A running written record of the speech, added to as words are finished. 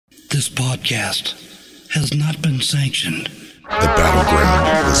This podcast has not been sanctioned. The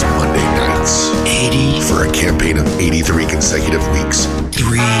battleground was Monday nights. 80 for a campaign of 83 consecutive weeks.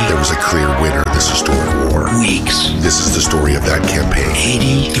 3 There was a clear winner in this historic war. weeks. This is the story of that campaign.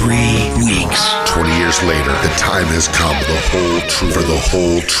 83 weeks. 20 years later, the time has come for the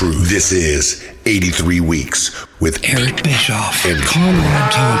whole truth. This is 83 Weeks with Eric Bischoff and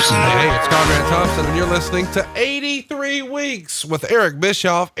Conrad Thompson. Hey, it's Conrad Thompson, and you're listening to 83 Weeks with Eric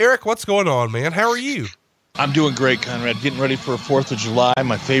Bischoff. Eric, what's going on, man? How are you? I'm doing great, Conrad. Getting ready for 4th of July,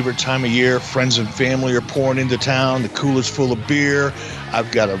 my favorite time of year. Friends and family are pouring into town. The cooler's full of beer.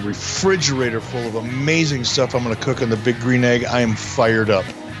 I've got a refrigerator full of amazing stuff I'm going to cook on the Big Green Egg. I am fired up.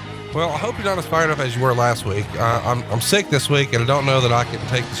 Well, I hope you're not as fired up as you were last week. I'm sick this week, and I don't know that I can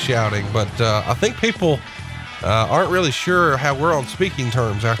take the shouting, but I think people aren't really sure how we're on speaking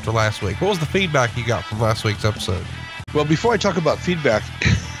terms after last week. What was the feedback you got from last week's episode? Well, before I talk about feedback,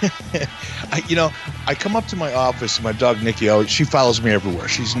 I come up to my office, and my dog Nikki, she follows me everywhere.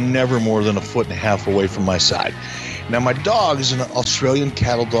 She's never more than 1.5 feet away from my side. Now, my dog is an Australian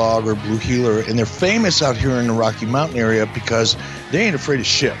cattle dog or blue heeler, and they're famous out here in the Rocky Mountain area because they ain't afraid of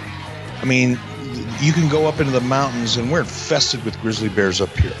shit. I mean, you can go up into the mountains, and we're infested with grizzly bears up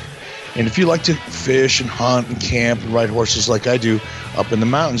here. And if you like to fish and hunt and camp and ride horses like I do up in the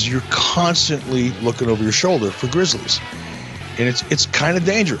mountains, you're constantly looking over your shoulder for grizzlies. And it's kind of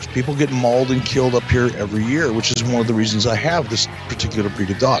dangerous. People get mauled and killed up here every year, which is one of the reasons I have this particular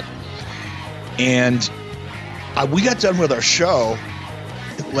breed of dog. And we got done with our show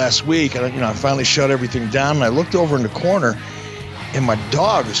last week, and I finally shut everything down, and I looked over in the corner, and my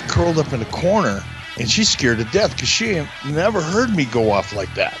dog is curled up in the corner, and she's scared to death because she ain't never heard me go off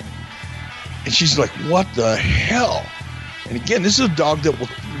like that. And she's like, what the hell? And again, this is a dog that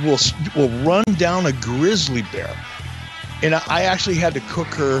will run down a grizzly bear. And I actually had to cook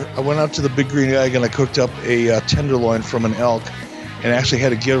her. I went out to the Big Green Egg and I cooked up a tenderloin from an elk, and actually had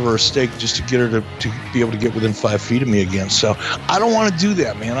to give her a steak just to get her to be able to get within 5 feet of me again. So I don't want to do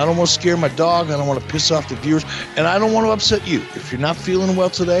that, man. I don't want to scare my dog. I don't want to piss off the viewers, and I don't want to upset you. If you're not feeling well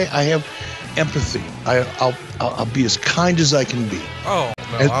today, I have empathy. I'll be as kind as I can be. Oh,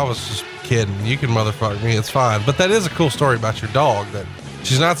 no, I was just kidding. You can motherfuck me. It's fine. But that is a cool story about your dog, that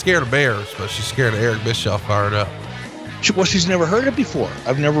she's not scared of bears, but she's scared of Eric Bischoff fired up. Well, she's never heard it before.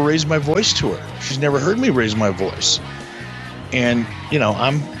 I've never raised my voice to her. She's never heard me raise my voice. And,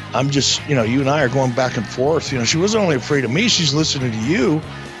 I'm just, you and I are going back and forth. She wasn't only afraid of me, she's listening to you.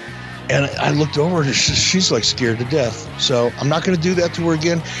 And I looked over and she's like scared to death. So I'm not going to do that to her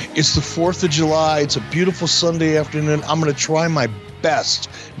again. It's the 4th of July. It's a beautiful Sunday afternoon. I'm going to try my best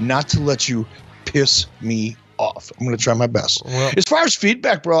not to let you piss me off. I'm going to try my best. Well, as far as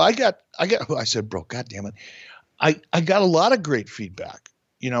feedback, bro, I said, bro, God damn it. I got a lot of great feedback.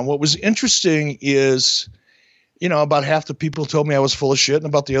 What was interesting is, about half the people told me I was full of shit, and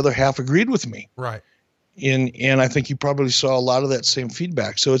about the other half agreed with me. Right. And I think you probably saw a lot of that same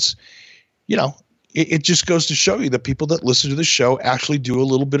feedback. So it's, it just goes to show you that people that listen to the show actually do a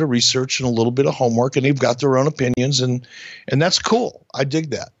little bit of research and a little bit of homework, and they've got their own opinions, and that's cool. I dig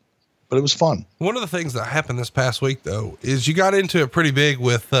that. But it was fun. One of the things that happened this past week, though, is you got into it pretty big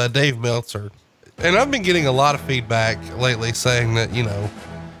with Dave Meltzer. And I've been getting a lot of feedback lately saying that,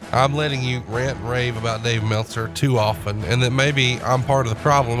 I'm letting you rant and rave about Dave Meltzer too often, and that maybe I'm part of the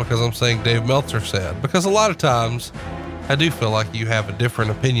problem because I'm saying Dave Meltzer said. Because a lot of times I do feel like you have a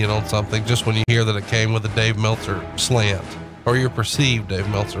different opinion on something just when you hear that it came with a Dave Meltzer slant, or your perceived Dave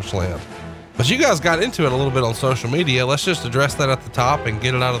Meltzer slant. But you guys got into it a little bit on social media. Let's just address that at the top and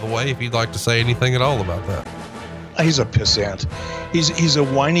get it out of the way if you'd like to say anything at all about that. He's a pissant. He's a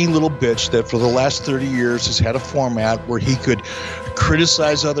whiny little bitch that for the last 30 years has had a format where he could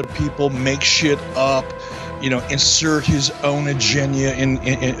criticize other people, make shit up, insert his own agenda and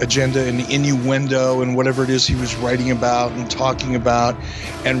innuendo and whatever it is he was writing about and talking about,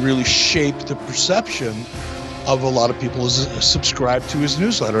 and really shape the perception of a lot of people who subscribe to his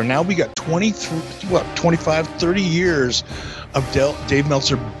newsletter. And now we got 25, 30 years of Dave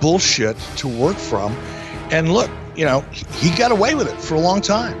Meltzer bullshit to work from. And look, he got away with it for a long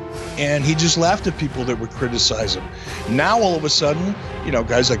time, and he just laughed at people that would criticize him. Now, all of a sudden,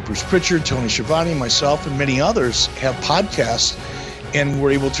 guys like Bruce Pritchard, Tony Schiavone, myself, and many others have podcasts, and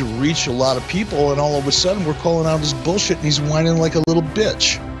we're able to reach a lot of people, and all of a sudden we're calling out his bullshit, and he's whining like a little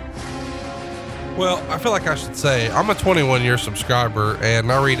bitch. Well, I feel like I should say I'm a 21-year subscriber,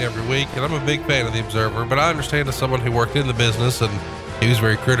 and I read every week, and I'm a big fan of The Observer, but I understand as someone who worked in the business, and he was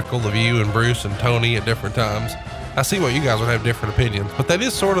very critical of you and Bruce and Tony at different times. I see why you guys would have different opinions, but that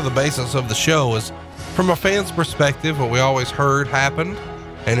is sort of the basis of the show, is from a fan's perspective, what we always heard happened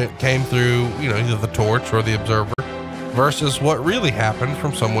and it came through, either the torch or the observer, versus what really happened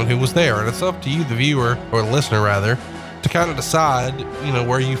from someone who was there. And it's up to you, the viewer, or the listener rather, to kind of decide,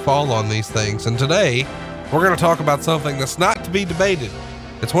 where you fall on these things. And today we're going to talk about something that's not to be debated.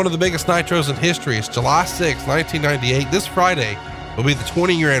 It's one of the biggest Nitros in history. It's July 6th, 1998. This Friday will be the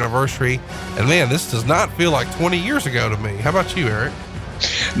 20-year anniversary. And man, this does not feel like 20 years ago to me. How about you, Eric?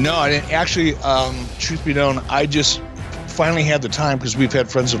 No, I didn't. Actually, truth be known, I just finally had the time, because we've had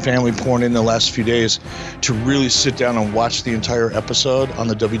friends and family pouring in the last few days, to really sit down and watch the entire episode on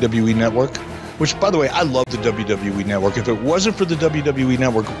the WWE Network, which, by the way, I love the WWE Network. If it wasn't for the WWE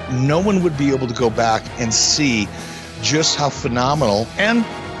Network, no one would be able to go back and see just how phenomenal, and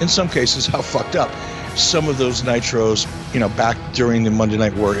in some cases, how fucked up some of those Nitros, back during the Monday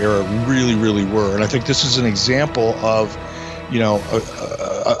Night War era really, really were. And I think this is an example of,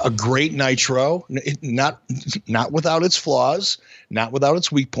 a great Nitro, not without its flaws, not without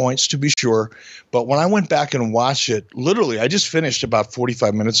its weak points, to be sure. But when I went back and watched it, literally, I just finished about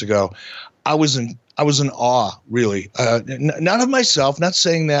 45 minutes ago. I was in awe, really, not of myself, not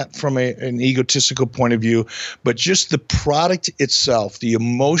saying that from an egotistical point of view, but just the product itself, the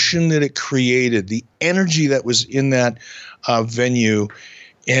emotion that it created, the energy that was in that venue.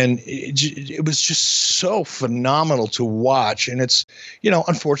 And it was just so phenomenal to watch. And it's,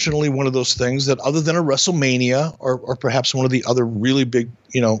 unfortunately, one of those things that, other than a WrestleMania or perhaps one of the other really big,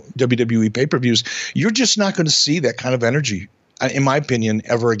 WWE pay-per-views, you're just not going to see that kind of energy, in my opinion,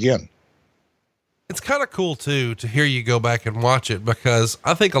 ever again. It's kind of cool too, to hear you go back and watch it, because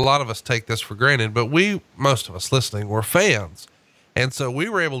I think a lot of us take this for granted, but most of us listening, were fans. And so we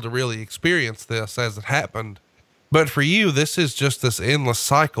were able to really experience this as it happened. But for you, this is just this endless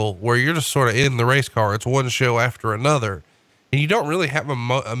cycle where you're just sort of in the race car. It's one show after another, and you don't really have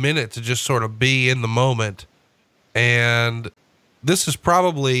a minute to just sort of be in the moment. And this is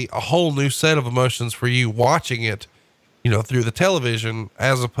probably a whole new set of emotions for you watching it, through the television,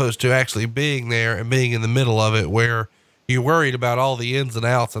 as opposed to actually being there and being in the middle of it, where you're worried about all the ins and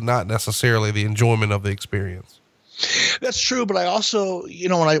outs and not necessarily the enjoyment of the experience. That's true. But I also,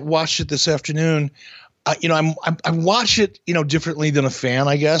 when I watched it this afternoon, I watch it, differently than a fan,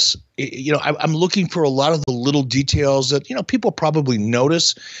 I guess. I'm looking for a lot of the little details that, people probably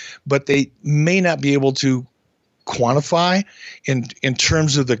notice, but they may not be able to quantify in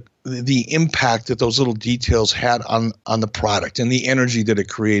terms of the impact that those little details had on the product, and the energy that it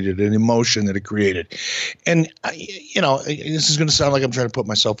created, and emotion that it created. And, this is going to sound like I'm trying to put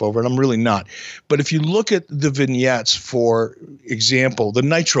myself over, and I'm really not. But if you look at the vignettes, for example, the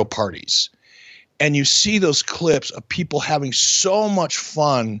Nitro parties, and you see those clips of people having so much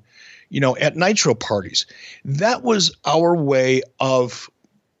fun, at Nitro parties, that was our way of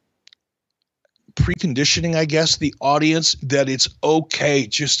preconditioning, I guess, the audience that it's okay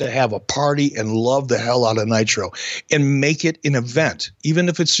just to have a party and love the hell out of Nitro and make it an event, even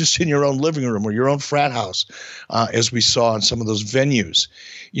if it's just in your own living room or your own frat house, as we saw in some of those venues.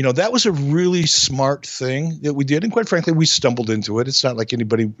 That was a really smart thing that we did. And quite frankly, we stumbled into it. It's not like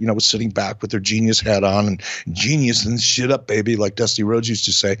anybody, was sitting back with their genius hat on and genius and shit up, baby, like Dusty Rhodes used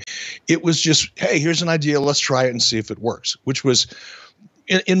to say. It was just, hey, here's an idea. Let's try it and see if it works, which was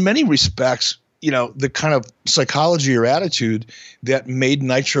in many respects, the kind of psychology or attitude that made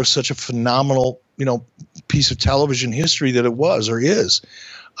Nitro such a phenomenal, piece of television history that it was or is.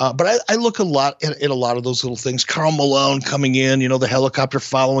 But I look a lot at a lot of those little things. Karl Malone coming in, the helicopter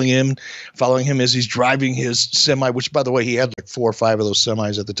following him as he's driving his semi, which, by the way, he had like 4 or 5 of those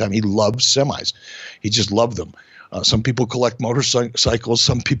semis at the time. He loved semis. He just loved them. Some people collect motorcycles.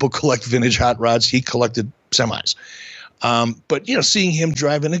 Some people collect vintage hot rods. He collected semis. But, seeing him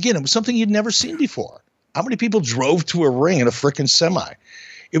driving, again, it was something you'd never seen before. How many people drove to a ring in a frickin' semi?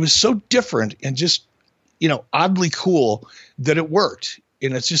 It was so different and just, oddly cool that it worked.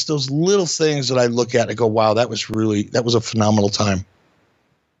 And it's just those little things that I look at and go, wow, that was a phenomenal time.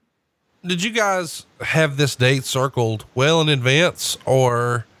 Did you guys have this date circled well in advance,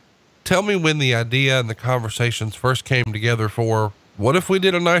 or tell me when the idea and the conversations first came together for, what if we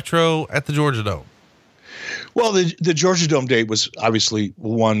did a Nitro at the Georgia Dome? Well, the Georgia Dome date was obviously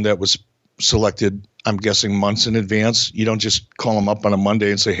one that was selected, I'm guessing, months in advance. You don't just call them up on a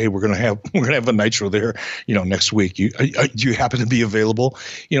Monday and say, hey, we're going to have a Nitro there, next week. Do you happen to be available?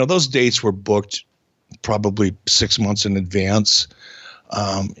 Those dates were booked probably 6 months in advance.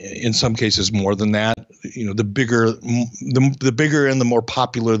 In some cases more than that. The bigger and the more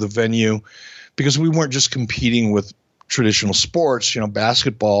popular the venue, because we weren't just competing with traditional sports,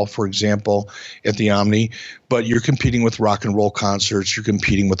 basketball, for example, at the Omni, but you're competing with rock and roll concerts. You're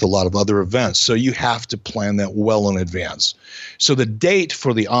competing with a lot of other events. So you have to plan that well in advance. So the date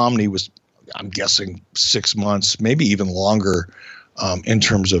for the Omni was, I'm guessing, 6 months, maybe even longer, in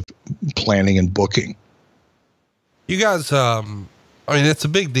terms of planning and booking. You guys, it's a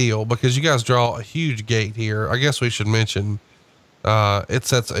big deal because you guys draw a huge gate here. I guess we should mention, it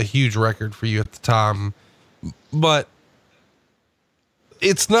sets a huge record for you at the time, but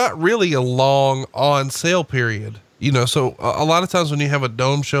it's not really a long on sale period, so a lot of times when you have a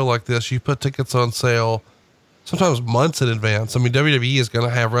dome show like this, you put tickets on sale sometimes months in advance. I mean, WWE is going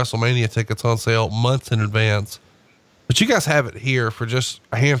to have WrestleMania tickets on sale months in advance, but you guys have it here for just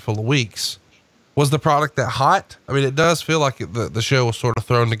a handful of weeks. Was the product that hot? I mean, it does feel like the show was sort of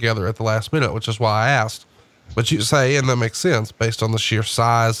thrown together at the last minute, which is why I asked. But you say, and that makes sense based on the sheer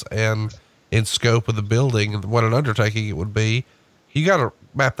size and in scope of the building and what an undertaking it would be. You got to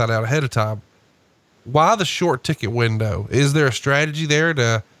map that out ahead of time. Why the short ticket window? Is there a strategy there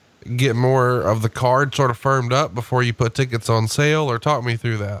to get more of the card sort of firmed up before you put tickets on sale, or talk me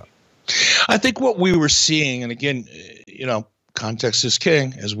through that? I think what we were seeing, and again, context is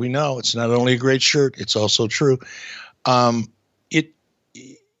king, as we know. It's not only a great shirt, it's also true.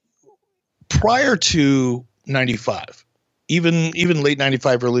 Prior to 95, even late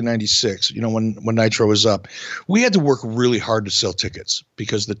 95, early 96, when Nitro was up, we had to work really hard to sell tickets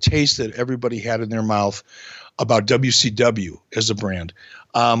because the taste that everybody had in their mouth about WCW as a brand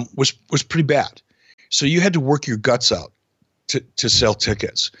was pretty bad. So you had to work your guts out to sell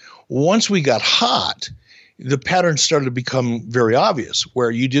tickets. Once we got hot, the pattern started to become very obvious,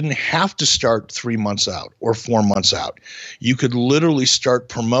 where you didn't have to start 3 months out or 4 months out. You could literally start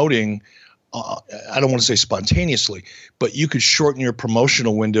promoting, I don't want to say spontaneously, but you could shorten your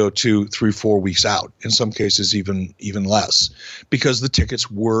promotional window to 3-4 weeks out, in some cases even less, because the tickets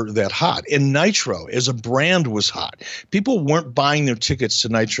were that hot. And Nitro as a brand was hot. People weren't buying their tickets to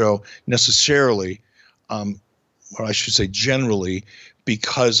Nitro necessarily, or I should say generally,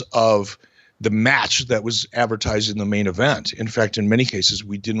 because of the match that was advertised in the main event. In fact, in many cases,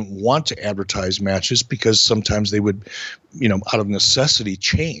 we didn't want to advertise matches because sometimes they would, out of necessity,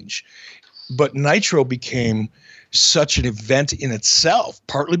 change. But Nitro became such an event in itself,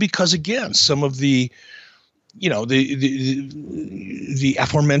 partly because, again, some of the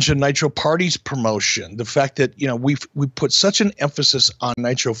aforementioned Nitro Parties promotion, the fact that, we put such an emphasis on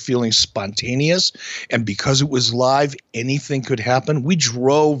Nitro feeling spontaneous, and because it was live, anything could happen. We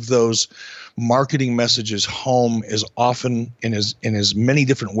drove those marketing messages home as often in as many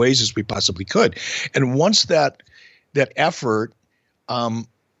different ways as we possibly could. And once that effort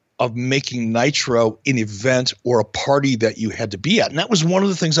of making Nitro an event or a party that you had to be at, and that was one of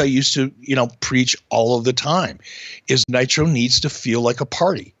the things I used to, preach all of the time, is Nitro needs to feel like a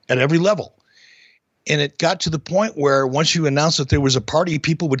party at every level. And it got to the point where once you announced that there was a party,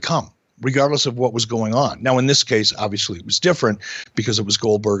 people would come, regardless of what was going on. Now, in this case, obviously it was different because it was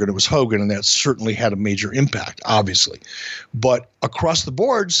Goldberg and it was Hogan, and that certainly had a major impact, obviously. But across the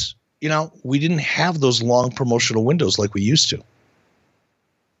boards, we didn't have those long promotional windows like we used to.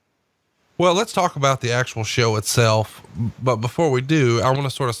 Well, let's talk about the actual show itself. But before we do, I want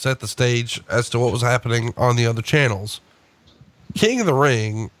to sort of set the stage as to what was happening on the other channels. King of the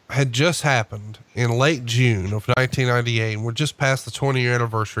Ring had just happened in late June of 1998, and we're just past the 20-year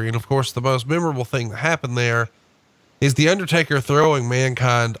anniversary. And of course, the most memorable thing that happened there is The Undertaker throwing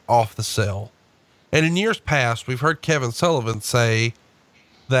Mankind off the cell. And in years past, we've heard Kevin Sullivan say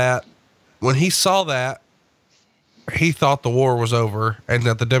that when he saw that, he thought the war was over and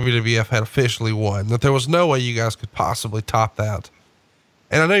that the WWF had officially won, that there was no way you guys could possibly top that.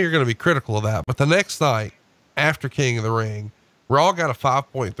 And I know you're going to be critical of that, but the next night after King of the Ring, Raw got a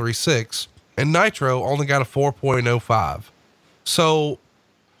 5.36 and Nitro only got a 4.05. So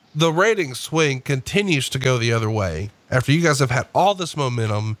the ratings swing continues to go the other way. After you guys have had all this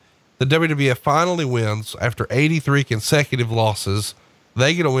momentum, the WWF finally wins after 83 consecutive losses.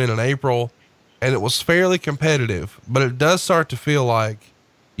 They get a win in April, and it was fairly competitive, but it does start to feel like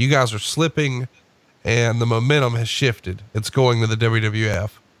you guys are slipping and the momentum has shifted. It's going to the WWF.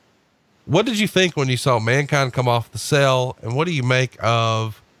 What did you think when you saw Mankind come off the cell, and what do you make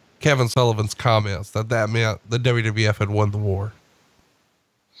of Kevin Sullivan's comments that meant the WWF had won the war?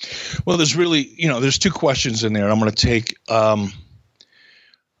 Well, there's really, there's two questions in there. I'm going to take the,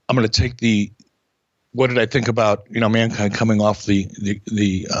 what did I think about, Mankind coming off the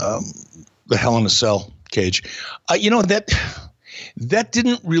Hell in a Cell cage? That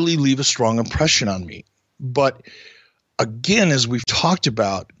didn't really leave a strong impression on me, but again, as we've talked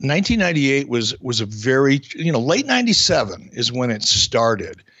about, 1998 was a very, late 97 is when it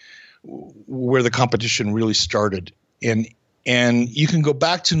started, where the competition really started. And you can go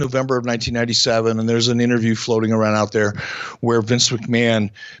back to November of 1997, and there's an interview floating around out there where Vince McMahon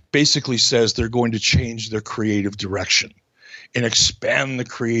basically says they're going to change their creative direction and expand the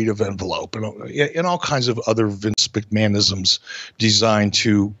creative envelope and all kinds of other Vince McMahonisms designed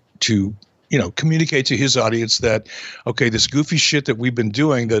to communicate to his audience that, okay, this goofy shit that we've been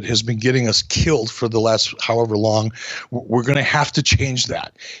doing that has been getting us killed for the last however long, we're going to have to change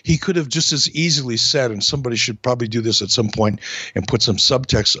that. He could have just as easily said, and somebody should probably do this at some point and put some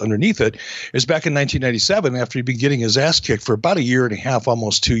subtext underneath it, is back in 1997, after he'd been getting his ass kicked for about a year and a half,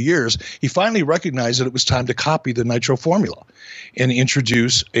 almost 2 years, he finally recognized that it was time to copy the Nitro formula and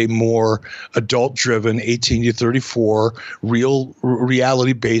introduce a more adult-driven 18 to 34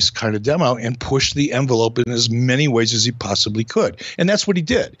 reality-based kind of demo and push the envelope in as many ways as he possibly could. And that's what he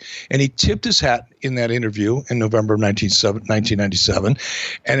did. And he tipped his hat in that interview in November of 1997.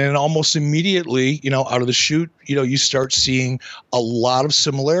 And then almost immediately, out of the chute, you start seeing a lot of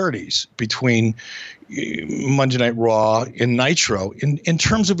similarities between Monday Night Raw and Nitro in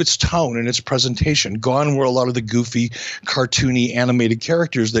terms of its tone and its presentation. Gone were a lot of the goofy, cartoony, animated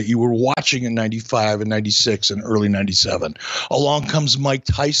characters that you were watching in 95 and 96 and early 97. Along comes Mike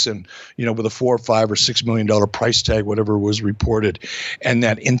Tyson, with a $4 or $5 or $6 million price tag, whatever was reported, and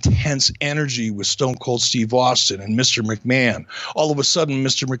that intense energy with Stone Cold Steve Austin and Mr. McMahon. All of a sudden,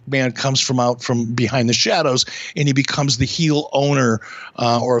 Mr. McMahon comes from behind the shadows, and he becomes the heel owner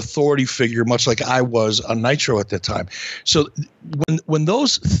or authority figure, much like I was on Nitro at that time. So when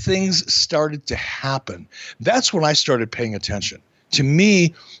those things started to happen, that's when I started paying attention. To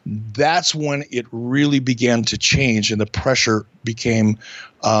me, that's when it really began to change and the pressure became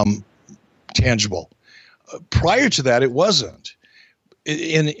tangible. Prior to that, it wasn't.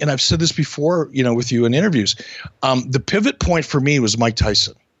 And I've said this before, with you in interviews. The pivot point for me was Mike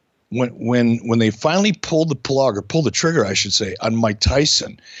Tyson. When they finally pulled the trigger, I should say, on Mike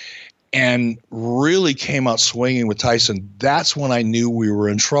Tyson, and really came out swinging with Tyson, that's when I knew we were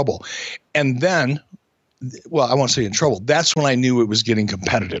in trouble. And then, well, I won't say in trouble. That's when I knew it was getting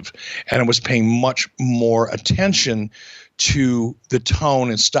competitive, and I was paying much more attention to the tone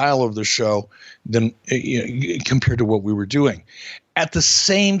and style of the show than compared to what we were doing. At the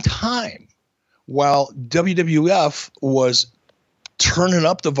same time, while WWF was turning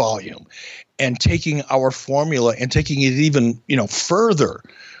up the volume and taking our formula and taking it even, further,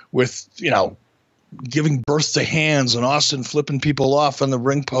 with, giving birth to hands and Austin flipping people off on the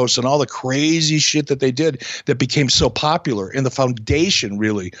ring post and all the crazy shit that they did that became so popular and the foundation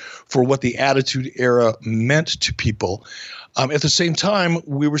really for what the Attitude Era meant to people. At the same time,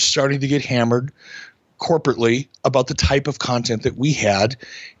 we were starting to get hammered corporately about the type of content that we had.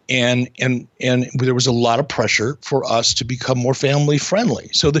 And there was a lot of pressure for us to become more family friendly.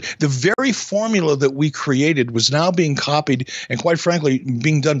 So the very formula that we created was now being copied and, quite frankly,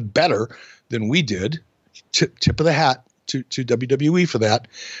 being done better than we did. Tip of the hat to WWE for that.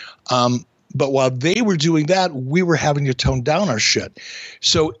 But while they were doing that, we were having to tone down our shit.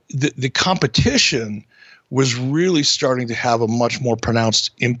 So the competition was really starting to have a much more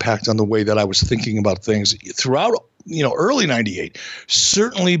pronounced impact on the way that I was thinking about things throughout early 98.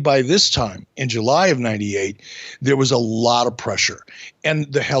 Certainly by this time in July of 98, there was a lot of pressure.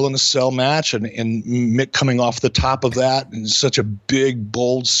 And the Hell in a Cell match and Mick coming off the top of that and such a big,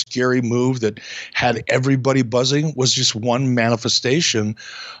 bold, scary move that had everybody buzzing was just one manifestation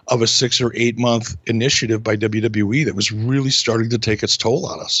of a 6 or 8 month initiative by WWE that was really starting to take its toll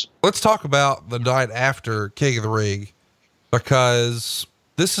on us. Let's talk about the night after King of the Ring, because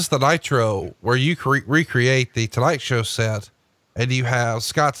this is the Nitro where you recreate the Tonight Show set, and you have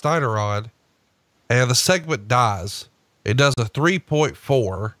Scott Steiner on, and the segment dies. It does a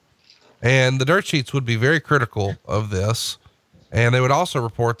 3.4, and the dirt sheets would be very critical of this. And they would also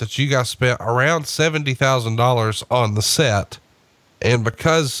report that you guys spent around $70,000 on the set, and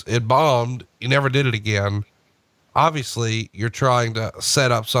because it bombed, you never did it again. Obviously you're trying to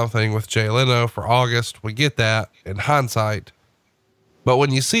set up something with Jay Leno for August. We get that in hindsight. But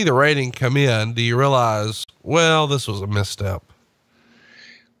when you see the rating come in, do you realize, well, this was a misstep?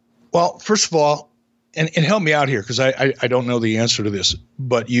 Well, first of all, and help me out here, because I don't know the answer to this,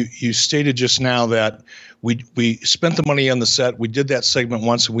 but you stated just now that we spent the money on the set. We did that segment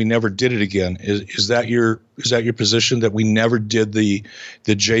once and we never did it again. Is that your position, that we never did the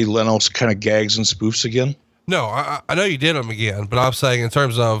Jay Leno's kind of gags and spoofs again? No, I know you did them again, but I'm saying in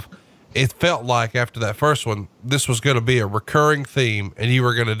terms of, it felt like after that first one, this was going to be a recurring theme and you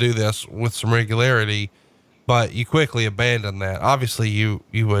were going to do this with some regularity. but you quickly abandoned that. Obviously you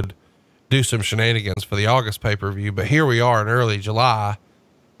would do some shenanigans for the August pay-per-view, but here we are in early July,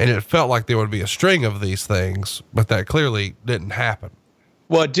 and it felt like there would be a string of these things, but that clearly didn't happen.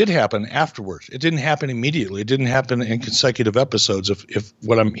 Well, it did happen afterwards. It didn't happen immediately. It didn't happen in consecutive episodes. If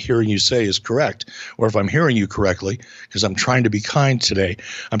what I'm hearing you say is correct, or if I'm hearing you correctly, because I'm trying to be kind today.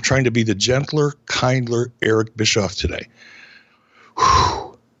 I'm trying to be the gentler, kinder Eric Bischoff today.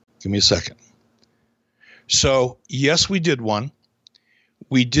 Whew. Give me a second. So yes, we did one.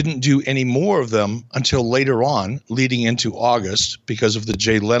 We didn't do any more of them until later on, leading into August, because of the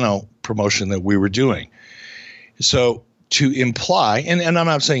Jay Leno promotion that we were doing. So to imply, and I'm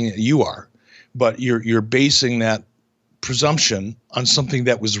not saying that you are, but you're basing that presumption on something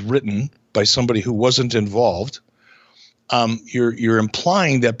that was written by somebody who wasn't involved. You're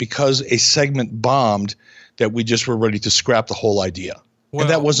implying that because a segment bombed, that we just were ready to scrap the whole idea. Well, and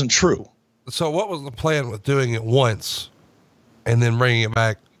that wasn't true. So what was the plan with doing it once and then bringing it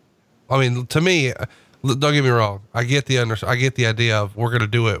back? I mean, to me, don't get me wrong. I get the idea of we're going to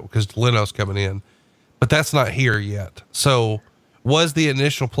do it because Leno's coming in, but that's not here yet. So was the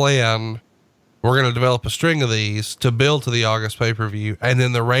initial plan, we're going to develop a string of these to build to the August pay-per-view, and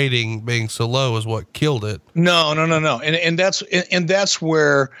then the rating being so low is what killed it? No. And that's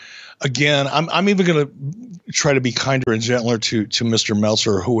where, again, I'm even going to try to be kinder and gentler to Mr.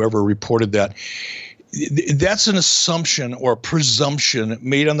 Meltzer or whoever reported that. That's an assumption or a presumption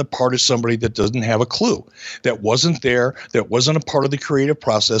made on the part of somebody that doesn't have a clue, that wasn't there, that wasn't a part of the creative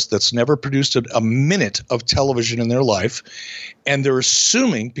process, that's never produced a minute of television in their life. And they're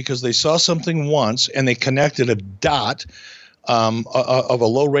assuming because they saw something once and they connected a dot of a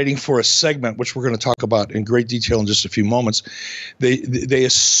low rating for a segment, which we're going to talk about in great detail in just a few moments. They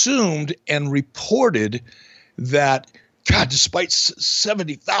assumed and reported that, God, despite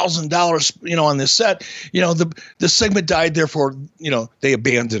 $70,000, on this set, the segment died. Therefore, they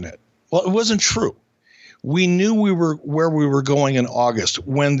abandoned it. Well, it wasn't true. We knew where we were going in August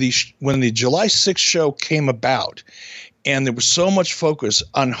when the July 6th show came about, and there was so much focus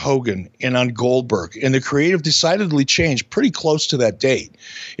on Hogan and on Goldberg, and the creative decidedly changed pretty close to that date.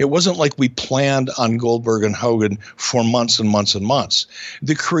 It wasn't like we planned on Goldberg and Hogan for months and months and months.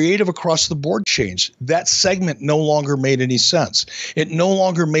 The creative across the board changed. That segment no longer made any sense. It no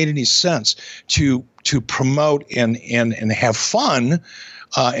longer made any sense to promote and have fun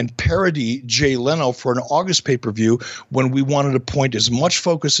and parody Jay Leno for an August pay-per-view when we wanted to point as much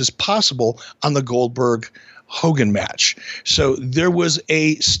focus as possible on the Goldberg Hogan match. So there was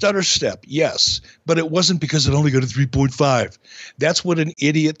a stutter step, yes, but it wasn't because it only got a 3.5. That's what an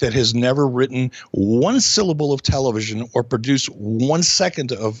idiot that has never written one syllable of television or produced 1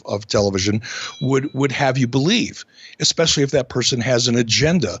 second of television would have you believe, especially if that person has an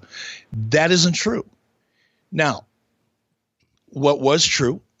agenda. That isn't true. Now, what was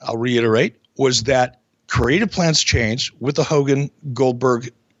true, I'll reiterate, was that creative plans changed with the Hogan Goldberg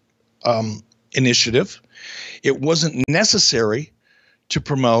initiative. It wasn't necessary to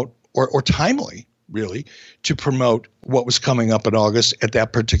promote or timely, really, to promote what was coming up in August at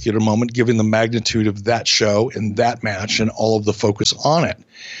that particular moment, given the magnitude of that show and that match and all of the focus on it.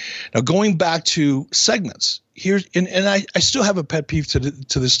 Now, going back to segments, here's and I still have a pet peeve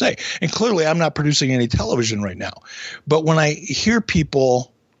to this day. And clearly, I'm not producing any television right now. But when I hear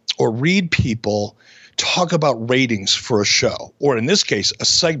people or read people talk about ratings for a show, or in this case, a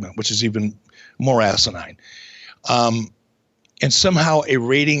segment, which is even more asinine, and somehow a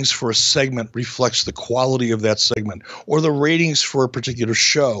ratings for a segment reflects the quality of that segment, or the ratings for a particular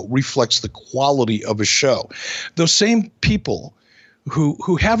show reflects the quality of a show. Those same people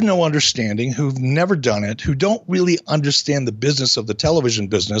who have no understanding, who've never done it, who don't really understand the business of the television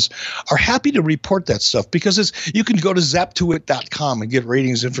business, are happy to report that stuff because you can go to zaptoit.com and get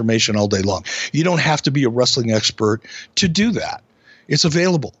ratings information all day long. You don't have to be a wrestling expert to do that. It's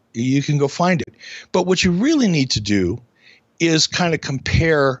available. You can go find it. But what you really need to do is kind of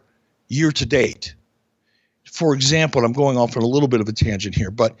compare year to date. For example, I'm going off on a little bit of a tangent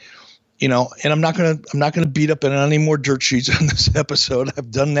here, but and I'm not gonna beat up on any more dirt sheets on this episode. I've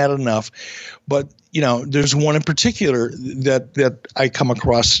done that enough. But there's one in particular that I come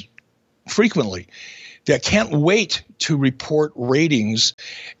across frequently that can't wait to report ratings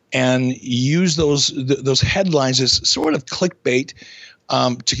and use those headlines as sort of clickbait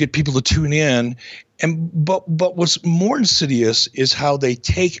to get people to tune in. But what's more insidious is how they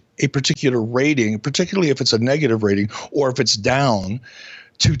take a particular rating, particularly if it's a negative rating or if it's down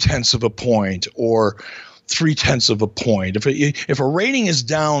 0.2 of a point or 0.3 of a point. If a rating is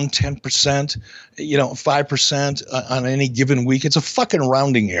down 10%, 5% on any given week, it's a fucking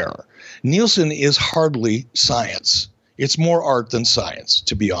rounding error. Nielsen is hardly science. It's more art than science,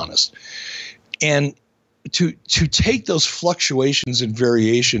 to be honest. And to take those fluctuations and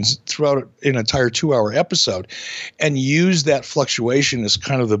variations throughout an entire 2-hour episode and use that fluctuation as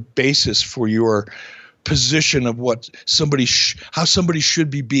kind of the basis for your position of what how somebody should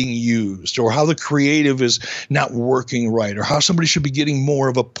be being used, or how the creative is not working right, or how somebody should be getting more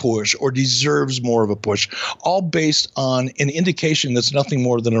of a push or deserves more of a push, all based on an indication that's nothing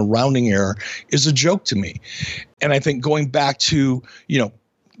more than a rounding error, is a joke to me. And I think going back to,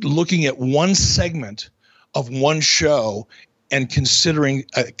 looking at one segment of one show and considering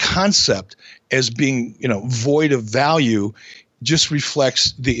a concept as being, void of value just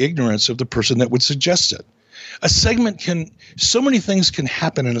reflects the ignorance of the person that would suggest it. A segment so many things can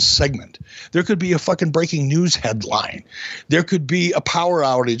happen in a segment. There could be a fucking breaking news headline. There could be a power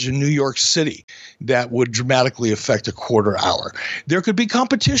outage in New York City that would dramatically affect a quarter hour. There could be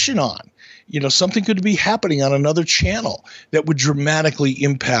competition on. Something could be happening on another channel that would dramatically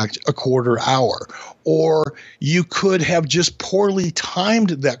impact a quarter hour. Or you could have just poorly timed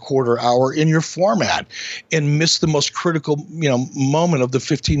that quarter hour in your format and miss the most critical, moment of the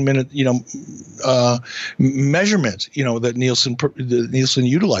 15-minute, measurement, that Nielsen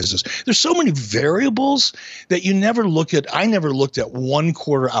utilizes. There's so many variables that you never look at. I never looked at one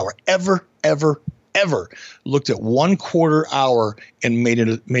quarter hour ever looked at one quarter hour and made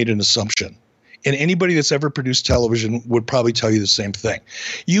an assumption. And anybody that's ever produced television would probably tell you the same thing.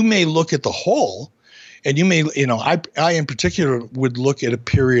 You may look at the whole, and you may, I in particular would look at a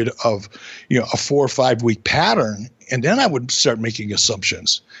period of, a 4 or 5 week pattern, and then I would start making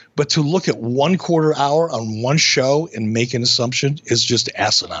assumptions. But to look at one quarter hour on one show and make an assumption is just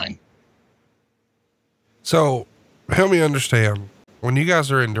asinine. So help me understand, when you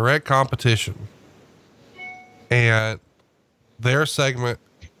guys are in direct competition and their segment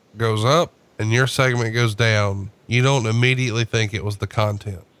goes up and your segment goes down, you don't immediately think it was the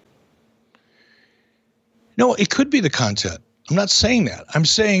content. No, it could be the content. I'm not saying that. I'm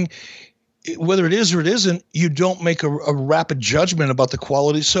saying whether it is or it isn't, you don't make a rapid judgment about the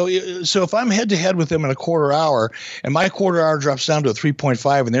quality. So if I'm head to head with them in a quarter hour and my quarter hour drops down to a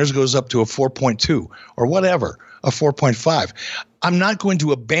 3.5 and theirs goes up to a 4.2 or whatever, a 4.5, I'm not going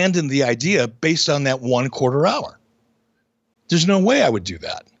to abandon the idea based on that one quarter hour. There's no way I would do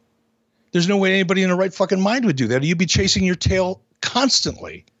that. There's no way anybody in the right fucking mind would do that. You'd be chasing your tail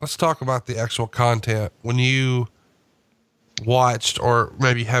constantly. Let's talk about the actual content. When you watched, or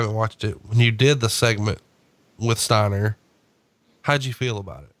maybe you haven't watched it, when you did the segment with Steiner, how'd you feel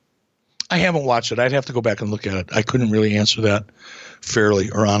about it? I haven't watched it. I'd have to go back and look at it. I couldn't really answer that fairly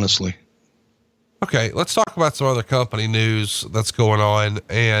or honestly. Okay, let's talk about some other company news that's going on.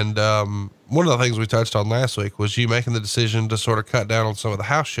 And one of the things we touched on last week was you making the decision to sort of cut down on some of the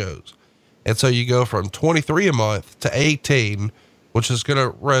house shows. And so you go from 23 a month to 18, which is going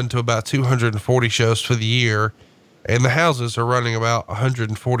to run to about 240 shows for the year. And the houses are running about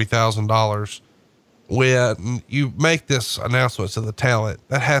 $140,000. When you make this announcement to the talent,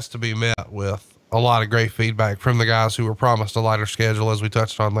 that has to be met with a lot of great feedback from the guys who were promised a lighter schedule, as we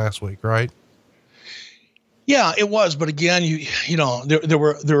touched on last week, right? Yeah, it was. But again, there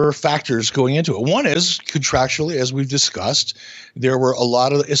were factors going into it. One is contractually, as we've discussed, there were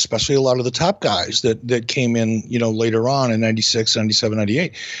especially a lot of the top guys that came in, later on in 96, 97,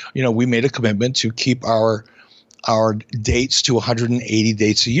 98. We made a commitment to keep our dates to 180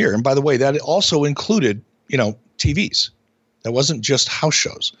 dates a year. And by the way, that also included, TVs. That wasn't just house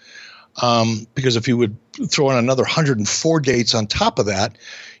shows. Because if you would throw in another 104 dates on top of that,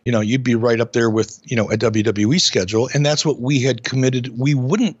 you'd be right up there with, a WWE schedule. And that's what we had committed we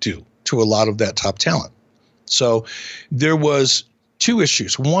wouldn't do to a lot of that top talent. So there was two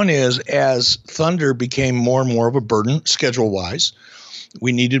issues. One is, as Thunder became more and more of a burden schedule wise,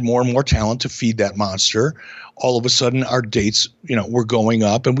 we needed more and more talent to feed that monster. All of a sudden our dates, were going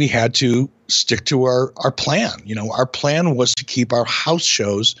up, and we had to stick to our plan. Our plan was to keep our house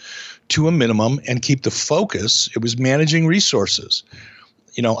shows to a minimum and keep the focus. It was managing resources.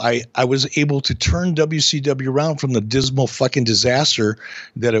 I was able to turn WCW around from the dismal fucking disaster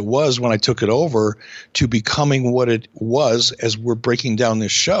that it was when I took it over to becoming what it was as we're breaking down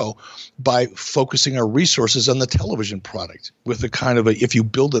this show, by focusing our resources on the television product with a kind of if you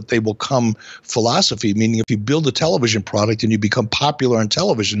build it, they will come philosophy, meaning if you build a television product and you become popular on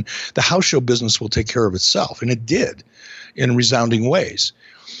television, the house show business will take care of itself. And it did in resounding ways.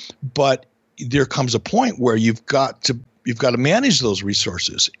 But there comes a point where you've got to you've got to manage those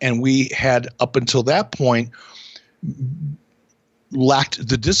resources. And we had, up until that point, lacked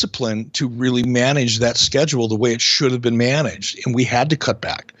the discipline to really manage that schedule the way it should have been managed. And we had to cut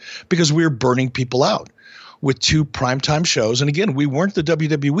back because we were burning people out with 2 primetime shows. And again, we weren't the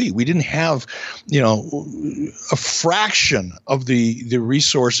WWE. We didn't have, a fraction of the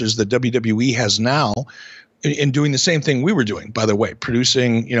resources that WWE has now in doing the same thing we were doing, by the way,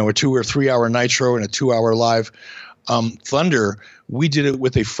 producing, a 2 or 3 hour Nitro and a 2 hour live Thunder. We did it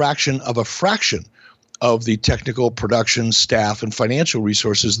with a fraction of the technical production staff and financial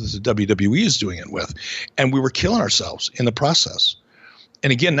resources that the WWE is doing it with. And we were killing ourselves in the process.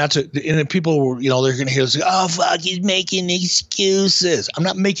 And again, and people were, they're going to hear us say, oh, fuck, he's making excuses. I'm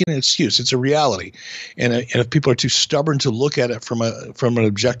not making an excuse. It's a reality. And if people are too stubborn to look at it from an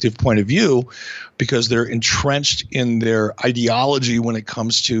objective point of view, because they're entrenched in their ideology when it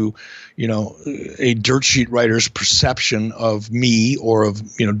comes to, a dirt sheet writer's perception of me or of,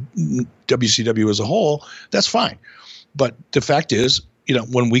 WCW as a whole, that's fine. But the fact is,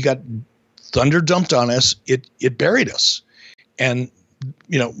 when we got thunder dumped on us, it buried us. And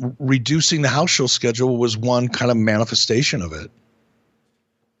reducing the house show schedule was one kind of manifestation of it.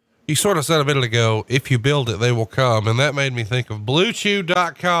 You sort of said a minute ago, if you build it, they will come. And that made me think of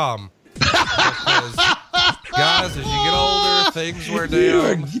BlueChew.com. Because, guys, as you get older, things wear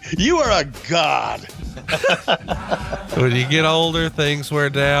down. You are a god. When you get older, things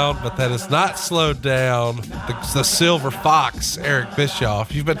wear down, but that is not slowed down. The silver fox, Eric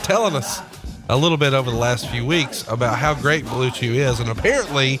Bischoff. You've been telling us a little bit over the last few weeks about how great Blue Chew is. And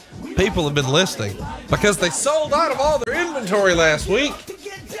apparently people have been listening because they sold out of all their inventory last week.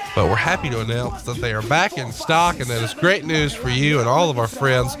 But we're happy to announce that they are back in stock, and that is great news for you and all of our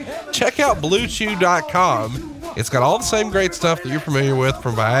friends. Check out BlueChew.com. It's got all the same great stuff that you're familiar with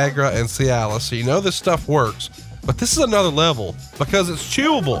from Viagra and Cialis, so you know this stuff works. But this is another level because it's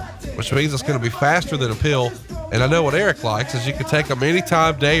chewable, which means it's going to be faster than a pill. And I know what Eric likes is you can take them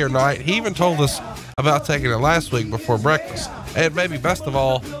anytime, day or night. He even told us about taking it last week before breakfast. And maybe best of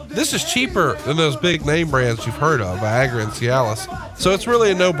all, this is cheaper than those big name brands you've heard of, Viagra and Cialis. So it's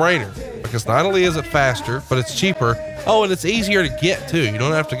really a no-brainer because not only is it faster, but it's cheaper. Oh, and it's easier to get too. You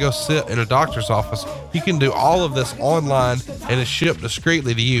don't have to go sit in a doctor's office. You can do all of this online and it's shipped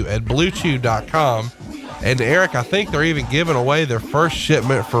discreetly to you at BlueChew.com. And Eric, I think they're even giving away their first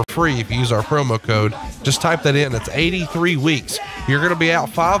shipment for free if you use our promo code. Just type that in. It's 83 weeks. You're going to be out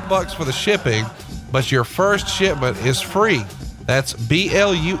 $5 for the shipping, but your first shipment is free. That's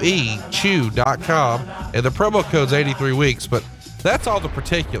BLUE chew.com. And the promo code's 83 weeks, but that's all the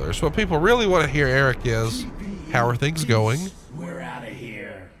particulars. What people really want to hear, Eric, is how are things going? We're out of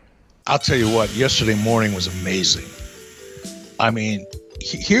here. I'll tell you what, yesterday morning was amazing. I mean,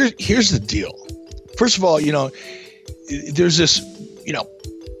 here's the deal. First of all, there's this,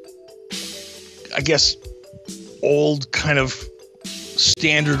 I guess, old kind of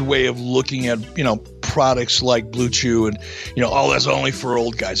standard way of looking at, products like Blue Chew and, that's only for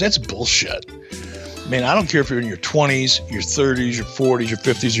old guys. That's bullshit. Man, I don't care if you're in your 20s, your 30s, your 40s, your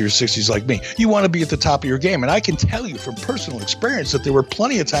 50s, or your 60s like me. You want to be at the top of your game. And I can tell you from personal experience that there were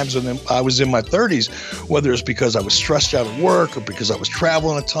plenty of times when I was in my 30s, whether it's because I was stressed out at work or because I was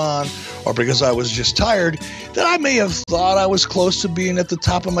traveling a ton or because I was just tired, that I may have thought I was close to being at the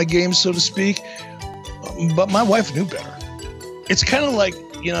top of my game, so to speak. But my wife knew better. It's kind of like,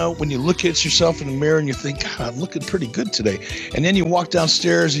 when you look at yourself in the mirror and you think, God, I'm looking pretty good today. And then you walk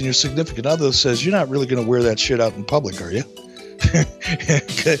downstairs and your significant other says, you're not really going to wear that shit out in public, are you?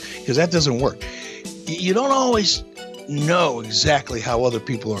 Because that doesn't work. You don't always know exactly how other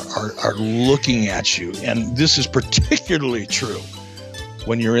people are looking at you. And this is particularly true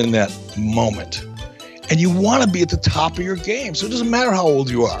when you're in that moment. And you want to be at the top of your game. So it doesn't matter how old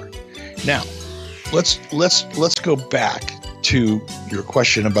you are. Now, let's go back to your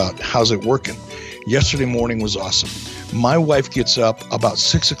question about how's it working. Yesterday morning was awesome. My wife gets up about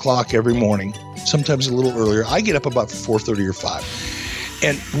 6 o'clock every morning, sometimes a little earlier. I get up about 4:30 or 5.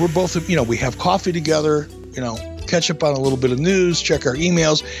 And we're both, we have coffee together, catch up on a little bit of news, check our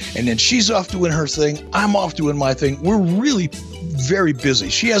emails, and then she's off doing her thing. I'm off doing my thing. We're really very busy.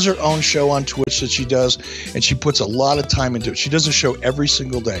 She has her own show on Twitch that she does, and she puts a lot of time into it. She does a show every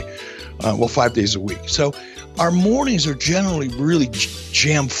single day, 5 days a week. So our mornings are generally really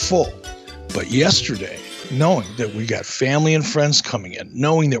jam full. But yesterday, knowing that we got family and friends coming in,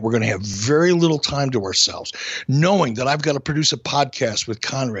 knowing that we're going to have very little time to ourselves, knowing that I've got to produce a podcast with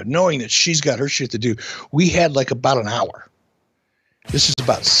Conrad, knowing that she's got her shit to do, we had about an hour. This is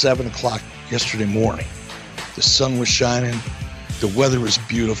about 7 o'clock yesterday morning. The sun was shining. The weather was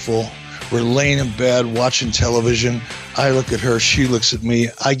beautiful. We're laying in bed watching television. I look at her. She looks at me.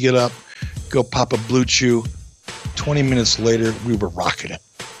 I get up, go pop a Blue Chew. 20 minutes later, we were rocking it.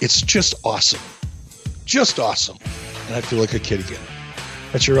 It's just awesome. Just awesome. And I feel like a kid again.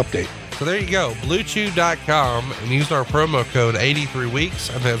 That's your update. So there you go, bluechew.com, and use our promo code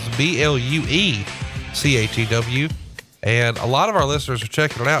 83weeks, and that's BLUECHEW. And a lot of our listeners are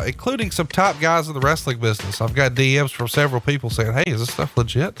checking it out, including some top guys in the wrestling business. I've got DMs from several people saying, hey, is this stuff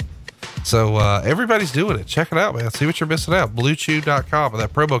legit? So everybody's doing it. Check it out, man. See what you're missing out. BlueChew.com, and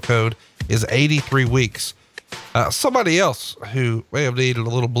that promo code is 83 weeks. Somebody else who may have needed a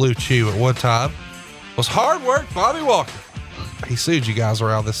little Blue Chew at one time was hard work Bobby Walker. He sued you guys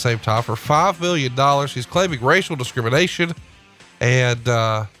around this same time for $5 million. He's claiming racial discrimination,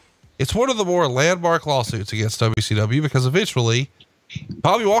 and it's one of the more landmark lawsuits against WCW because eventually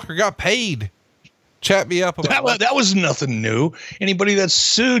Bobby Walker got paid. Chat me up about that. Was nothing new. Anybody that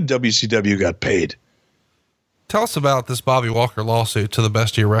sued WCW got paid. Tell us about this Bobby Walker lawsuit to the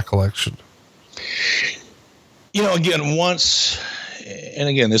best of your recollection. You know, again, it's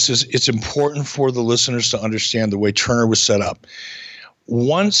important for the listeners to understand the way Turner was set up.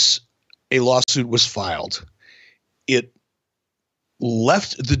 Once a lawsuit was filed, it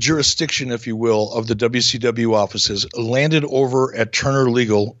left the jurisdiction, if you will, of the WCW offices, landed over at Turner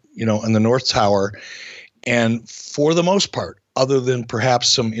Legal, you know, in the North Tower. And for the most part, other than perhaps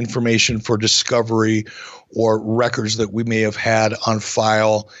some information for discovery or records that we may have had on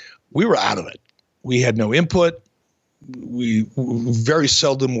file, we were out of it. We had no input. We very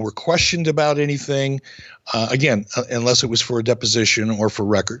seldom were questioned about anything, unless it was for a deposition or for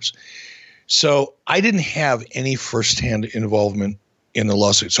records. So I didn't have any firsthand involvement in the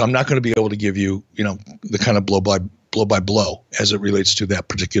lawsuit. So I'm not going to be able to give you, you know, the kind of blow by blow as it relates to that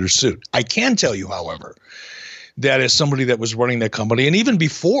particular suit. I can tell you, however, that as somebody that was running that company, and even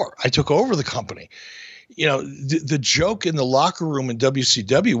before I took over the company, you know, the joke in the locker room in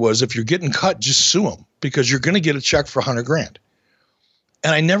WCW was, if you're getting cut, just sue them, because you're going to get a check for $100,000.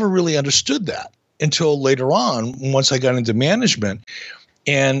 And I never really understood that until later on, once I got into management,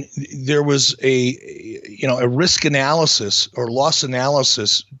 and there was a risk analysis or loss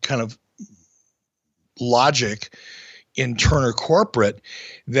analysis kind of logic in Turner Corporate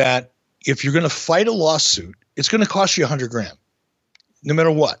that if you're going to fight a lawsuit, it's going to cost you $100,000, no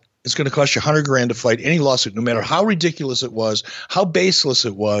matter what. It's going to cost you $100,000 to fight any lawsuit, no matter how ridiculous it was, how baseless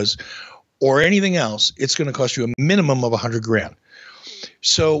it was, or anything else. It's going to cost you a minimum of $100,000.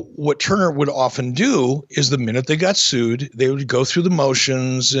 So what Turner would often do is, the minute they got sued, they would go through the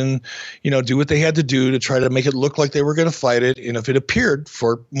motions and, you know, do what they had to do to try to make it look like they were going to fight it. And if it appeared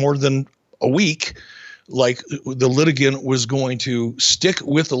for more than a week like the litigant was going to stick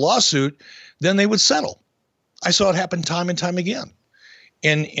with the lawsuit, then they would settle. I saw it happen time and time again.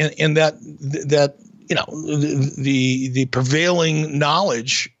 And that you know, the prevailing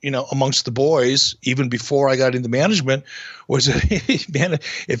knowledge, you know, amongst the boys, even before I got into management, was that, man,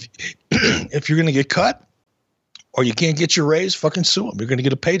 if you're going to get cut or you can't get your raise, fucking sue them. You're going to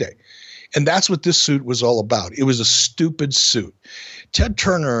get a payday. And that's what this suit was all about. It was a stupid suit. Ted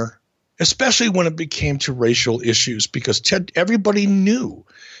Turner, especially when it became to racial issues, because everybody knew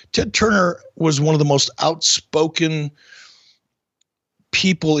Ted Turner was one of the most outspoken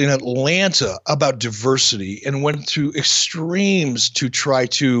people in Atlanta about diversity, and went through extremes to try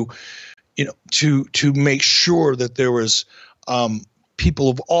to, you know, to make sure that there was people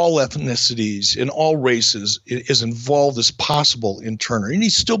of all ethnicities and all races as involved as possible in Turner. And he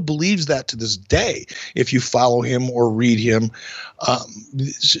still believes that to this day, if you follow him or read him.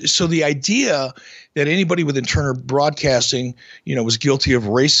 So the idea that anybody within Turner Broadcasting, you know, was guilty of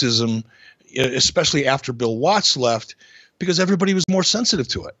racism, especially after Bill Watts left, because everybody was more sensitive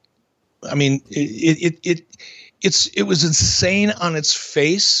to it. I mean, it was insane on its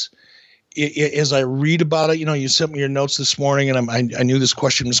face. As I read about it, you know, you sent me your notes this morning, and I knew this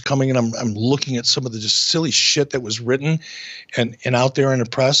question was coming, and I'm looking at some of the just silly shit that was written and out there in the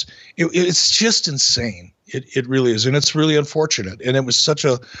press. It's just insane. It really is, and it's really unfortunate. And it was such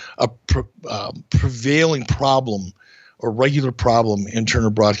a prevailing problem or regular problem in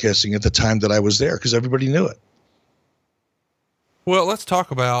Turner Broadcasting at the time that I was there, because everybody knew it. Well, let's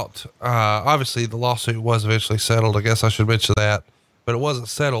talk about, obviously the lawsuit was eventually settled. I guess I should mention that, but it wasn't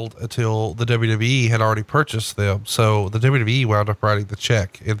settled until the WWE had already purchased them. So the WWE wound up writing the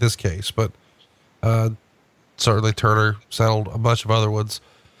check in this case, but, certainly Turner settled a bunch of other ones.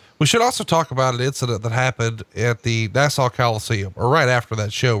 We should also talk about an incident that happened at the Nassau Coliseum, or right after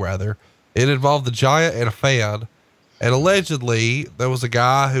that show, rather. It involved the Giant and a fan. And allegedly there was a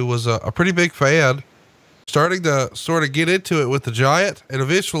guy who was a pretty big fan starting to sort of get into it with the Giant, and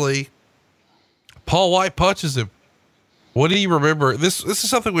eventually Paul White punches him. What do you remember? This is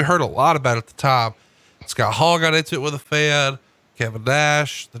something we heard a lot about at the time. Scott Hall got into it with a fan, Kevin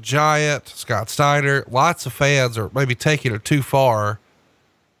Nash, the Giant, Scott Steiner, lots of fans are maybe taking it too far.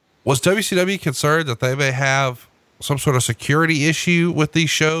 Was WCW concerned that they may have some sort of security issue with these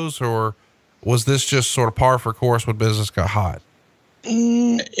shows, or was this just sort of par for course when business got hot?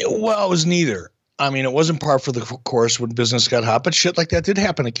 Well, it was neither. I mean, it wasn't par for the course when business got hot, but shit like that did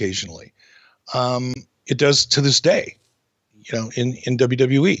happen occasionally. It does to this day, you know, in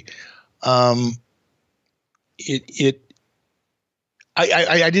WWE.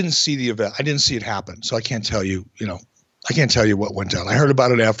 I didn't see the event. I didn't see it happen. So I can't tell you, I can't tell you what went down. I heard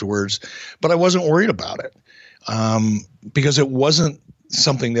about it afterwards, but I wasn't worried about it. Because it wasn't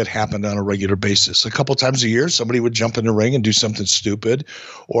something that happened on a regular basis. A couple times a year, somebody would jump in the ring and do something stupid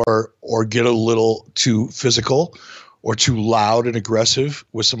or get a little too physical or too loud and aggressive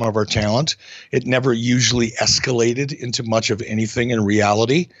with some of our talent. It never usually escalated into much of anything in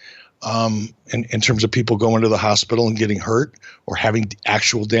reality. In terms of people going to the hospital and getting hurt or having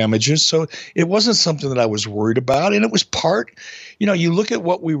actual damages. So it wasn't something that I was worried about. And it was part, you look at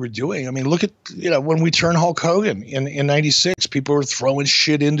what we were doing. I mean, look at, when we turned Hulk Hogan in 96, people were throwing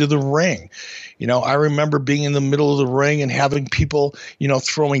shit into the ring. I remember being in the middle of the ring and having people,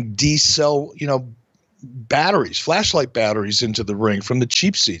 throwing D-cell, batteries, flashlight batteries into the ring from the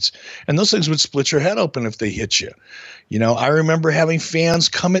cheap seats. And those things would split your head open if they hit you. I remember having fans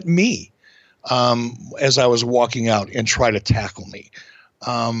come at me as I was walking out and try to tackle me.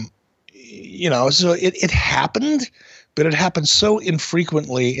 So it happened, but it happened so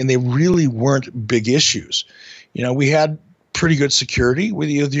infrequently, and they really weren't big issues. We had pretty good security.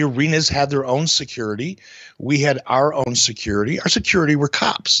 The arenas had their own security. We had our own security. Our security were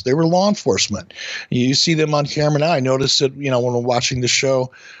cops. They were law enforcement. You see them on camera now. I noticed that, when I'm watching the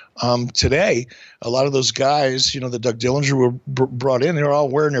show today, a lot of those guys, the Doug Dillinger were brought in, they were all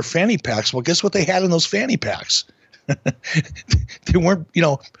wearing their fanny packs. Well, guess what they had in those fanny packs? They weren't,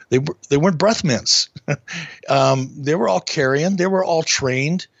 they weren't breath mints. They were all carrying. They were all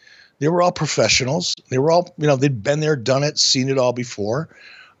trained. They were all professionals. They were all, they'd been there, done it, seen it all before.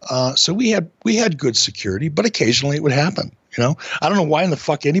 So we had good security, but occasionally it would happen. I don't know why in the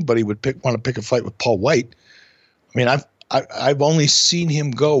fuck anybody would want to pick a fight with Paul White. I mean, I've only seen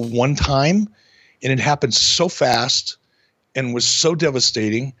him go one time, and it happened so fast and was so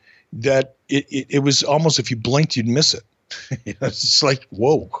devastating that it was almost, if you blinked, you'd miss it. It's like,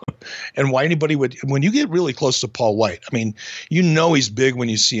 whoa. And why anybody would, when you get really close to Paul White, I mean, he's big when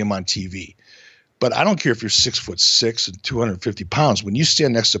you see him on TV, but I don't care if you're 6'6" and 250 pounds. When you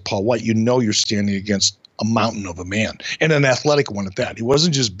stand next to Paul White, you're standing against a mountain of a man, and an athletic one at that. He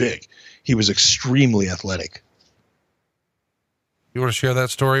wasn't just big. He was extremely athletic. You want to share that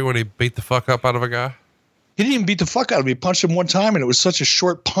story when he beat the fuck up out of a guy? He didn't even beat the fuck out of him. He punched him one time, and it was such a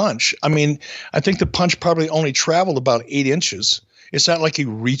short punch. I mean, I think the punch probably only traveled about 8 inches. It's not like he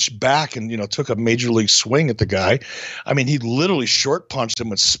reached back and, took a major league swing at the guy. I mean, he literally short punched him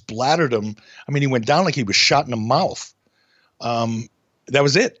and splattered him. I mean, he went down like he was shot in the mouth. That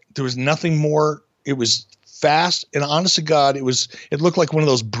was it. There was nothing more. It was fast, and honest to God, it looked like one of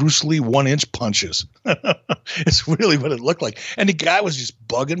those Bruce Lee 1-inch punches. It's really what it looked like. And the guy was just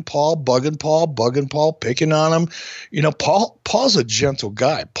bugging Paul, picking on him. Paul's a gentle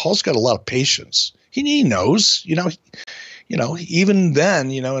guy. Paul's got a lot of patience. He knows, even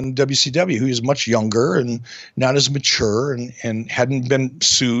then, in WCW, he was much younger and not as mature and hadn't been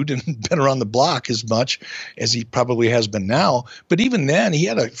sued and been around the block as much as he probably has been now. But even then, he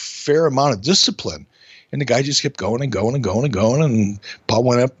had a fair amount of discipline. And the guy just kept going and going and going and going. And Paul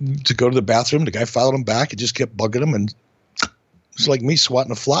went up to go to the bathroom. The guy followed him back and just kept bugging him. And it's like me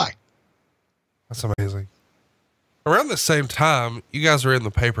swatting a fly. That's amazing. Around the same time, you guys are in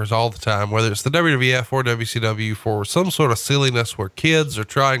the papers all the time, whether it's the WWF or WCW, for some sort of silliness where kids are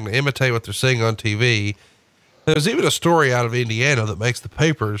trying to imitate what they're seeing on TV. There's even a story out of Indiana that makes the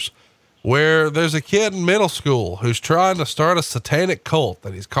papers where there's a kid in middle school who's trying to start a satanic cult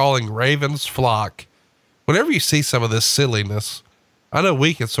that he's calling Raven's Flock. Whenever you see some of this silliness, I know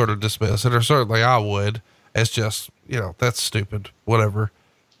we can sort of dismiss it, or certainly I would, as just, that's stupid, whatever.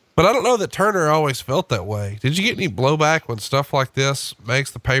 But I don't know that Turner always felt that way. Did you get any blowback when stuff like this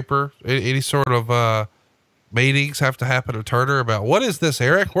makes the paper? Any sort of meetings have to happen to Turner about, what is this,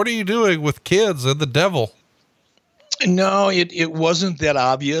 Eric? What are you doing with kids and the devil? No, it wasn't that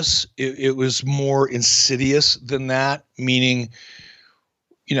obvious. It was more insidious than that, meaning,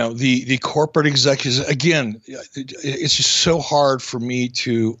 the corporate executives, again, it's just so hard for me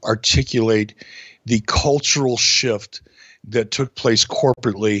to articulate the cultural shift that took place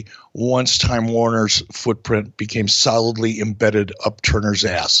corporately once Time Warner's footprint became solidly embedded up Turner's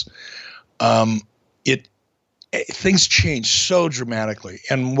ass. Things changed so dramatically.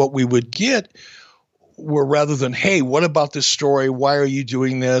 And what we would get were, rather than, hey, what about this story? Why are you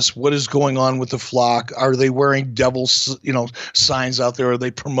doing this? What is going on with the flock? Are they wearing devil, signs out there? Are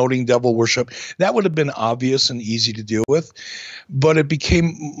they promoting devil worship? That would have been obvious and easy to deal with. But it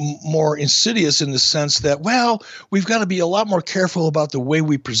became more insidious in the sense that, well, we've got to be a lot more careful about the way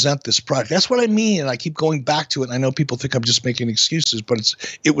we present this product. That's what I mean. And I keep going back to it. And I know people think I'm just making excuses, but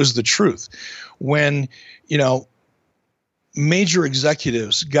it was the truth. When, major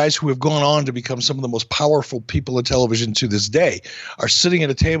executives, guys who have gone on to become some of the most powerful people in television to this day, are sitting at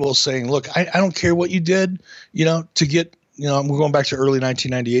a table saying, look, I don't care what you did, to get, we're going back to early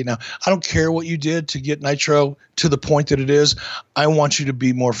 1998 now. I don't care what you did to get Nitro to the point that it is. I want you to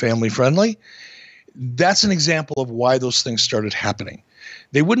be more family friendly. That's an example of why those things started happening.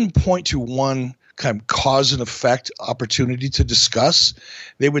 They wouldn't point to one kind of cause and effect opportunity to discuss.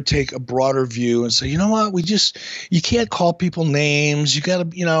 They would take a broader view and say, you know what, you can't call people names. You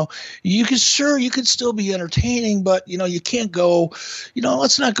got to, you could still be entertaining, but you can't go,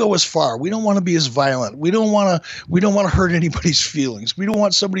 let's not go as far. We don't want to be as violent. We don't want to hurt anybody's feelings. We don't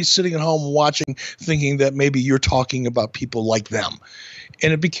want somebody sitting at home watching thinking that maybe you're talking about people like them.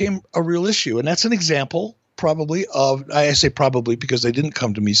 And it became a real issue. And that's an example probably of, I say probably because they didn't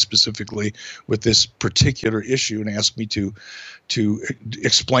come to me specifically with this particular issue and ask me to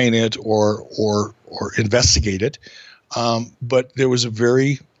explain it or investigate it. But there was a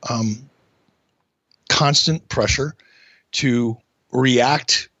very constant pressure to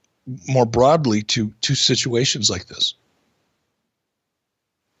react more broadly to situations like this.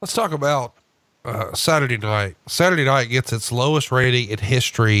 Let's talk about Saturday night. Saturday night gets its lowest rating in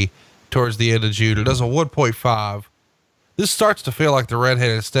history towards the end of June. It does a 1.5. This starts to feel like the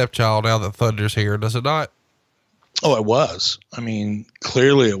redheaded stepchild now that Thunder's here, does it not? Oh, it was. I mean,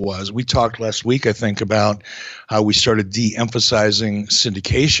 clearly it was. We talked last week, I think, about how we started de-emphasizing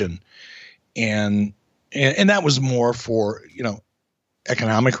syndication, and that was more for,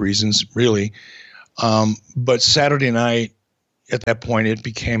 economic reasons, really. But Saturday night, at that point, it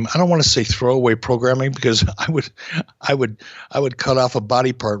became, I don't want to say throwaway programming, because I would cut off a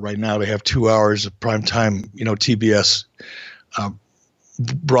body part right now to have 2 hours of primetime, TBS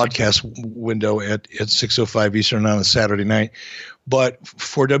broadcast window at 6:05 Eastern on a Saturday night. But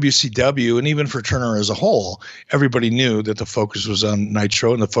for WCW and even for Turner as a whole, everybody knew that the focus was on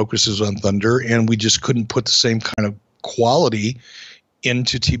Nitro and the focus was on Thunder, and we just couldn't put the same kind of quality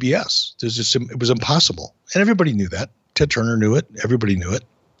into TBS. It was impossible, and everybody knew that. Ted Turner knew it. Everybody knew it.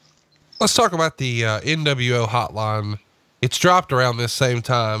 Let's talk about the NWO hotline. It's dropped around this same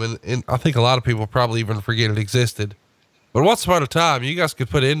time, and I think a lot of people probably even forget it existed. But once upon a time, you guys could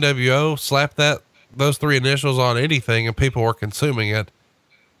put NWO, slap those three initials on anything, and people were consuming it.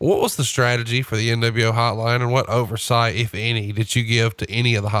 What was the strategy for the NWO hotline, and what oversight, if any, did you give to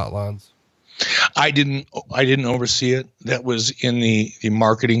any of the hotlines? I didn't oversee it. That was in the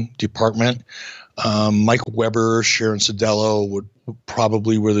marketing department. Mike Weber, Sharon Sadello would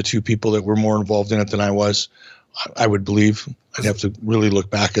probably were the two people that were more involved in it than I was. I would believe. I'd have to really look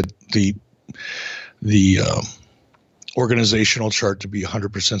back at the organizational chart to be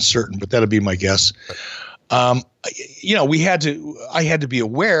 100% certain, but that'd be my guess. I had to be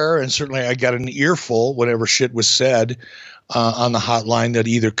aware, and certainly I got an earful whenever shit was said on the hotline that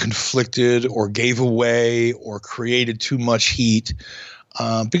either conflicted or gave away or created too much heat.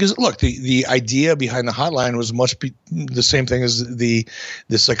 Because look, the idea behind the hotline was the same thing as the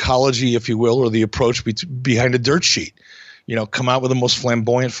psychology, if you will, or the approach behind a dirt sheet. Come out with the most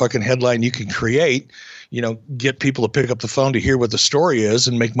flamboyant fucking headline you can create, get people to pick up the phone to hear what the story is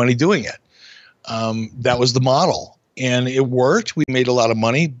and make money doing it. That was the model, and it worked. We made a lot of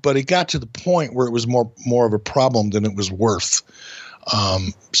money, but it got to the point where it was more of a problem than it was worth.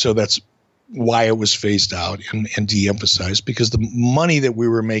 So that's why it was phased out and de-emphasized, because the money that we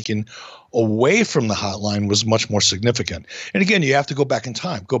were making away from the hotline was much more significant. And again, you have to go back in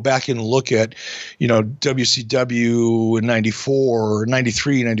time, go back and look at, WCW in 94,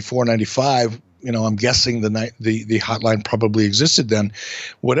 93, 94, 95. I'm guessing the hotline probably existed then.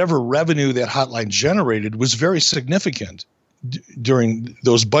 Whatever revenue that hotline generated was very significant during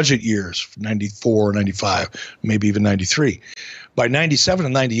those budget years, 94, 95, maybe even 93. By 97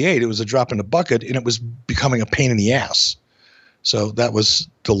 and 98, it was a drop in the bucket, and it was becoming a pain in the ass. So that was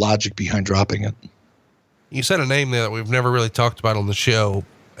the logic behind dropping it. You said a name there that we've never really talked about on the show,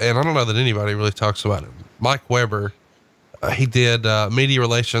 and I don't know that anybody really talks about it. Mike Weber. He did media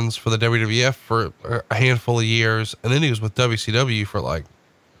relations for the WWF for a handful of years, and then he was with WCW for like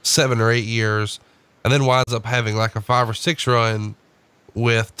 7 or 8 years, and then winds up having like a 5 or 6 run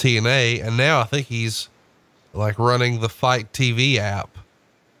with TNA, and now I think he's like running the Fight TV app.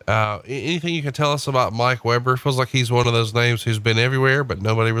 Anything you can tell us about Mike Weber? Feels like he's one of those names who's been everywhere, but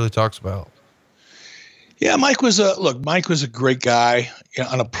nobody really talks about. Yeah, Mike was a great guy. You know,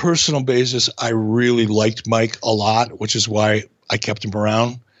 on a personal basis, I really liked Mike a lot, which is why I kept him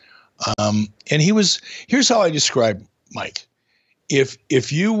around. And here's how I describe Mike.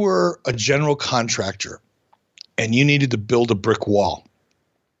 If you were a general contractor and you needed to build a brick wall,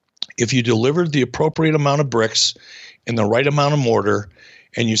 if you delivered the appropriate amount of bricks in the right amount of mortar,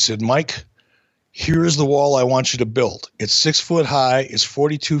 and you said, Mike, here's the wall I want you to build. It's 6 foot high, it's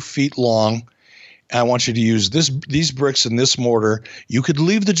 42 feet long, and I want you to use these bricks and this mortar. You could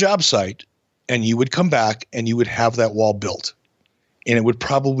leave the job site and you would come back and you would have that wall built. And it would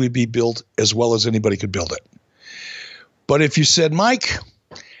probably be built as well as anybody could build it. But if you said, Mike,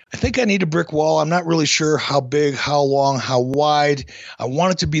 I think I need a brick wall. I'm not really sure how big, how long, how wide. I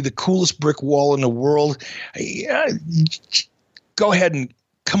want it to be the coolest brick wall in the world. Go ahead and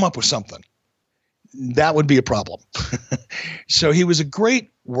come up with something. That would be a problem. So he was a great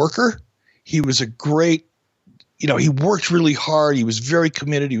worker. He was a great, he worked really hard. He was very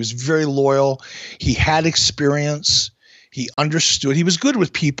committed. He was very loyal. He had experience. He understood. He was good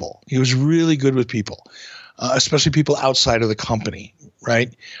with people. He was really good with people, especially people outside of the company,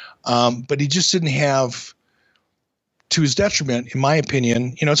 right? But he just didn't have, to his detriment, in my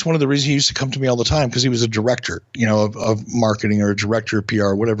opinion, it's one of the reasons he used to come to me all the time, because he was a director, of marketing, or a director of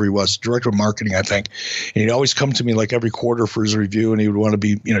PR, whatever he was, director of marketing, I think. And he'd always come to me like every quarter for his review, and he would want to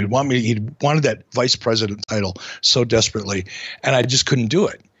be, he wanted that vice president title so desperately, and I just couldn't do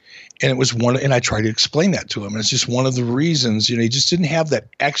it. And it was and I tried to explain that to him. And it's just one of the reasons, he just didn't have that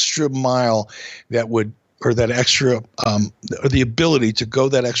extra mile or that extra, or the ability to go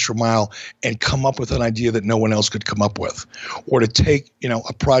that extra mile and come up with an idea that no one else could come up with, or to take,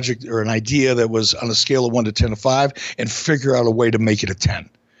 a project or an idea that was on a scale of 1 to 10 to 5 and figure out a way to make it a 10.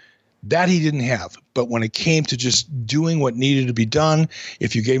 That he didn't have. But when it came to just doing what needed to be done,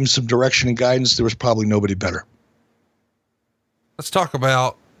 if you gave him some direction and guidance, there was probably nobody better. Let's talk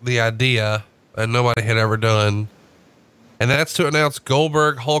about the idea that nobody had ever done, and that's to announce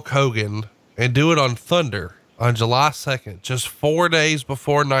Goldberg, Hulk Hogan, and do it on Thunder on July 2nd, just 4 days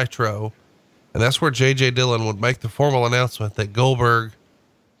before Nitro. And that's where J.J. Dillon would make the formal announcement that Goldberg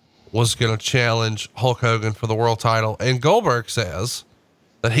was going to challenge Hulk Hogan for the world title. And Goldberg says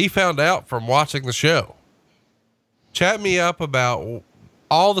that he found out from watching the show. Chat me up about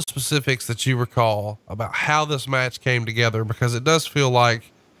all the specifics that you recall about how this match came together, because it does feel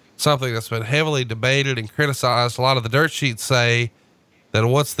like something that's been heavily debated and criticized. A lot of the dirt sheets say that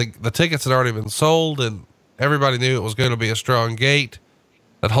once the tickets had already been sold and everybody knew it was going to be a strong gate,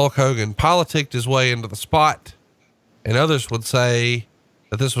 that Hulk Hogan politicked his way into the spot. And others would say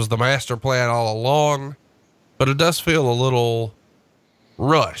that this was the master plan all along, but it does feel a little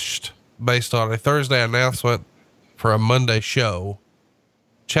rushed based on a Thursday announcement for a Monday show.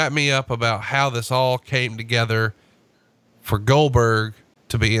 Chat me up about how this all came together for Goldberg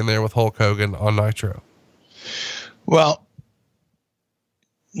to be in there with Hulk Hogan on Nitro. Well,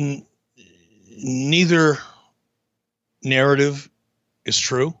 neither narrative is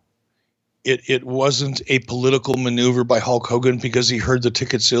true. It wasn't a political maneuver by Hulk Hogan because he heard the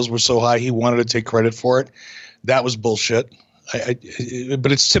ticket sales were so high he wanted to take credit for it. That was bullshit.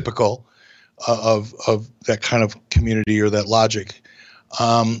 But it's typical of that kind of community or that logic.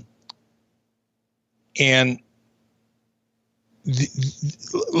 And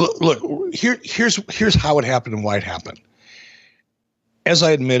look, here's how it happened and why it happened. As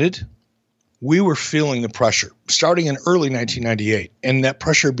I admitted, we were feeling the pressure starting in early 1998, and that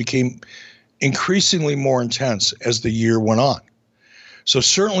pressure became increasingly more intense as the year went on. So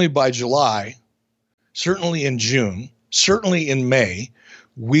certainly by July, certainly in June, certainly in May,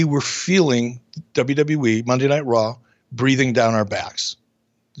 we were feeling WWE, Monday Night Raw, breathing down our backs.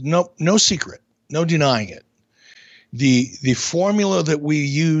 No secret, no denying it. The formula that we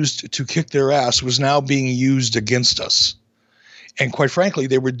used to kick their ass was now being used against us. And quite frankly,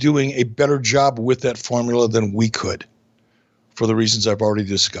 they were doing a better job with that formula than we could, for the reasons I've already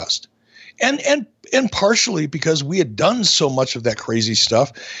discussed. And partially because we had done so much of that crazy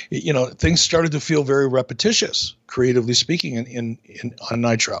stuff, things started to feel very repetitious, creatively speaking, on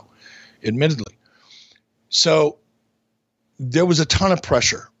Nitro, admittedly. So there was a ton of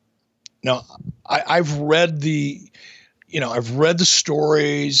pressure. Now, I've read the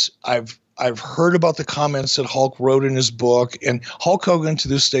stories. I've I've heard about the comments that Hulk wrote in his book, and Hulk Hogan to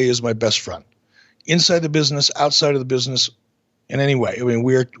this day is my best friend. Inside the business, outside of the business, in any way. I mean,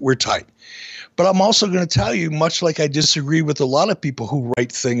 we're tight. But I'm also going to tell you, much like I disagree with a lot of people who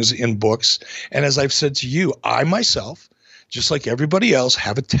write things in books, and as I've said to you, I myself, just like everybody else,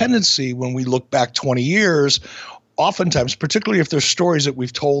 have a tendency when we look back 20 years, oftentimes, particularly if there's stories that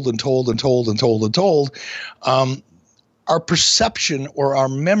we've told and told and told and told and told, our perception or our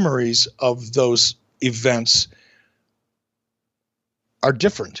memories of those events are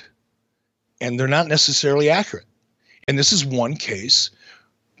different, and they're not necessarily accurate. And this is one case,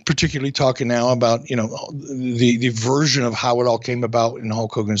 particularly talking now about, the version of how it all came about in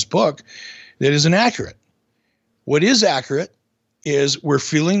Hulk Hogan's book, that is inaccurate. What is accurate is we're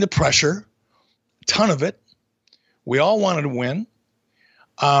feeling the pressure, a ton of it. We all wanted to win.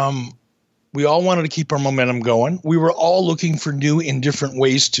 We all wanted to keep our momentum going. We were all looking for new and different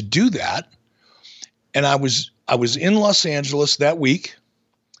ways to do that. And I was in Los Angeles that week,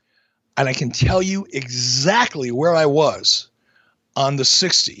 and I can tell you exactly where I was on the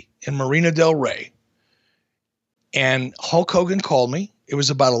 60 in Marina del Rey. And Hulk Hogan called me. It was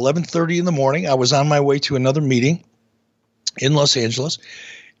about 11:30 in the morning. I was on my way to another meeting in Los Angeles,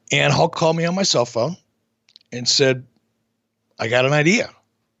 and Hulk called me on my cell phone and said, I got an idea.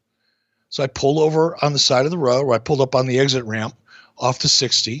 So I pulled over on the side of the road, or I pulled up on the exit ramp off the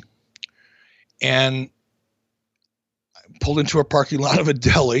 60, and I pulled into a parking lot of a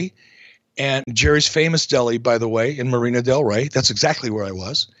deli, and Jerry's Famous Deli, by the way, in Marina del Rey. That's exactly where I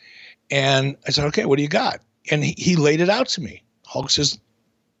was. And I said, okay, what do you got? And he laid it out to me. Hulk says,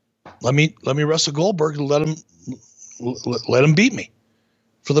 let me wrestle Goldberg and let him beat me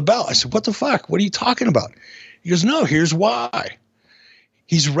for the belt. I said, what the fuck? What are you talking about? He goes, no, here's why.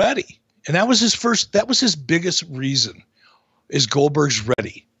 He's ready. And that was his biggest reason, is Goldberg's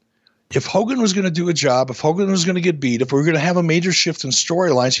ready. If Hogan was going to do a job, if Hogan was going to get beat, if we were going to have a major shift in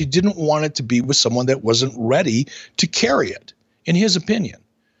storylines, he didn't want it to be with someone that wasn't ready to carry it, in his opinion.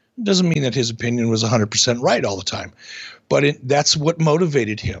 It doesn't mean that his opinion was 100% right all the time, but that's what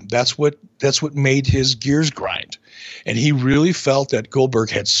motivated him. That's what made his gears grind. And he really felt that Goldberg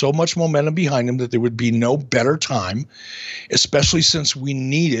had so much momentum behind him that there would be no better time, especially since we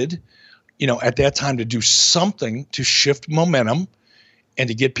needed, at that time, to do something to shift momentum and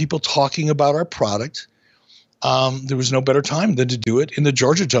to get people talking about our product. There was no better time than to do it in the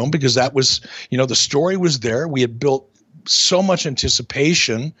Georgia Dome, because that was, the story was there. We had built so much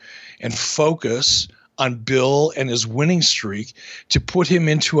anticipation and focus on Bill and his winning streak to put him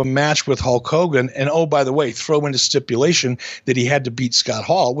into a match with Hulk Hogan. And, oh, by the way, throw in a stipulation that he had to beat Scott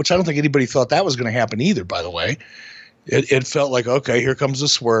Hall, which I don't think anybody thought that was going to happen either, by the way. It felt like, okay, here comes the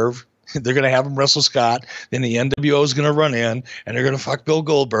swerve. They're going to have him wrestle Scott. Then the NWO is going to run in, and they're going to fuck Bill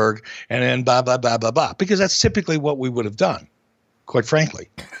Goldberg, and then blah, blah, blah, blah, blah. Because that's typically what we would have done, quite frankly.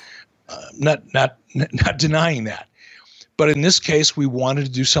 Not denying that. But in this case, we wanted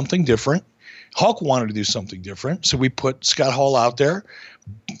to do something different. Hulk wanted to do something different. So we put Scott Hall out there.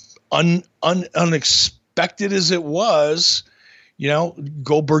 Unexpected as it was,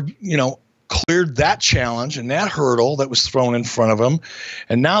 Goldberg, cleared that challenge and that hurdle that was thrown in front of him.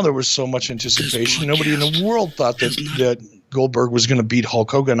 And now there was so much anticipation. Nobody in the world thought that Goldberg was going to beat Hulk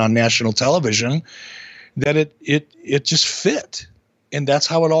Hogan on national television, that it just fit. And that's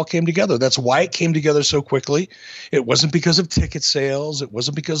how it all came together. That's why it came together so quickly. It wasn't because of ticket sales. It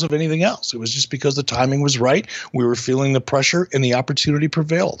wasn't because of anything else. It was just because the timing was right. We were feeling the pressure, and the opportunity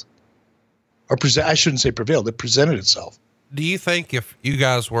prevailed. I shouldn't say prevailed. It presented itself. Do you think if you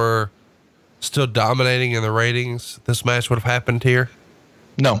guys were still dominating in the ratings, this match would have happened here?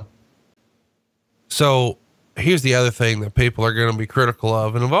 No. So here's the other thing that people are going to be critical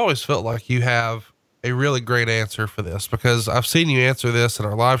of. And I've always felt like you have a really great answer for this, because I've seen you answer this in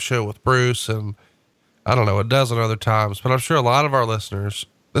our live show with Bruce, and I don't know, a dozen other times, but I'm sure a lot of our listeners,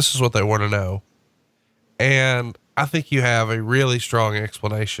 this is what they want to know. And I think you have a really strong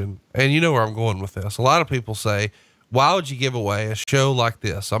explanation, and you know where I'm going with this. A lot of people say, why would you give away a show like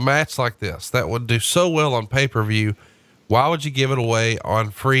this, a match like this that would do so well on pay-per-view? Why would you give it away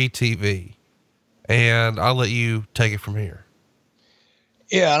on free TV? And I'll let you take it from here.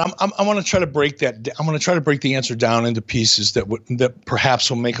 Yeah, and I want to try to break that. I'm going to try to break the answer down into pieces that perhaps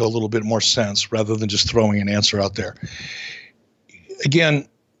will make a little bit more sense, rather than just throwing an answer out there. Again,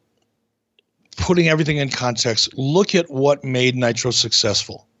 putting everything in context, look at what made Nitro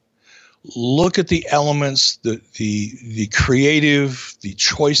successful. Look at the elements, the creative, the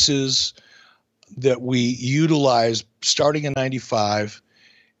choices that we utilized starting in 95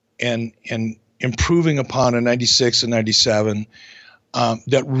 and improving upon in 96 and 97.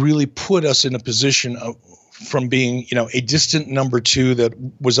 that really put us in a position of, from being, a distant number two that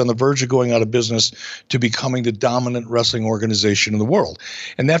was on the verge of going out of business to becoming the dominant wrestling organization in the world.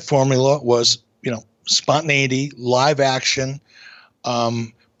 And that formula was, spontaneity, live action,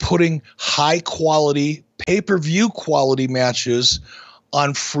 putting high quality, pay-per-view quality matches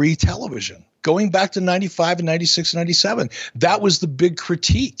on free television. Going back to 95 and 96 and 97, that was the big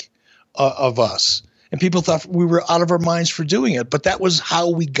critique of us. And people thought we were out of our minds for doing it, but that was how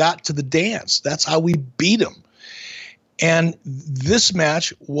we got to the dance. That's how we beat them. And this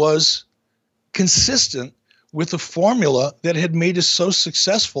match was consistent with the formula that had made us so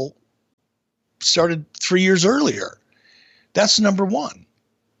successful, started 3 years earlier. That's number one.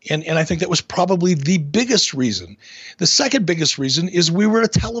 And I think that was probably the biggest reason. The second biggest reason is we were a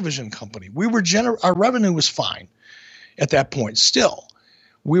television company. Our revenue was fine at that point still.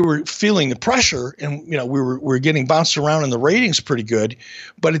 We were feeling the pressure, and we were getting bounced around in the ratings pretty good,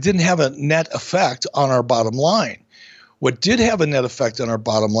 but it didn't have a net effect on our bottom line. What did have a net effect on our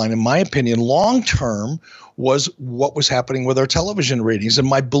bottom line, in my opinion, long term, was what was happening with our television ratings. And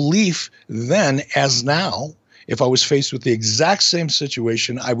my belief then, as now, if I was faced with the exact same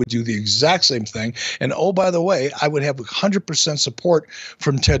situation, I would do the exact same thing. And oh, by the way, I would have 100% support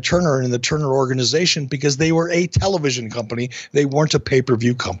from Ted Turner and the Turner organization, because they were a television company. They weren't a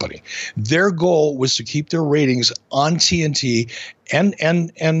pay-per-view company. Their goal was to keep their ratings on TNT and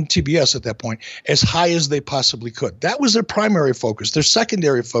TBS at that point as high as they possibly could. That was their primary focus. Their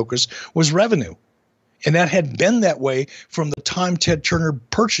secondary focus was revenue. And that had been that way from the time Ted Turner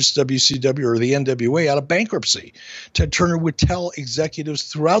purchased WCW or the NWA out of bankruptcy. Ted Turner would tell executives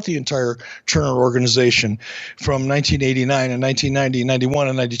throughout the entire Turner organization from 1989 and 1990, 91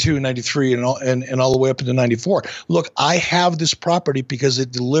 and 92 and 93 and all the way up into 94. Look, I have this property because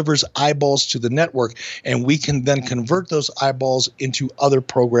it delivers eyeballs to the network, and we can then convert those eyeballs into other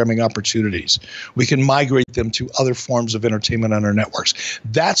programming opportunities. We can migrate them to other forms of entertainment on our networks.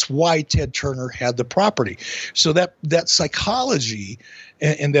 That's why Ted Turner had the property. So that psychology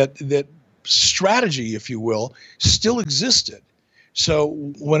and that strategy, if you will, still existed. So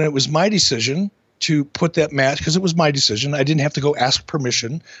when it was my decision to put that match, because it was my decision, I didn't have to go ask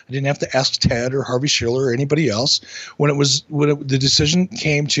permission. I didn't have to ask Ted or Harvey Schiller or anybody else. The decision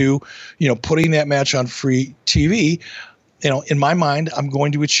came to, putting that match on free TV, in my mind, I'm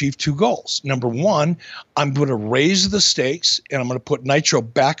going to achieve two goals. Number one, I'm going to raise the stakes, and I'm going to put Nitro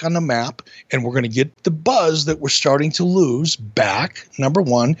back on the map, and we're going to get the buzz that we're starting to lose back, number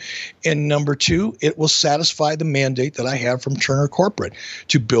one. And number two, it will satisfy the mandate that I have from Turner Corporate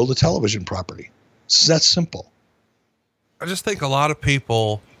to build a television property. It's that simple. I just think a lot of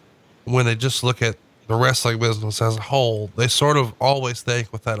people, when they just look at the wrestling business as a whole, they sort of always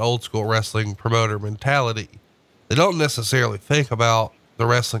think with that old school wrestling promoter mentality. They don't necessarily think about the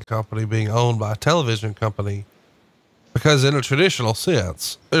wrestling company being owned by a television company, because in a traditional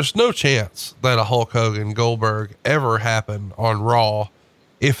sense, there's no chance that a Hulk Hogan Goldberg ever happened on Raw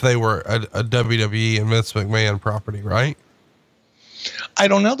if they were a WWE and Vince McMahon property, right? I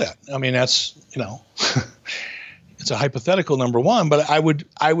don't know that. I mean, that's, it's a hypothetical, number one, but I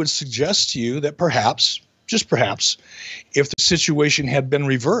would suggest to you that perhaps, just perhaps, if the situation had been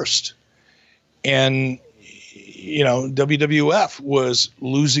reversed and WWF was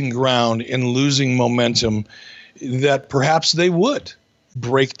losing ground and losing momentum, that perhaps they would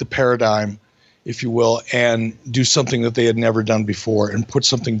break the paradigm, if you will, and do something that they had never done before and put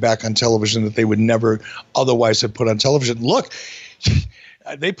something back on television that they would never otherwise have put on television. Look,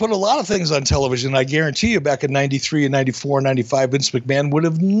 they put a lot of things on television. I guarantee you back in 93 and 94 and 95, Vince McMahon would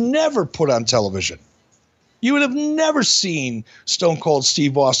have never put on television. You would have never seen Stone Cold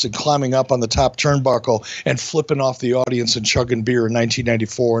Steve Austin climbing up on the top turnbuckle and flipping off the audience and chugging beer in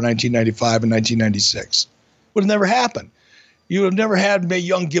 1994, 1995, and 1996. Would have never happened. You would have never had Mae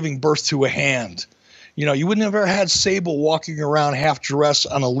Young giving birth to a hand. You would never had Sable walking around half dressed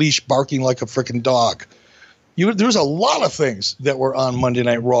on a leash barking like a freaking dog. There's a lot of things that were on Monday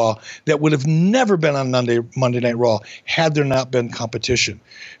Night Raw that would have never been on Monday Night Raw had there not been competition.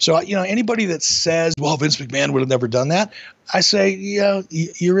 So, anybody that says, well, Vince McMahon would have never done that, I say,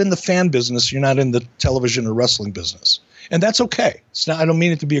 you're in the fan business. You're not in the television or wrestling business. And that's okay. It's not, I don't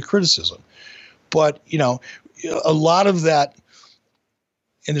mean it to be a criticism. But, a lot of that,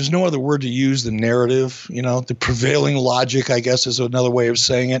 and there's no other word to use than narrative, the prevailing logic, I guess, is another way of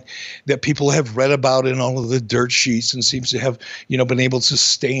saying it, that people have read about in all of the dirt sheets and seems to have, been able to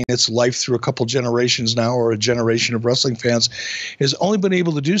sustain its life through a couple generations now, or a generation of wrestling fans, has only been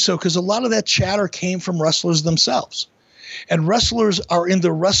able to do so because a lot of that chatter came from wrestlers themselves. And wrestlers are in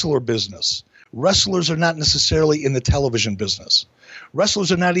the wrestler business. Wrestlers are not necessarily in the television business.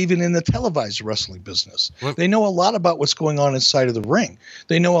 Wrestlers are not even in the televised wrestling business. They know a lot about what's going on inside of the ring.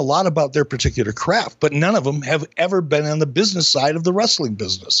 They know a lot about their particular craft, but none of them have ever been on the business side of the wrestling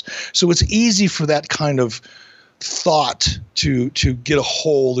business. So it's easy for that kind of thought to get a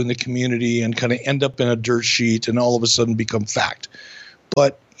hold in the community and kind of end up in a dirt sheet and all of a sudden become fact.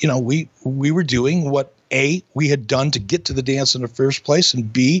 But, you know, we were doing what A, we had done to get to the dance in the first place,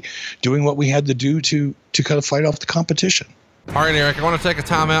 and B, doing what we had to do to kind of fight off the competition. All right, Eric, I want to take a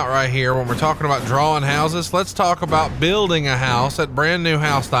time out right here. When we're talking about drawing houses, let's talk about building a house at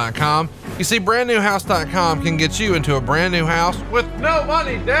brandnewhouse.com. You see, brandnewhouse.com can get you into a brand new house with no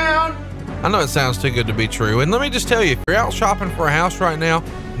money down. I know it sounds too good to be true. And let me just tell you, if you're out shopping for a house right now,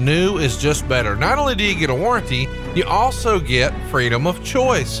 new is just better. Not only do you get a warranty, you also get freedom of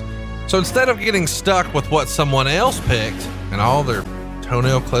choice. So instead of getting stuck with what someone else picked and all their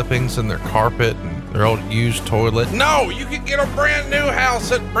toenail clippings and their carpet and their old used toilet, no, you can get a brand new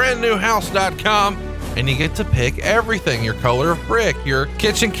house at brandnewhouse.com, and you get to pick everything: your color of brick, your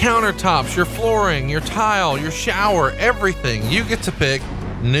kitchen countertops, your flooring, your tile, your shower, everything. You get to pick.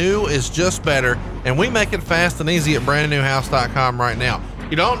 New is just better, and we make it fast and easy at brandnewhouse.com right now.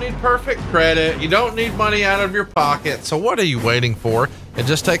 You don't need perfect credit. You don't need money out of your pocket. So what are you waiting for? It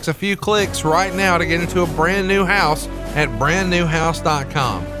just takes a few clicks right now to get into a brand new house at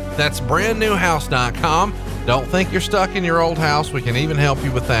brandnewhouse.com. That's brandnewhouse.com. Don't think you're stuck in your old house. We can even help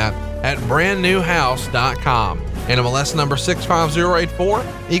you with that at brandnewhouse.com. NMLS number 65084,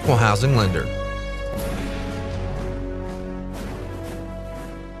 equal housing lender.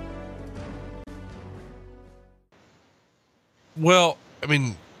 Well, I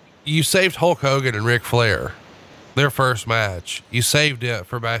mean, you saved Hulk Hogan and Ric Flair, their first match. You saved it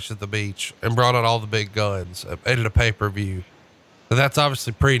for Bash at the Beach and brought out all the big guns and a pay-per-view. That's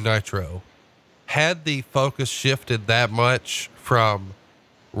obviously pre-Nitro. Had the focus shifted that much from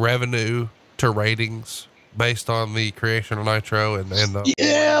revenue to ratings based on the creation of Nitro and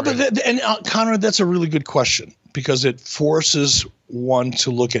the Conrad, that's a really good question, because it forces one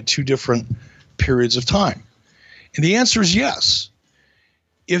to look at two different periods of time. And the answer is yes.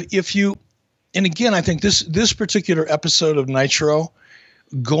 If you, and again, I think this particular episode of Nitro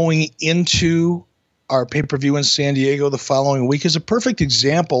going into our pay-per-view in San Diego the following week is a perfect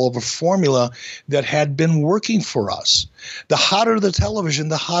example of a formula that had been working for us. The hotter the television,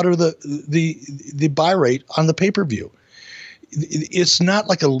 the hotter the buy rate on the pay-per-view. It's not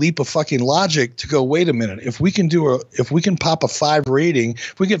like a leap of fucking logic to go, wait a minute, if we can pop a 5 rating,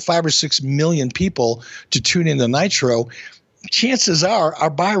 if we get 5 or 6 million people to tune into Nitro, chances are our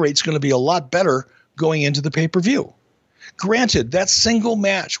buy rate's going to be a lot better going into the pay-per-view. Granted, that single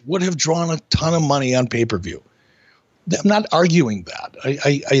match would have drawn a ton of money on pay-per-view. I'm not arguing that.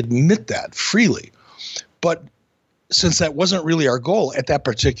 I admit that freely. But since that wasn't really our goal at that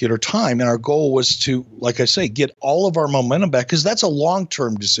particular time, and our goal was to, like I say, get all of our momentum back, because that's a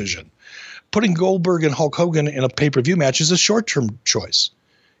long-term decision. Putting Goldberg and Hulk Hogan in a pay-per-view match is a short-term choice.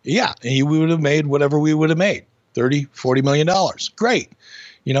 Yeah, and we would have made whatever we would have made, $30, $40 million. Great.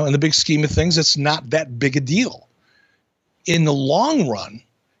 You know, in the big scheme of things, it's not that big a deal. In the long run,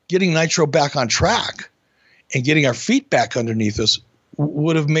 getting Nitro back on track and getting our feet back underneath us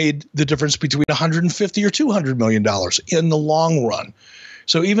would have made the difference between $150 or $200 million in the long run.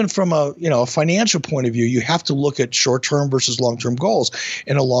 So even from a financial point of view, you have to look at short-term versus long-term goals,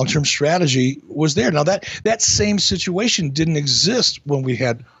 and a long-term strategy was there. Now that same situation didn't exist when we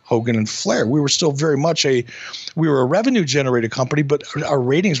had Hogan and Flair. We were still very much we were a revenue generated company, but our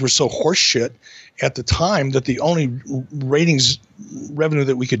ratings were so horseshit at the time that the only revenue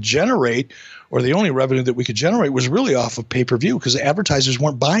that we could generate, or the only revenue that we could generate, was really off of pay-per-view, because advertisers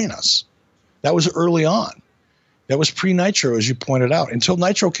weren't buying us. That was early on. That was pre-Nitro, as you pointed out, until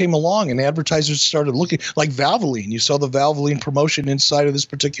Nitro came along and advertisers started looking, like Valvoline. You saw the Valvoline promotion inside of this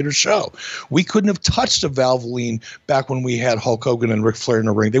particular show. We couldn't have touched a Valvoline back when we had Hulk Hogan and Ric Flair in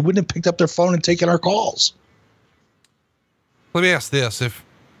the ring. They wouldn't have picked up their phone and taken our calls. Let me ask this. If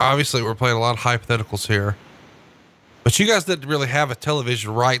obviously we're playing a lot of hypotheticals here, but you guys didn't really have a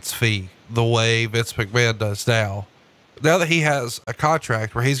television rights fee the way Vince McMahon does now. Now that he has a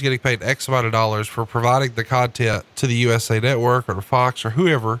contract where he's getting paid X amount of dollars for providing the content to the USA Network or to Fox or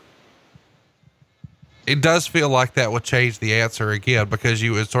whoever, it does feel like that would change the answer again, because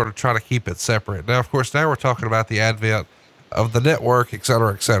you would sort of try to keep it separate. Now, of course, now we're talking about the advent of the network, et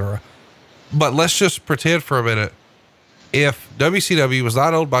cetera, et cetera. But let's just pretend for a minute, if WCW was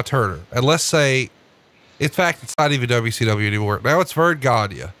not owned by Turner, and let's say, in fact, it's not even WCW anymore. Now it's Vern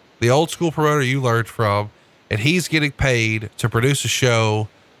Gagne, the old school promoter you learned from, and he's getting paid to produce a show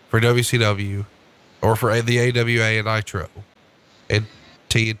for WCW or for the AWA and Nitro. and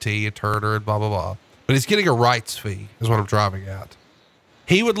TNT and Turner and blah, blah, blah. But he's getting a rights fee is what I'm driving at.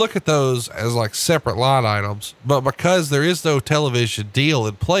 He would look at those as like separate line items, but because there is no television deal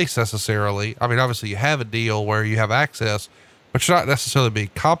in place necessarily, I mean, obviously you have a deal where you have access, but you're not necessarily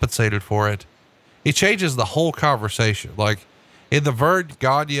being compensated for it. It changes the whole conversation. Like in the Vern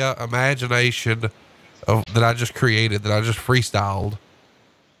Gagne imagination that I just created, that I just freestyled,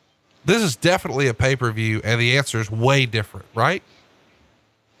 this is definitely a pay-per-view, and the answer is way different, right?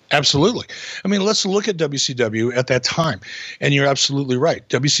 Absolutely. I mean, let's look at WCW at that time. And you're absolutely right.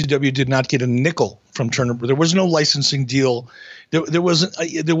 WCW did not get a nickel from Turner. There was no licensing deal. There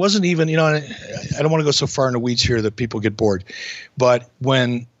wasn't even, you know, I don't want to go so far in the weeds here that people get bored. But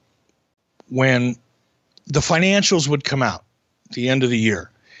when the financials would come out at the end of the year,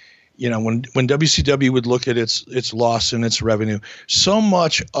 you know, when WCW would look at its loss and its revenue, so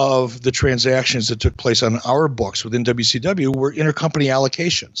much of the transactions that took place on our books within WCW were intercompany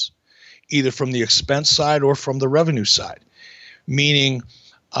allocations, either from the expense side or from the revenue side. Meaning,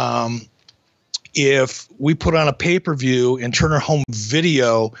 if we put on a pay-per-view and Turner Home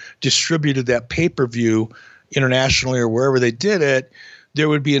Video distributed that pay-per-view internationally or wherever they did it, there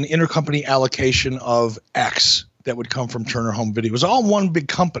would be an intercompany allocation of X that would come from Turner Home Video. It was all one big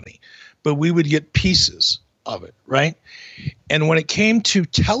company, but we would get pieces of it, right? And when it came to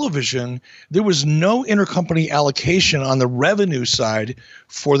television, there was no intercompany allocation on the revenue side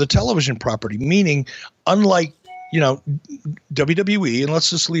for the television property, meaning unlike, you know, WWE, and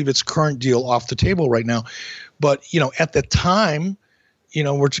let's just leave its current deal off the table right now, but, you know, at the time, you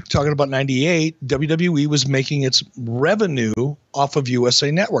know, we're talking about 98, WWE was making its revenue off of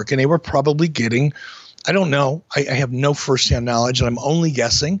USA Network, and they were probably getting, I don't know. I have no firsthand knowledge, and I'm only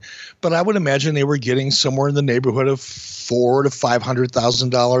guessing, but I would imagine they were getting somewhere in the neighborhood of $400,000 to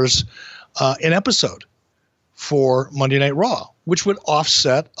 $500,000 an episode for Monday Night Raw, which would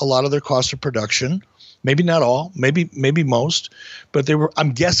offset a lot of their cost of production. Maybe not all, maybe most, but they were,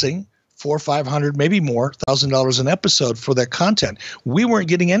 I'm guessing, $400,000 or $500,000, maybe more, $1,000 an episode for that content. We weren't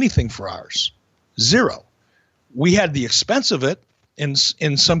getting anything for ours, zero. We had the expense of it. In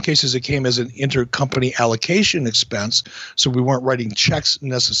some cases, it came as an intercompany allocation expense, so we weren't writing checks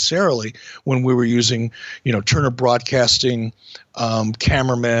necessarily when we were using, you know, Turner Broadcasting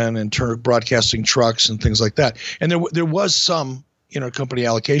cameramen and Turner Broadcasting trucks and things like that. And there was some intercompany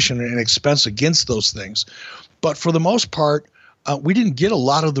allocation and expense against those things, but for the most part, we didn't get a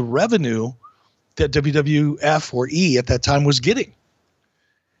lot of the revenue that WWF or E at that time was getting.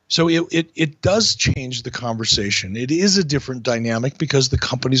 So it does change the conversation. It is a different dynamic because the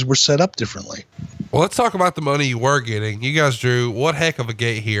companies were set up differently. Well, let's talk about the money you were getting. You guys drew one heck of a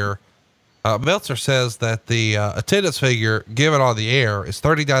gate here. Meltzer says that the attendance figure given on the air is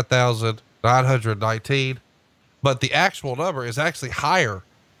 39,919, but the actual number is actually higher,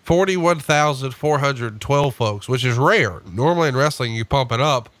 41,412 folks, which is rare. Normally in wrestling, you pump it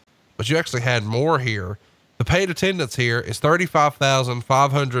up, but you actually had more here. The paid attendance here is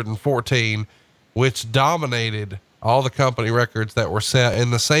 35,514, which dominated all the company records that were set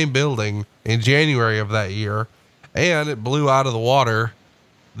in the same building in January of that year. And it blew out of the water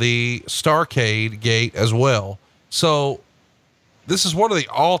the Starcade gate as well. So this is one of the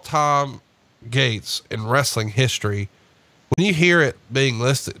all-time gates in wrestling history. When you hear it being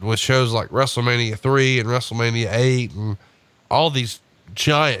listed with shows like WrestleMania 3 and WrestleMania 8 and all these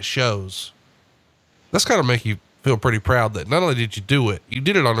giant shows, that's got to make you feel pretty proud that not only did you do it, you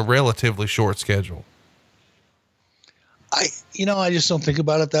did it on a relatively short schedule. I just don't think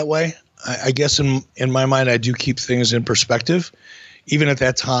about it that way. I guess in my mind, I do keep things in perspective. Even at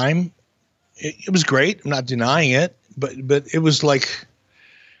that time, it was great. I'm not denying it, but it was like,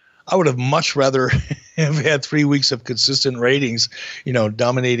 I would have much rather have had 3 weeks of consistent ratings, you know,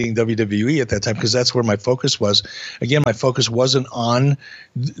 dominating WWE at that time, because that's where my focus was. Again, my focus wasn't on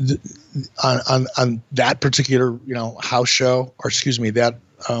on that particular, you know, house show, or excuse me, that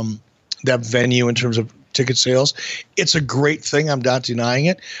venue in terms of ticket sales. It's a great thing. I'm not denying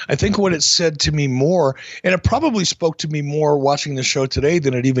it. I think what it said to me more, and it probably spoke to me more watching the show today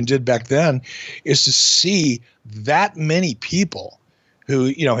than it even did back then, is to see that many people who,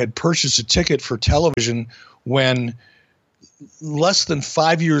 you know, had purchased a ticket for television when less than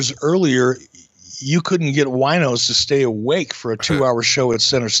 5 years earlier, you couldn't get winos to stay awake for a 2-hour show at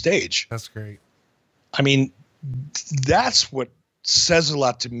Center Stage. That's great. I mean, that's what says a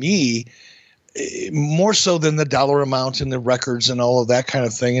lot to me, more so than the dollar amount and the records and all of that kind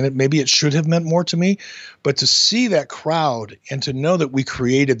of thing. And maybe it should have meant more to me, but to see that crowd and to know that we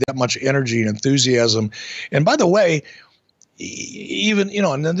created that much energy and enthusiasm. And by the way, even,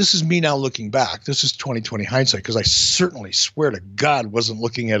 and then this is me now looking back. This is 2020 hindsight, because I certainly swear to God wasn't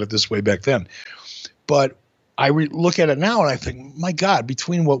looking at it this way back then. But I look at it now and I think, my God,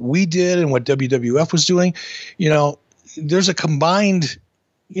 between what we did and what WWF was doing, there's a combined,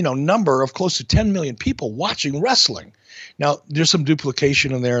 number of close to 10 million people watching wrestling. Now, there's some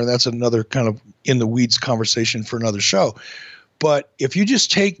duplication in there, and that's another kind of in the weeds conversation for another show. But if you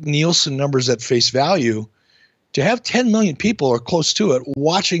just take Nielsen numbers at face value, to have 10 million people or close to it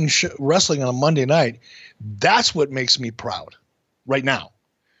watching wrestling on a Monday night, that's what makes me proud right now.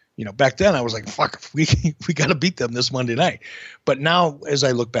 Back then I was like, fuck, we got to beat them this Monday night. But now, as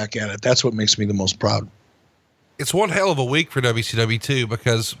I look back at it, that's what makes me the most proud. It's one hell of a week for WCW too,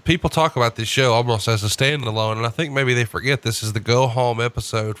 because people talk about this show almost as a standalone. And I think maybe they forget this is the go home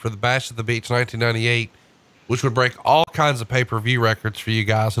episode for the Bash at the Beach 1998, which would break all kinds of pay-per-view records for you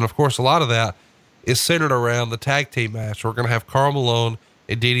guys. And of course, a lot of that is centered around the tag team match. We're going to have Karl Malone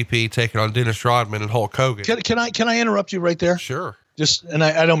and DDP taking on Dennis Rodman and Hulk Hogan. Can I interrupt you right there? Sure. And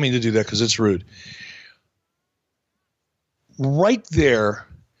I don't mean to do that because it's rude. Right there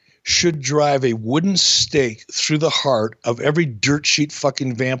should drive a wooden stake through the heart of every dirt sheet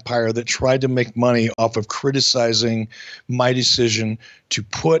fucking vampire that tried to make money off of criticizing my decision to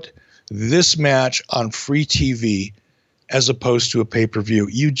put this match on free TV as opposed to a pay-per-view.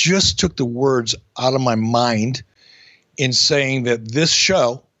 You just took the words out of my mind in saying that this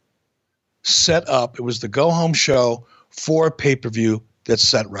show set up, it was the go-home show for a pay-per-view that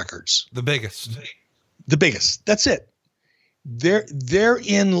set records. The biggest. That's it.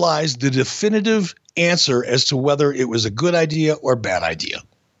 Therein lies the definitive answer as to whether it was a good idea or bad idea.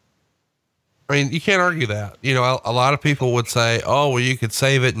 I mean, you can't argue that. A lot of people would say, oh, well, you could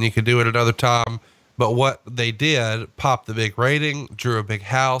save it and you could do it another time. But what they did popped the big rating, drew a big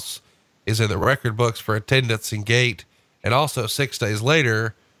house, is in the record books for attendance and gate. And also 6 days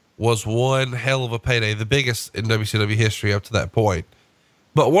later was one hell of a payday, the biggest in WCW history up to that point.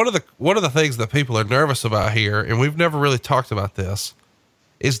 But one of the things that people are nervous about here, and we've never really talked about this,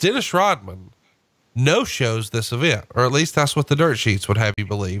 is Dennis Rodman no-shows this event, or at least that's what the dirt sheets would have you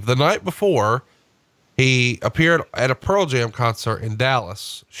believe. The night before, he appeared at a Pearl Jam concert in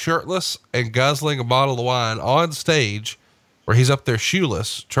Dallas, shirtless and guzzling a bottle of wine on stage, where he's up there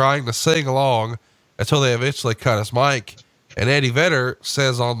shoeless, trying to sing along until they eventually cut his mic. And Eddie Vedder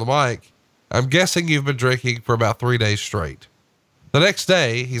says on the mic, "I'm guessing you've been drinking for about 3 days straight." The next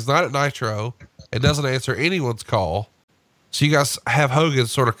day, he's not at Nitro and doesn't answer anyone's call. So you guys have Hogan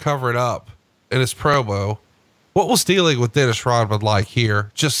sort of cover it up in his promo. What was dealing with Dennis Rodman like here,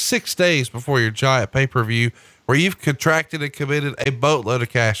 just 6 days before your giant pay-per-view, where you've contracted and committed a boatload of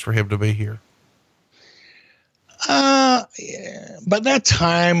cash for him to be here? By that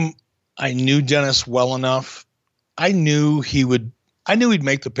time, I knew Dennis well enough. I knew he'd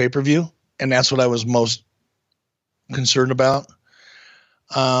make the pay-per-view, and that's what I was most concerned about.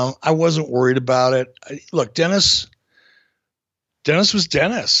 I wasn't worried about it. Look, Dennis was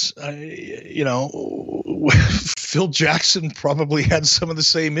Dennis. Phil Jackson probably had some of the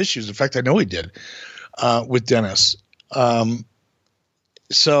same issues. In fact, I know he did with Dennis.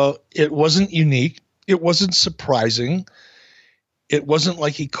 So it wasn't unique. It wasn't surprising. It wasn't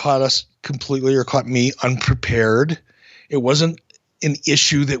like he caught us completely or caught me unprepared. It wasn't an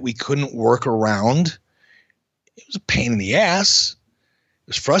issue that we couldn't work around. It was a pain in the ass. It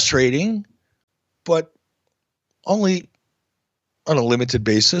was frustrating, but only on a limited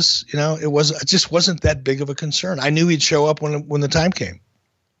basis. It just wasn't that big of a concern. I knew he'd show up when the time came.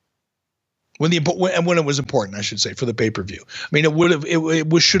 When it was important, I should say, for the pay-per-view. I mean,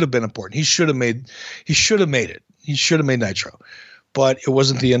 it should have been important. He should have made it. He should have made Nitro, but it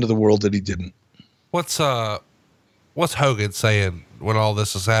wasn't the end of the world that he didn't. What's Hogan saying when all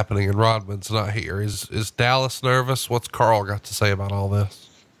this is happening and Rodman's not here? Is Dallas nervous? What's Karl got to say about all this?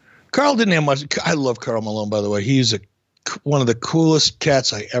 Karl didn't have much. I love Karl Malone, by the way. He's one of the coolest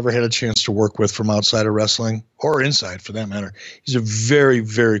cats I ever had a chance to work with from outside of wrestling, or inside for that matter. He's a very,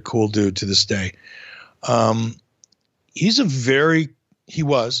 very cool dude to this day. He was a very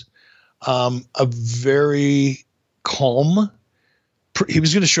calm. He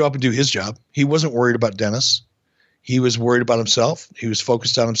was going to show up and do his job. He wasn't worried about Dennis. He was worried about himself. He was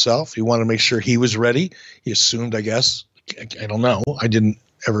focused on himself. He wanted to make sure he was ready. He assumed, I guess. I don't know. I didn't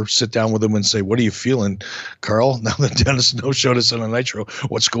ever sit down with him and say, "What are you feeling, Karl? Now that Dennis no-showed us on a Nitro,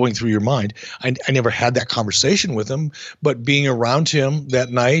 what's going through your mind?" I never had that conversation with him, but being around him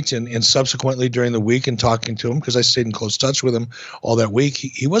that night and subsequently during the week and talking to him, because I stayed in close touch with him all that week,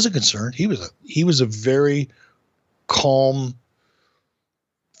 he wasn't concerned. He was a very calm,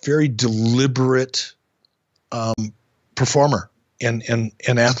 very deliberate performer and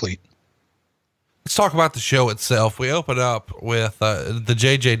athlete. Let's talk about the show itself. We open up with the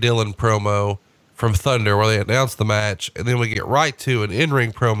J.J. Dillon promo from Thunder where they announce the match, and then we get right to an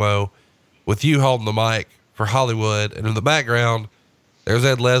in-ring promo with you holding the mic for Hollywood, and in the background, there's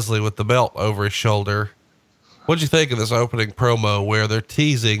Ed Leslie with the belt over his shoulder. What'd you think of this opening promo where they're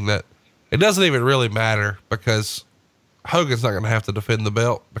teasing that it doesn't even really matter because Hogan's not going to have to defend the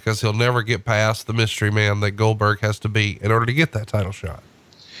belt because he'll never get past the mystery man that Goldberg has to beat in order to get that title shot?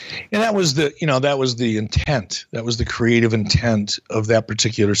 And that was the intent. That was the creative intent of that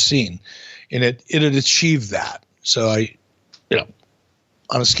particular scene. And it had achieved that. So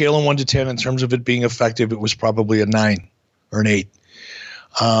on a scale of 1 to 10, in terms of it being effective, it was probably a 9 or an 8.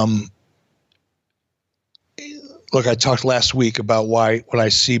 Look, I talked last week about why when I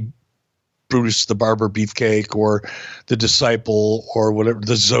see Brutus the Barber Beefcake or the Disciple or whatever,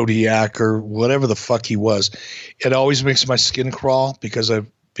 the Zodiac or whatever the fuck he was, it always makes my skin crawl because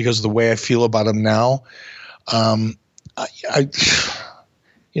of the way I feel about him now. I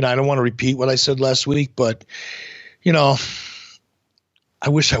don't want to repeat what I said last week, but I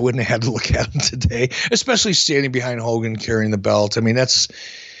wish I wouldn't have had to look at him today, especially standing behind Hogan carrying the belt. I mean,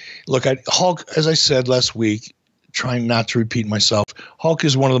 Hulk, as I said last week, trying not to repeat myself, Hulk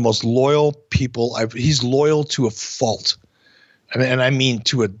is one of the most loyal people. He's loyal to a fault. And I mean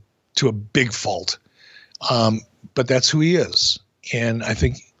to a big fault. But that's who he is. And I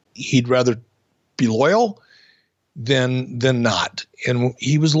think he'd rather be loyal than not. And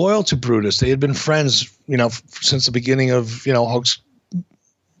he was loyal to Brutus. They had been friends, since the beginning of, Hulk's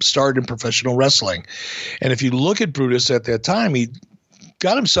start in professional wrestling. And if you look at Brutus at that time, he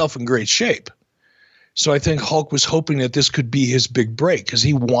got himself in great shape. So I think Hulk was hoping that this could be his big break because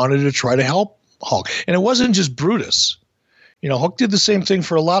he wanted to try to help Hulk. And it wasn't just Brutus. Hulk did the same thing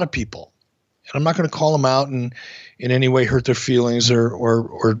for a lot of people. And I'm not going to call them out and in any way hurt their feelings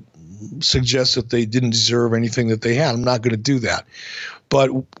or suggest that they didn't deserve anything that they had. I'm not going to do that.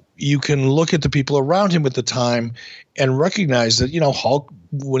 But you can look at the people around him at the time and recognize that, Hulk,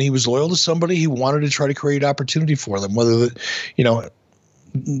 when he was loyal to somebody, he wanted to try to create opportunity for them, whether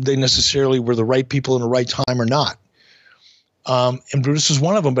they necessarily were the right people in the right time or not. And Brutus was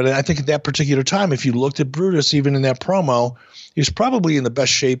one of them. But I think at that particular time, if you looked at Brutus, even in that promo, he was probably in the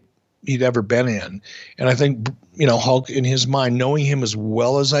best shape he'd ever been in. And I think, Hulk, in his mind, knowing him as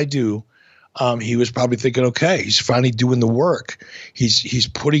well as I do, he was probably thinking, okay, he's finally doing the work. He's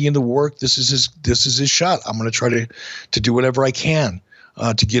putting in the work. This is his shot. I'm going to try to do whatever I can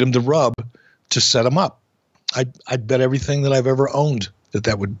to get him the rub to set him up. I'd bet everything that I've ever owned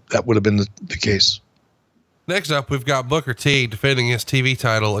that would have been the case. Next up, we've got Booker T defending his TV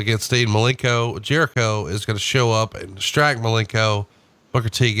title against Dean Malenko. Jericho is going to show up and distract Malenko. Booker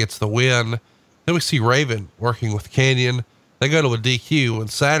T gets the win. Then we see Raven working with Canyon. They go to a DQ when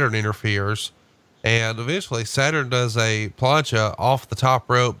Saturn interferes, and eventually Saturn does a plancha off the top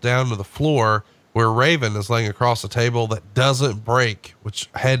rope down to the floor where Raven is laying across the table that doesn't break, which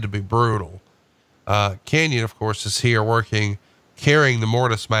had to be brutal. Canyon, of course, is here working, carrying the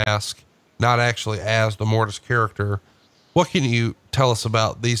Mortis mask, not actually as the Mortis character. What can you tell us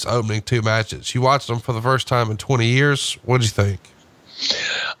about these opening 2 matches? You watched them for the first time in 20 years. What'd you think?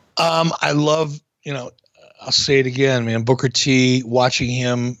 I love, I'll say it again, man, Booker T, watching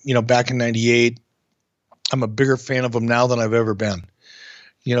him, back in 98, I'm a bigger fan of him now than I've ever been.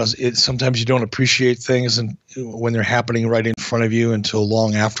 Sometimes you don't appreciate things and when they're happening right in front of you until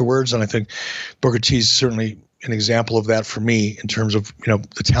long afterwards. And I think Booker T is certainly an example of that for me in terms of,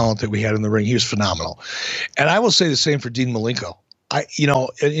 the talent that we had in the ring. He was phenomenal. And I will say the same for Dean Malenko.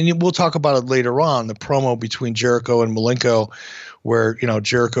 And we'll talk about it later on, the promo between Jericho and Malenko, where,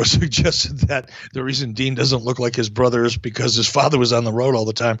 Jericho suggested that the reason Dean doesn't look like his brother is because his father was on the road all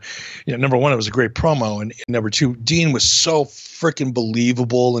the time. Number one, it was a great promo. And number two, Dean was so freaking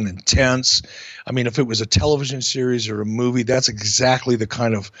believable and intense. I mean, if it was a television series or a movie, that's exactly the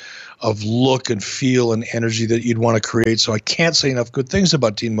kind of look and feel and energy that you'd want to create. So I can't say enough good things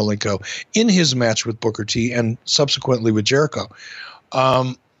about Dean Malenko in his match with Booker T and subsequently with Jericho.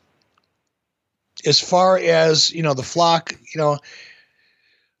 As far as, the flock, I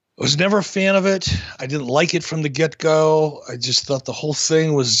was never a fan of it. I didn't like it from the get-go. I just thought the whole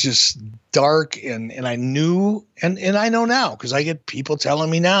thing was just dark, and I knew, and I know now, because I get people telling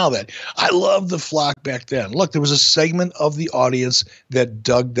me now that I loved the flock back then. Look, there was a segment of the audience that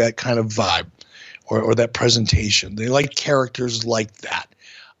dug that kind of vibe or that presentation. They liked characters like that.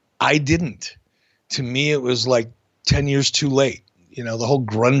 I didn't. To me, it was like 10 years too late. The whole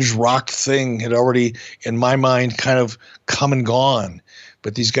grunge rock thing had already, in my mind, kind of come and gone,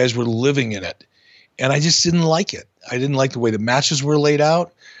 but these guys were living in it. And I just didn't like it. I didn't like the way the matches were laid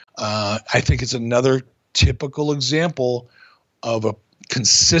out. I think it's another typical example of a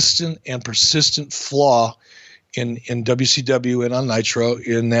consistent and persistent flaw in WCW and on Nitro,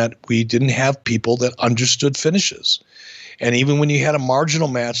 in that we didn't have people that understood finishes. And even when you had a marginal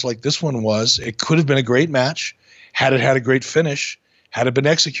match like this one was, it could have been a great match had it had a great finish, had it been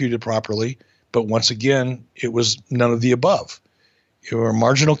executed properly. But once again, it was none of the above. It were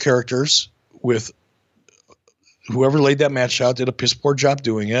marginal characters with whoever laid that match out did a piss poor job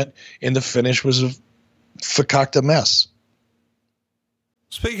doing it, and the finish was a fakakta mess.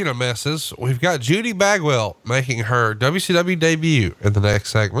 Speaking of messes, we've got Judy Bagwell making her WCW debut in the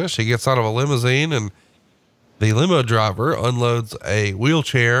next segment. She gets out of a limousine and the limo driver unloads a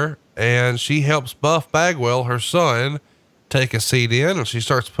wheelchair, and she helps Buff Bagwell, her son, take a seat in, and she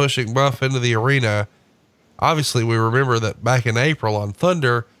starts pushing Buff into the arena. Obviously, we remember that back in April on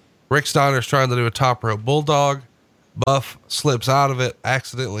Thunder, Rick Steiner's trying to do a top rope bulldog. Buff slips out of it,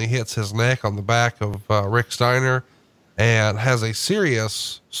 accidentally hits his neck on the back of Rick Steiner, and has a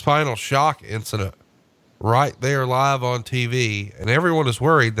serious spinal shock incident right there live on TV. And everyone is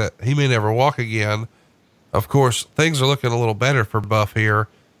worried that he may never walk again. Of course, things are looking a little better for Buff here.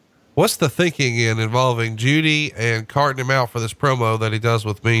 What's the thinking in involving Judy and carting him out for this promo that he does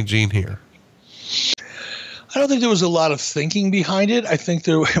with Mean Gene here? I don't think there was a lot of thinking behind it. I think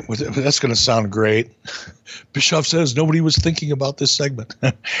that's going to sound great. Bischoff says nobody was thinking about this segment.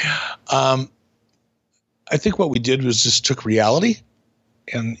 I think what we did was just took reality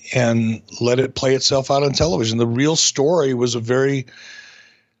and let it play itself out on television. The real story was it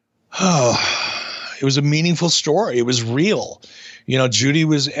was a meaningful story. It was real. Judy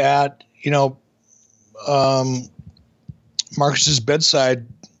was at, Marcus's bedside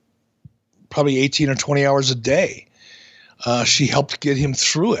probably 18 or 20 hours a day. She helped get him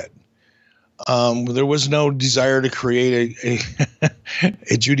through it. There was no desire to create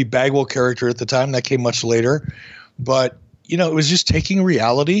a Judy Bagwell character at the time. That came much later. But, it was just taking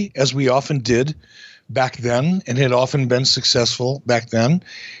reality, as we often did back then, and had often been successful back then.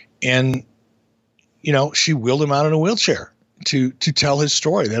 And, she wheeled him out in a wheelchair to tell his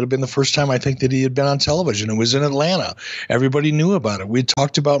story. That had been the first time I think that he had been on television. It was in Atlanta. Everybody knew about it. We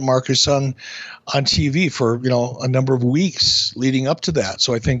talked about Marcus on TV for, a number of weeks leading up to that.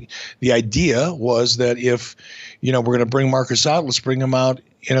 So I think the idea was that if, we're going to bring Marcus out, let's bring him out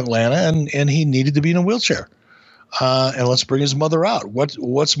in Atlanta, and he needed to be in a wheelchair. And let's bring his mother out.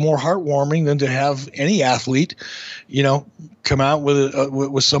 What's more heartwarming than to have any athlete, come out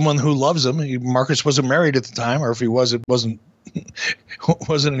with someone who loves him. Marcus wasn't married at the time, or if he was, it wasn't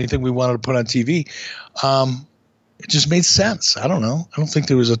anything we wanted to put on TV. It just made sense. I don't know. I don't think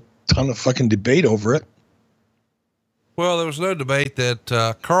there was a ton of fucking debate over it. Well, there was no debate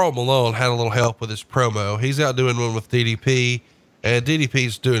that Karl Malone had a little help with his promo. He's out doing one with DDP, and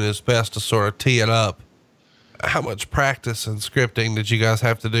DDP's doing his best to sort of tee it up. How much practice and scripting did you guys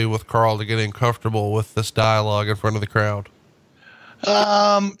have to do with Karl to get him comfortable with this dialogue in front of the crowd?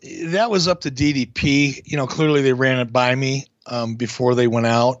 That was up to DDP. Clearly they ran it by me before they went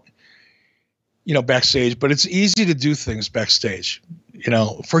out, backstage. But it's easy to do things backstage,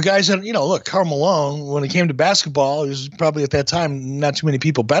 for guys that, look, Karl Malone, when it came to basketball, there's probably at that time not too many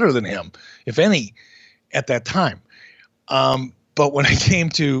people better than him, if any, at that time. But when it came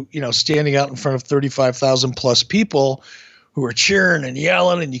to, standing out in front of 35,000 plus people who are cheering and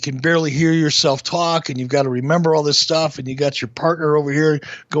yelling, and you can barely hear yourself talk, and you've got to remember all this stuff, and you got your partner over here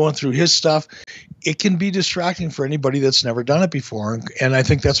going through his stuff, it can be distracting for anybody that's never done it before. And I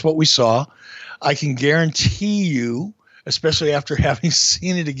think that's what we saw. I can guarantee you, especially after having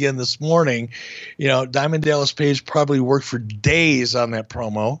seen it again this morning, Diamond Dallas Page probably worked for days on that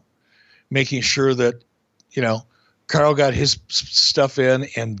promo, making sure that, Karl got his stuff in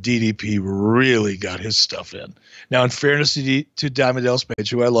and DDP really got his stuff in. Now, in fairness to Diamond Dallas Page,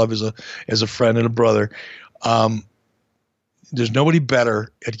 who I love as a friend and a brother, there's nobody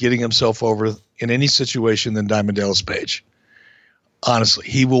better at getting himself over in any situation than Diamond Dallas Page. Honestly,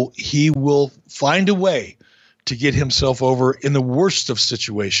 he will find a way to get himself over in the worst of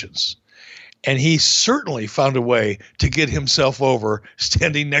situations. And he certainly found a way to get himself over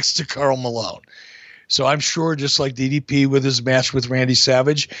standing next to Karl Malone. So I'm sure, just like DDP with his match with Randy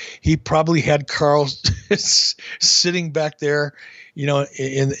Savage, he probably had Karl sitting back there,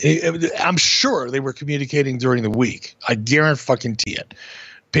 I'm sure they were communicating during the week. I guarantee it.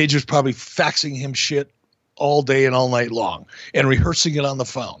 Page was probably faxing him shit all day and all night long and rehearsing it on the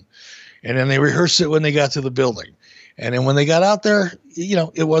phone. And then they rehearsed it when they got to the building. And then when they got out there,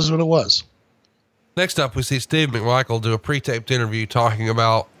 it was what it was. Next up, we see Steve McMichael do a pre-taped interview talking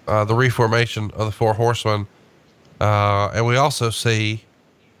about the reformation of the Four Horsemen. And we also see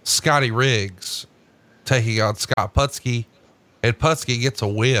Scotty Riggs taking on Scott Putski, and Putski gets a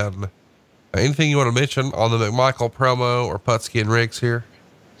win. Anything you want to mention on the McMichael promo or Putski and Riggs here?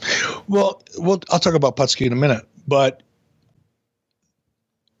 Well, I'll talk about Putski in a minute, but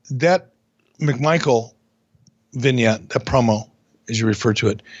that McMichael vignette, that promo, as you refer to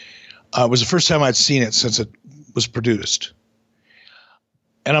it, was the first time I'd seen it since it was produced.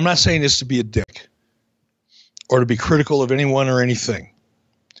 And I'm not saying this to be a dick or to be critical of anyone or anything,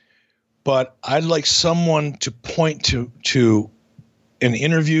 but I'd like someone to point to an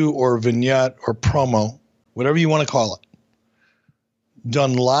interview or a vignette or promo, whatever you want to call it,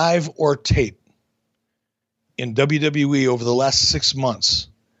 done live or tape in WWE over the last 6 months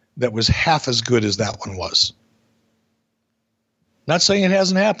that was half as good as that one was. Not saying it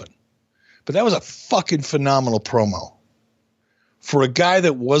hasn't happened, but that was a fucking phenomenal promo. For a guy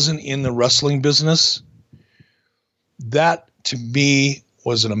that wasn't in the wrestling business, that to me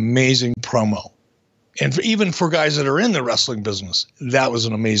was an amazing promo. And even for guys that are in the wrestling business, that was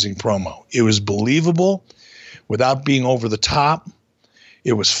an amazing promo. It was believable without being over the top.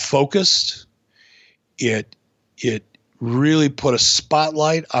 It was focused. It really put a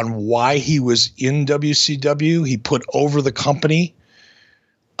spotlight on why he was in WCW. He put over the company.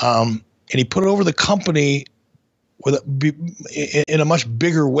 And he put over the company in a much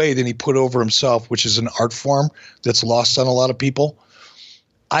bigger way than he put over himself, which is an art form that's lost on a lot of people.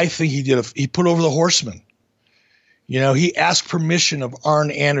 I think he put over the Horsemen. You know, he asked permission of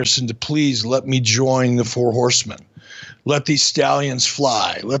Arn Anderson to please let me join the Four Horsemen. Let these stallions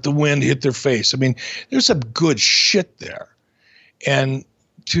fly. Let the wind hit their face. I mean, there's some good shit there. And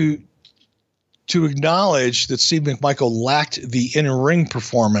to acknowledge that Steve McMichael lacked the in-ring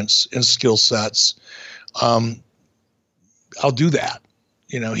performance and skill sets, I'll do that.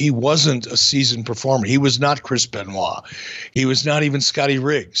 You know, he wasn't a seasoned performer. He was not Chris Benoit. He was not even Scotty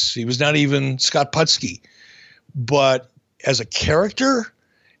Riggs. He was not even Scott Putski. But as a character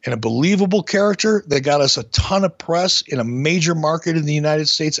and a believable character that got us a ton of press in a major market in the United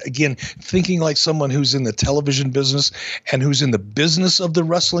States, again, thinking like someone who's in the television business and who's in the business of the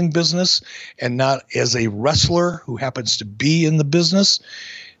wrestling business and not as a wrestler who happens to be in the business,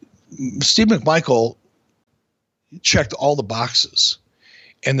 Steve McMichael checked all the boxes.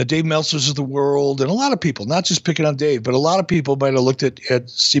 And the Dave Meltzers of the world, and a lot of people, not just picking on Dave, but a lot of people might have looked at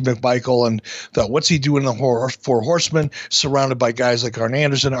Steve McMichael and thought, what's he doing in the Four Horsemen, surrounded by guys like Arn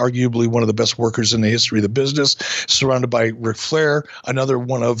Anderson, arguably one of the best workers in the history of the business, surrounded by Ric Flair, another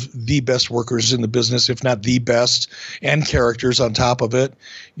one of the best workers in the business, if not the best, and characters on top of it,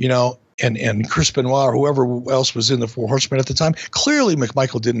 you know, and Chris Benoit or whoever else was in the Four Horsemen at the time. Clearly,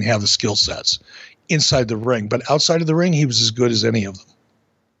 McMichael didn't have the skill sets inside the ring, but outside of the ring, he was as good as any of them.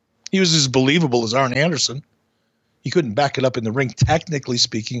 He was as believable as Arn Anderson. He couldn't back it up in the ring, technically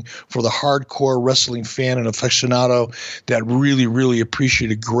speaking, for the hardcore wrestling fan and aficionado that really, really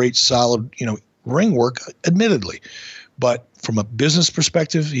appreciated great, solid, you know, ring work, admittedly. But from a business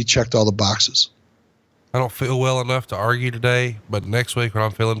perspective, he checked all the boxes. I don't feel well enough to argue today, but next week when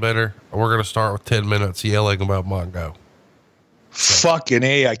I'm feeling better, we're going to start with 10 minutes yelling about Mongo. Fucking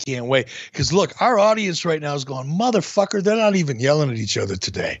A, I can't wait. Because look, our audience right now is going, motherfucker, they're not even yelling at each other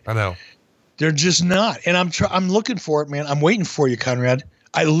today. I know. They're just not. And I'm looking for it, man. I'm waiting for you, Conrad.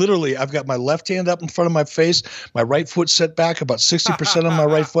 I've got my left hand up in front of my face, my right foot set back about 60% on my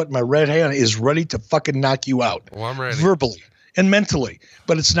right foot, and my right hand is ready to fucking knock you out. Well, I'm ready. Verbally and mentally.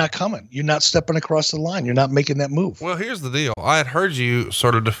 But it's not coming. You're not stepping across the line. You're not making that move. Well, here's the deal. I had heard you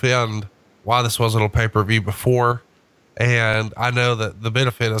sort of defend why this wasn't a pay-per-view before. And I know that the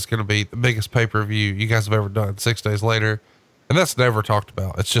benefit is going to be the biggest pay-per-view you guys have ever done 6 days later. And that's never talked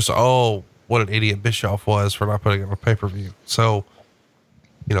about. It's just, oh, what an idiot Bischoff was for not putting it on a pay-per-view. So,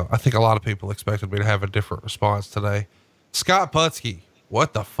 you know, I think a lot of people expected me to have a different response today. Scott Putski,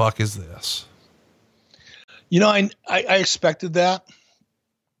 what the fuck is this? You know, I expected that.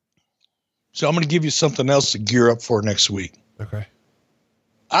 So I'm going to give you something else to gear up for next week. Okay.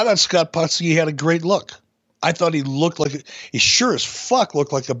 I thought Scott Putski had a great look. I thought he sure as fuck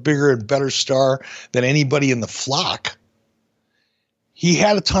looked like a bigger and better star than anybody in the flock. He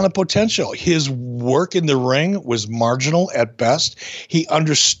had a ton of potential. His work in the ring was marginal at best. He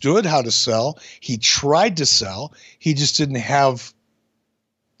understood how to sell. He tried to sell. He just didn't have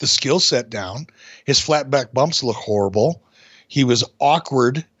the skill set down. His flat back bumps look horrible. He was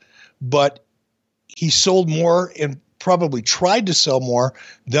awkward, but he sold more and probably tried to sell more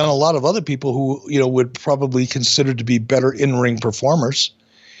than a lot of other people who, you know, would probably consider to be better in-ring performers.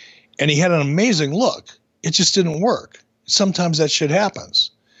 And he had an amazing look. It just didn't work. Sometimes that shit happens.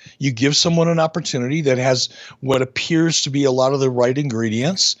 You give someone an opportunity that has what appears to be a lot of the right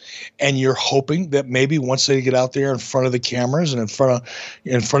ingredients, and you're hoping that maybe once they get out there in front of the cameras and in front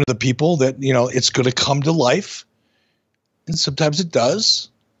of the people that, it's going to come to life. And sometimes it does,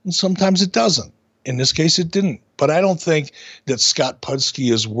 and sometimes it doesn't. In this case, it didn't. But I don't think that Scott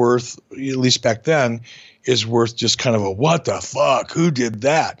Pudski is worth, at least back then, is worth just kind of a what the fuck? Who did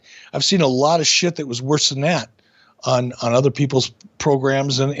that? I've seen a lot of shit that was worse than that on other people's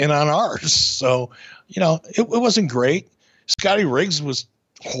programs and on ours. So, it wasn't great. Scotty Riggs was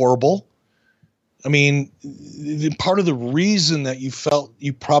horrible. I mean, part of the reason that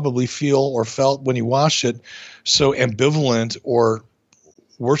you probably felt when you watched it so ambivalent or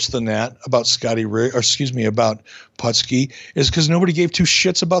worse than that about about Putski is because nobody gave two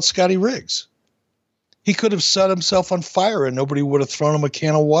shits about Scotty Riggs. He could have set himself on fire and nobody would have thrown him a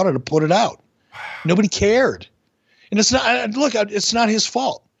can of water to put it out. Nobody cared. And it's not his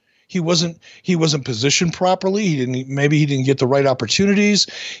fault. He wasn't positioned properly. Maybe he didn't get the right opportunities.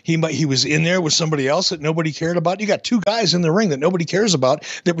 He was in there with somebody else that nobody cared about. You got two guys in the ring that nobody cares about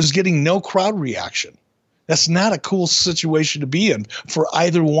that was getting no crowd reaction. That's not a cool situation to be in for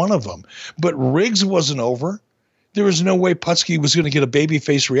either one of them. But Riggs wasn't over. There was no way Putski was going to get a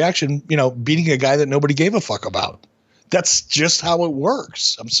babyface reaction, beating a guy that nobody gave a fuck about. That's just how it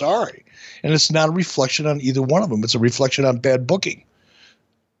works. I'm sorry. And it's not a reflection on either one of them. It's a reflection on bad booking.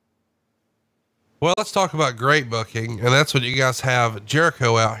 Well, let's talk about great booking. And that's when you guys have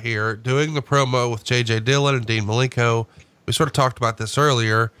Jericho out here doing the promo with JJ Dillon and Dean Malenko. We sort of talked about this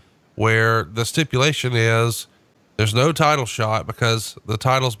earlier, where the stipulation is there's no title shot because the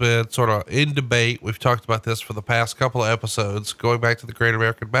title's been sort of in debate. We've talked about this for the past couple of episodes, going back to the Great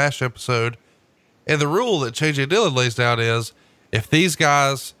American Bash episode. And the rule that JJ Dillon lays down is if these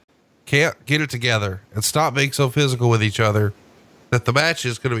guys can't get it together and stop being so physical with each other, that the match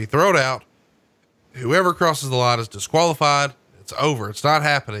is going to be thrown out. Whoever crosses the line is disqualified. It's over. It's not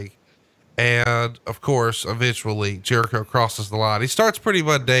happening. And of course, eventually Jericho crosses the line. He starts pretty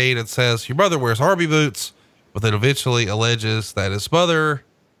mundane and says, your mother wears Army boots, but then eventually alleges that his mother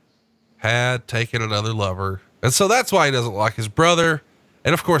had taken another lover. And so that's why he doesn't like his brother.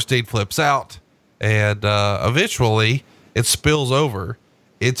 And of course, Dean flips out and, eventually it spills over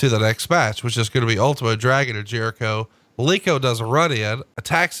into the next match, which is going to be Ultimo Dragon and Jericho. Malenko does a run in,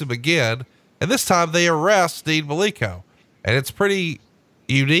 attacks him again. And this time they arrest Dean Malenko. And it's pretty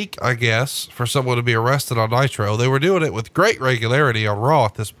unique, I guess, for someone to be arrested on Nitro. They were doing it with great regularity on Raw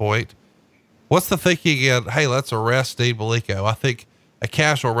at this point. What's the thinking in, hey, let's arrest Dean Malenko? I think a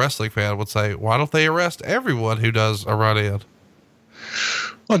casual wrestling fan would say, why don't they arrest everyone who does a run in?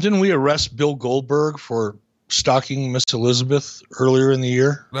 Well, didn't we arrest Bill Goldberg for stalking Miss Elizabeth earlier in the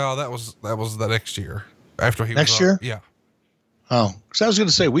year? No, that was the next year after he next year. Yeah. Oh, because I was going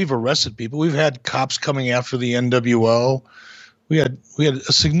to say we've arrested people. We've had cops coming after the NWO. We had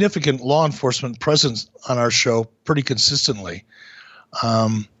a significant law enforcement presence on our show pretty consistently.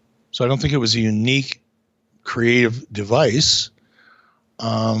 So I don't think it was a unique creative device.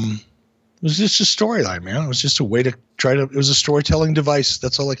 It was just a storyline, man. It was just a way to it was a storytelling device.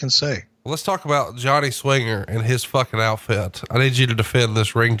 That's all I can say. Well, let's talk about Johnny Swinger and his fucking outfit. I need you to defend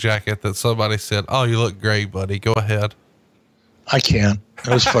this ring jacket that somebody said, oh, you look great, buddy. Go ahead. I can't.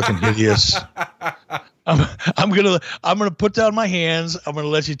 That was fucking hideous. I'm gonna put down my hands. I'm gonna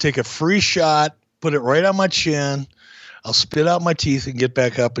let you take a free shot, put it right on my chin. I'll spit out my teeth and get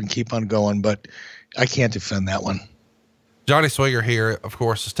back up and keep on going, but I can't defend that one. Johnny Swinger here, of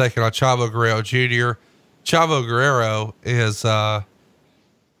course, is taking on Chavo Guerrero Jr. Chavo Guerrero is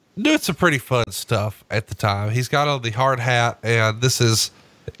doing some pretty fun stuff at the time. He's got on the hard hat, and this is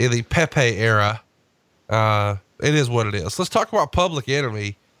in the Pepe era. It is what it is. Let's talk about Public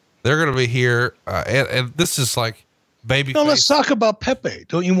Enemy. They're going to be here, and this is like baby. No, let's talk about Pepe.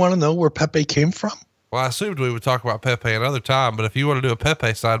 Don't you want to know where Pepe came from? Well, I assumed we would talk about Pepe another time, but if you want to do a Pepe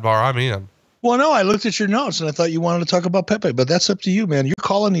sidebar, I'm in. Well, no, I looked at your notes and I thought you wanted to talk about Pepe, but that's up to you, man. You're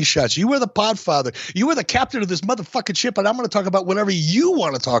calling these shots. You were the podfather. You were the captain of this motherfucking ship, and I'm going to talk about whatever you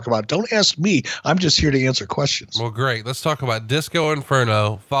want to talk about. Don't ask me. I'm just here to answer questions. Well, great. Let's talk about Disco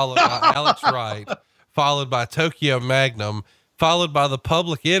Inferno, followed by Alex Wright, followed by Tokyo Magnum, followed by the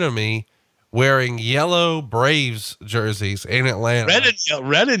Public Enemy wearing yellow Braves jerseys in Atlanta.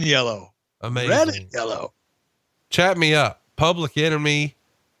 Red and yellow. Amazing. Red and yellow. Chat me up. Public Enemy.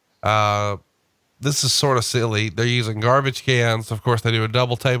 This is sort of silly. They're using garbage cans. Of course, they do a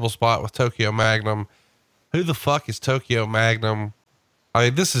double table spot with Tokyo Magnum. Who the fuck is Tokyo Magnum? I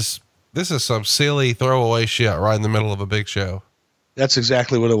mean, this is some silly throwaway shit right in the middle of a big show. That's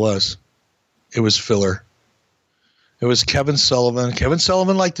exactly what it was. It was filler. It was Kevin Sullivan. Kevin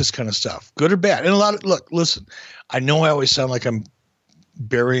Sullivan liked this kind of stuff, good or bad. And listen, I know I always sound like I'm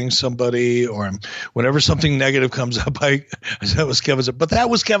burying somebody, or whenever something negative comes up, I said it was Kevin, but that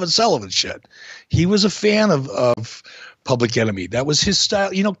was Kevin Sullivan shit. He was a fan of Public Enemy. That was his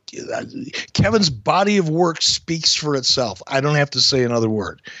style. You know, Kevin's body of work speaks for itself. I don't have to say another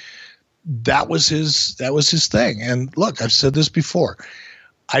word. That was his thing. And look, I've said this before.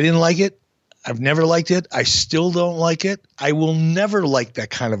 I didn't like it. I've never liked it. I still don't like it. I will never like that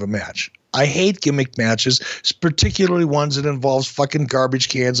kind of a match. I hate gimmick matches, particularly ones that involves fucking garbage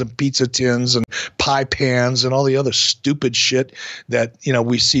cans and pizza tins and pie pans and all the other stupid shit that, you know,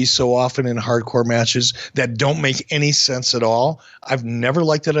 we see so often in hardcore matches that don't make any sense at all. I've never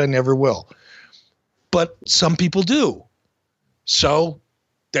liked it. I never will. But some people do. So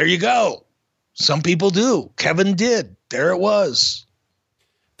there you go. Some people do. Kevin did. There it was.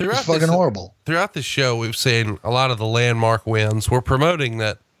 It's fucking horrible. Throughout the show, we've seen a lot of the landmark wins. We're promoting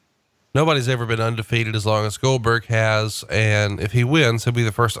that nobody's ever been undefeated as long as Goldberg has. And if he wins, he'll be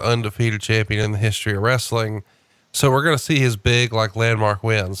the first undefeated champion in the history of wrestling. So we're going to see his big, like, landmark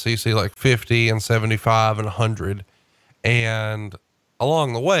wins. So you see like 50 and 75 and 100. And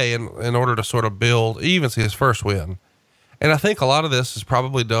along the way, in order to sort of build, you even see his first win. And I think a lot of this is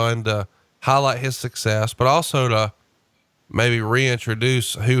probably done to highlight his success, but also to maybe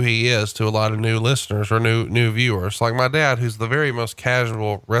reintroduce who he is to a lot of new listeners or new viewers. Like my dad, who's the very most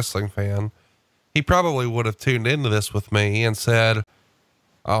casual wrestling fan, he probably would have tuned into this with me and said,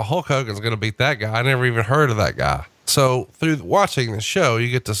 oh, Hulk Hogan's going to beat that guy. I never even heard of that guy. So through watching the show, you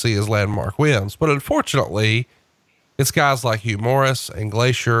get to see his landmark wins. But unfortunately, it's guys like Hugh Morris and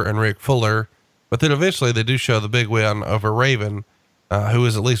Glacier and Rick Fuller. But then eventually they do show the big win over Raven, who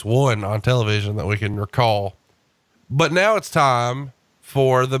is at least one on television that we can recall. But now it's time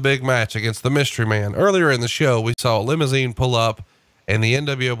for the big match against the Mystery Man. Earlier in the show, we saw a limousine pull up and the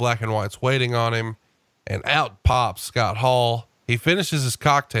NWO Black and White's waiting on him, and out pops Scott Hall. He finishes his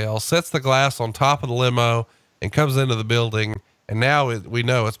cocktail, sets the glass on top of the limo, and comes into the building. And now we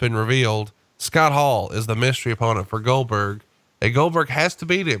know it's been revealed. Scott Hall is the mystery opponent for Goldberg. And Goldberg has to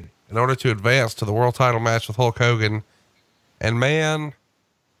beat him in order to advance to the world title match with Hulk Hogan. And man,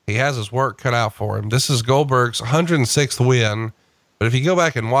 he has his work cut out for him. This is Goldberg's 106th win. But if you go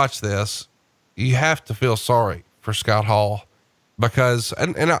back and watch this, you have to feel sorry for Scott Hall, because,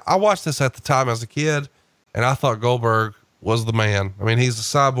 and I watched this at the time as a kid, and I thought Goldberg was the man. I mean, he's a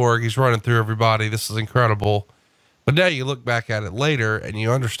cyborg. He's running through everybody. This is incredible. But now you look back at it later and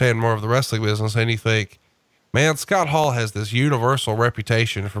you understand more of the wrestling business, and you think, man, Scott Hall has this universal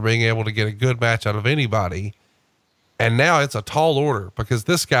reputation for being able to get a good match out of anybody. And now it's a tall order, because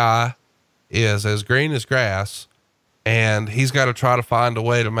this guy is as green as grass, and he's got to try to find a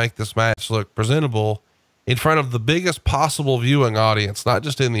way to make this match look presentable in front of the biggest possible viewing audience, not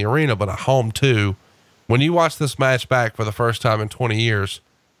just in the arena, but at home too. When you watch this match back for the first time in 20 years,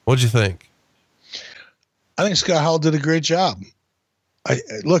 what'd you think? I think Scott Hall did a great job.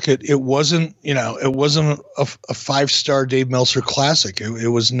 It wasn't a 5-star Dave Meltzer classic. It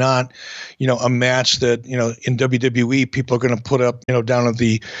was not, a match that, in WWE, people are going to put up, down at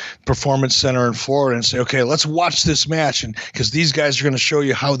the Performance Center in Florida and say, okay, let's watch this match. And because these guys are going to show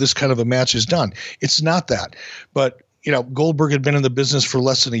you how this kind of a match is done. It's not that, but Goldberg had been in the business for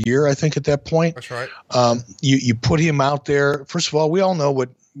less than a year, I think, at that point. That's right. You put him out there. First of all, we all know what,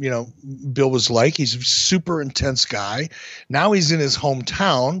 Bill was like. He's a super intense guy. Now he's in his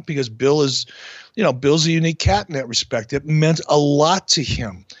hometown because Bill's a unique cat in that respect. It meant a lot to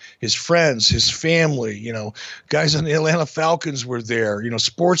him. His friends, his family, guys on the Atlanta Falcons were there,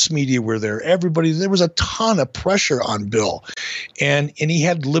 sports media were there. Everybody, there was a ton of pressure on Bill, and he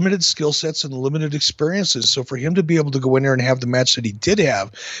had limited skill sets and limited experiences. So for him to be able to go in there and have the match that he did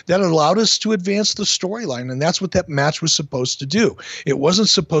have, that allowed us to advance the storyline. And that's what that match was supposed to do. It wasn't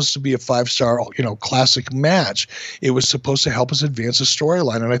supposed to be a 5-star, classic match. It was supposed to help us advance the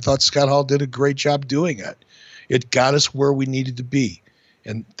storyline. And I thought Scott Hall did a great job doing it. It got us where we needed to be.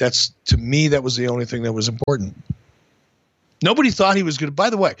 And that's, to me, that was the only thing that was important. Nobody thought he was good.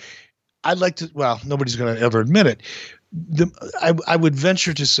 By the way, nobody's going to ever admit it. I would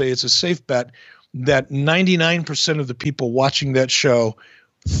venture to say it's a safe bet that 99% of the people watching that show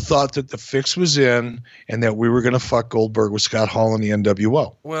thought that the fix was in and that we were going to fuck Goldberg with Scott Hall in the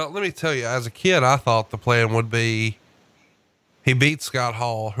NWO. Well, let me tell you, as a kid, I thought the plan would be he beats Scott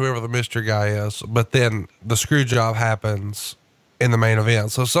Hall, whoever the mystery guy is, but then the screw job happens in the main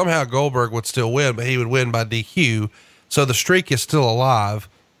event. So somehow Goldberg would still win, but he would win by DQ. So the streak is still alive,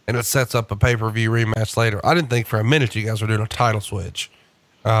 and it sets up a pay-per-view rematch later. I didn't think for a minute you guys were doing a title switch.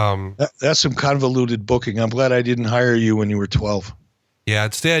 That's some convoluted booking. I'm glad I didn't hire you when you were 12. Yeah.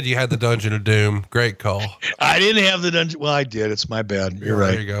 Instead, you had the Dungeon of Doom. Great call. I didn't have the dungeon. Well, I did. It's my bad. You're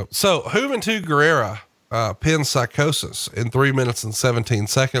right. There you go. So Juventud Guerrera pins Psychosis in 3 minutes and 17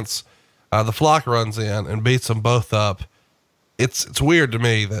 seconds. The Flock runs in and beats them both up. It's weird to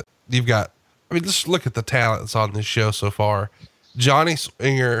me that you've got, I mean, just look at the talent that's on this show so far. Johnny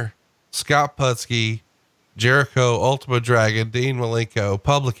Swinger, Scott Putski, Jericho, Ultima Dragon, Dean Malenko,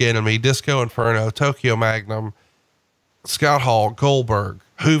 Public Enemy, Disco Inferno, Tokyo Magnum, Scott Hall, Goldberg,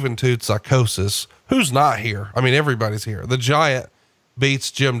 Juventud Psychosis. Who's not here? I mean, everybody's here. The Giant beats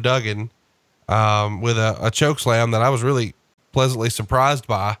Jim Duggan with a choke slam that I was really pleasantly surprised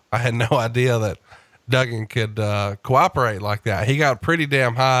by. I had no idea that Duggan could cooperate like that. He got pretty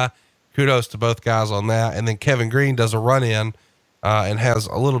damn high. Kudos to both guys on that. And then Kevin Green does a run in and has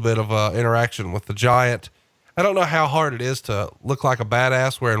a little bit of interaction with the Giant. I don't know how hard it is to look like a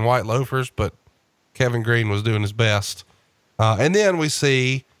badass wearing white loafers, but Kevin Green was doing his best. And then we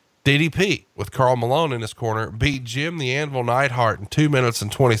see DDP with Karl Malone in his corner beat Jim the Anvil Neidhart in 2 minutes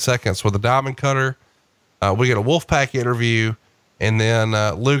and 20 seconds with a diamond cutter. We get a Wolfpack interview, and then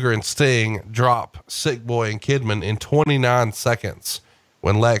Luger and Sting drop Sick Boy and Kidman in 29 seconds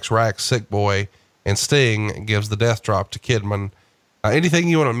when Lex racks Sick Boy and Sting gives the death drop to Kidman. Anything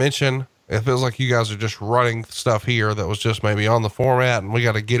you want to mention? It feels like you guys are just running stuff here that was just maybe on the format, and we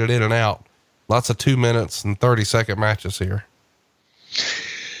got to get it in and out. Lots of 2 minutes and 30-second matches here.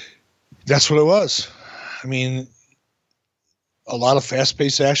 That's what it was. I mean, a lot of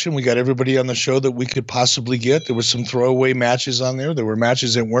fast-paced action. We got everybody on the show that we could possibly get. There were some throwaway matches on there. There were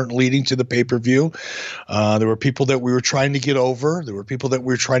matches that weren't leading to the pay-per-view. There were people that we were trying to get over. There were people that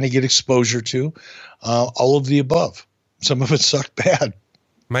we were trying to get exposure to. All of the above. Some of it sucked bad.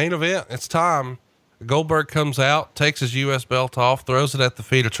 Main event. It's time. Goldberg comes out, takes his U.S. belt off, throws it at the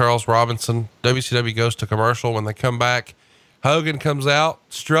feet of Charles Robinson. WCW goes to commercial. When they come back, Hogan comes out,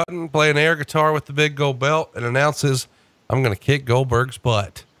 strutting, playing air guitar with the big gold belt, and announces, "I'm going to kick Goldberg's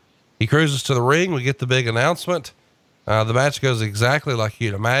butt." He cruises to the ring. We get the big announcement. The match goes exactly like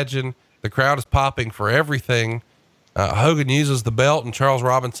you'd imagine. The crowd is popping for everything. Hogan uses the belt, and Charles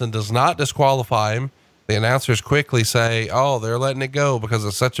Robinson does not disqualify him. The announcers quickly say, "Oh, they're letting it go because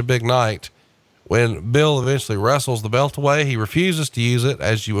it's such a big night." When Bill eventually wrestles the belt away, he refuses to use it,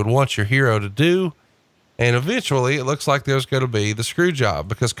 as you would want your hero to do. And eventually it looks like there's going to be the screw job,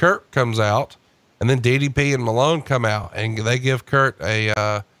 because Kurt comes out, and then DDP and Malone come out, and they give Kurt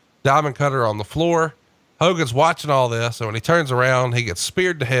a diamond cutter on the floor. Hogan's watching all this, and when he turns around, he gets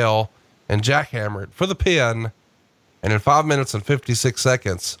speared to hell and jackhammered for the pin. And in 5 minutes and 56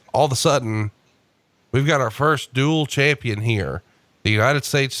 seconds, all of a sudden, we've got our first dual champion here. The United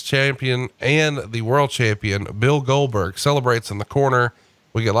States champion and the world champion, Bill Goldberg, celebrates in the corner.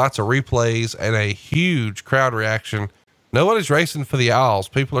 We get lots of replays and a huge crowd reaction. Nobody's racing for the aisles.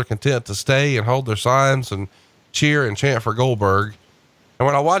 People are content to stay and hold their signs and cheer and chant for Goldberg. And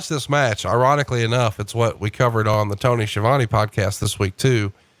when I watch this match, ironically enough, it's what we covered on the Tony Schiavone podcast this week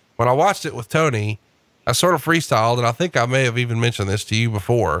too. When I watched it with Tony, I sort of freestyled, and I think I may have even mentioned this to you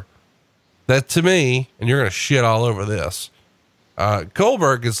before, that to me, and you're going to shit all over this,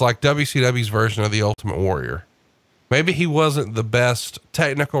 Goldberg is like WCW's version of the Ultimate Warrior. Maybe he wasn't the best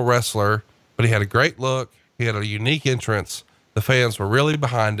technical wrestler, but he had a great look. He had a unique entrance. The fans were really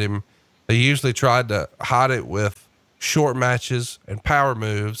behind him. They usually tried to hide it with short matches and power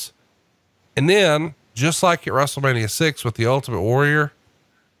moves. And then, just like at WrestleMania 6 with the Ultimate Warrior,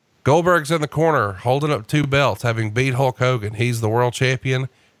 Goldberg's in the corner holding up 2 belts, having beat Hulk Hogan. He's the world champion,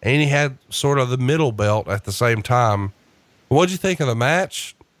 and he had sort of the middle belt at the same time. What'd you think of the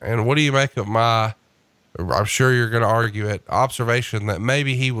match? And what do you make of my, I'm sure you're going to argue it, observation that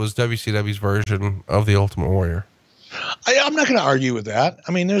maybe he was WCW's version of the Ultimate Warrior? I'm not going to argue with that.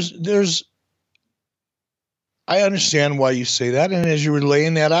 I mean, I understand why you say that. And as you were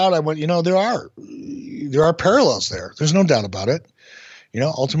laying that out, I went, there are parallels there. There's no doubt about it.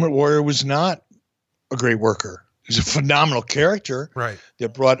 Ultimate Warrior was not a great worker. He's a phenomenal character, right,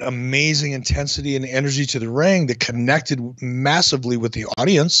 that brought amazing intensity and energy to the ring, that connected massively with the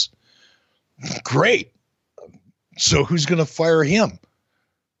audience. Great. So who's going to fire him?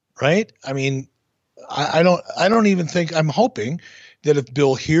 Right. I mean, I don't even think, I'm hoping that if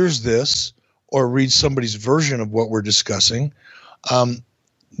Bill hears this or reads somebody's version of what we're discussing,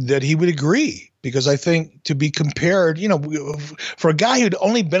 that he would agree. Because I think to be compared, for a guy who'd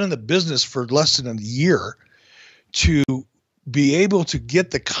only been in the business for less than a year, to be able to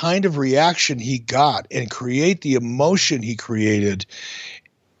get the kind of reaction he got and create the emotion he created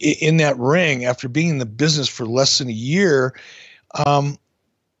in that ring after being in the business for less than a year,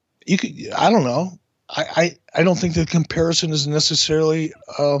 you could, I don't know. I don't think the comparison is necessarily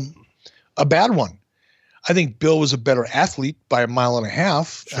a bad one. I think Bill was a better athlete by 1.5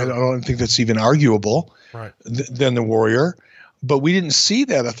 miles. Sure. I don't think that's even arguable, right, than the Warrior. But we didn't see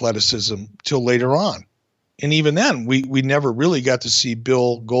that athleticism till later on. And even then, we never really got to see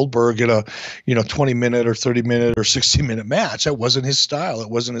Bill Goldberg in a 20-minute or 30-minute or 60-minute match. That wasn't his style. It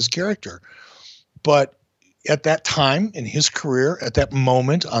wasn't his character. But at that time in his career, at that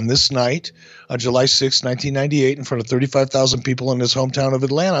moment on this night, on July 6, 1998, in front of 35,000 people in his hometown of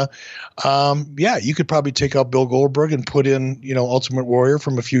Atlanta, you could probably take out Bill Goldberg and put in, Ultimate Warrior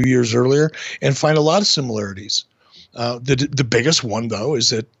from a few years earlier and find a lot of similarities. The biggest one, though,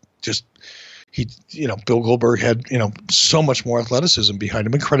 is that just Bill Goldberg had, so much more athleticism behind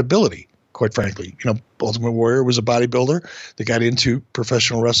him and credibility. Quite frankly, Ultimate Warrior was a bodybuilder that got into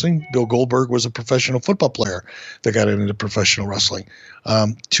professional wrestling. Bill Goldberg was a professional football player that got into professional wrestling.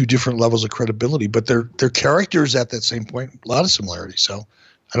 Two different levels of credibility, but their characters at that same point, a lot of similarities. So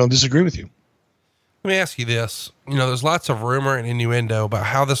I don't disagree with you. Let me ask you this. There's lots of rumor and innuendo about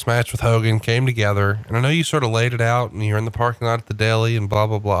how this match with Hogan came together. And I know you sort of laid it out and you're in the parking lot at the deli and blah,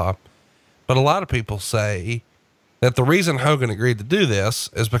 blah, blah. But a lot of people say that the reason Hogan agreed to do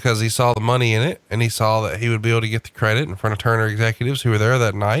this is because he saw the money in it and he saw that he would be able to get the credit in front of Turner executives who were there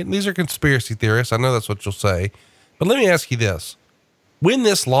that night. And these are conspiracy theorists. I know that's what you'll say, but let me ask you this. When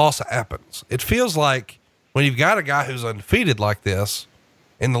this loss happens, it feels like when you've got a guy who's undefeated like this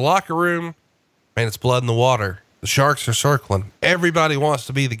in the locker room, man, it's blood in the water. The sharks are circling. Everybody wants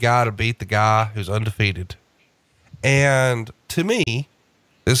to be the guy to beat the guy who's undefeated. And to me,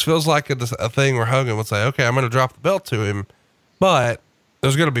 this feels like a thing where Hogan would say, okay, I'm going to drop the belt to him, but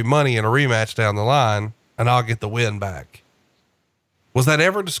there's going to be money in a rematch down the line and I'll get the win back. Was that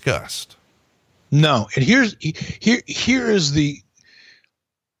ever discussed? No. And here is the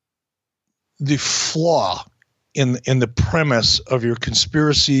flaw in the premise of your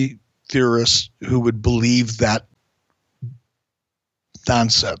conspiracy theorists who would believe that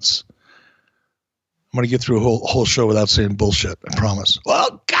nonsense. I'm going to get through a whole show without saying bullshit. I promise.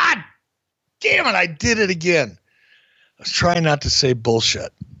 Well, God damn it. I did it again. I was trying not to say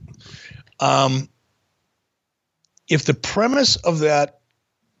bullshit. If the premise of that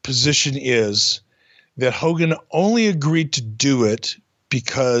position is that Hogan only agreed to do it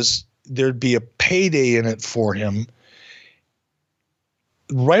because there'd be a payday in it for him,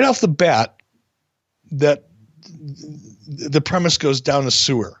 right off the bat, that the premise goes down the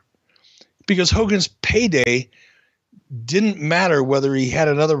sewer. Because Hogan's payday didn't matter whether he had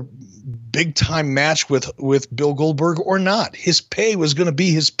another big time match with Bill Goldberg or not. His pay was going to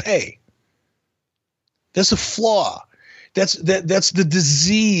be his pay. That's a flaw. That's the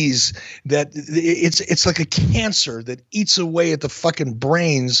disease that it's like a cancer that eats away at the fucking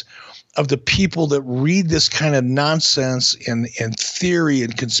brains of the people that read this kind of nonsense and theory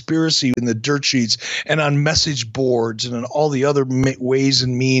and conspiracy in the dirt sheets and on message boards and on all the other ways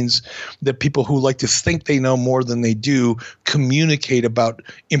and means that people who like to think they know more than they do communicate about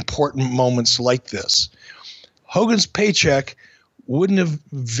important moments like this. Hogan's paycheck wouldn't have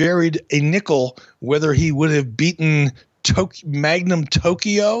varied a nickel whether he would have beaten Magnum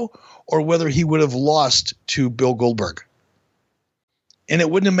Tokyo or whether he would have lost to Bill Goldberg. And it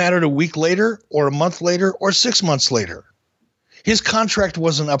wouldn't have mattered a week later or a month later or 6 months later. His contract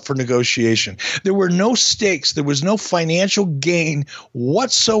wasn't up for negotiation. There were no stakes. There was no financial gain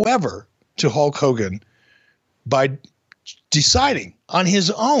whatsoever to Hulk Hogan by deciding on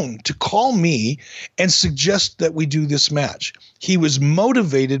his own to call me and suggest that we do this match. He was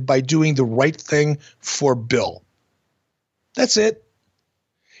motivated by doing the right thing for Bill. That's it.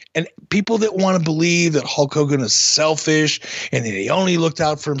 And people that want to believe that Hulk Hogan is selfish and that he only looked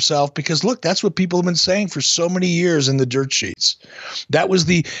out for himself, because look, that's what people have been saying for so many years in the dirt sheets. That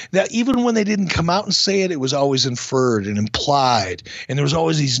even when they didn't come out and say it, it was always inferred and implied. And there was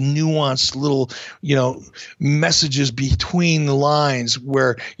always these nuanced little, messages between the lines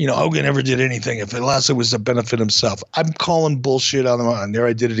where, Hogan never did anything unless it was to benefit himself. I'm calling bullshit on the line. There,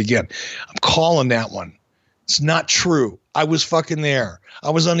 I did it again. I'm calling that one. It's not true. I was fucking there. I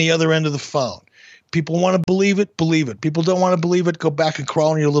was on the other end of the phone. People want to believe it, believe it. People don't want to believe it, go back and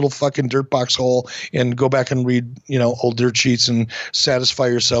crawl in your little fucking dirt box hole and go back and read, old dirt sheets and satisfy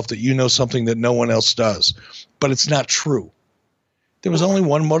yourself that you know something that no one else does. But it's not true. There was only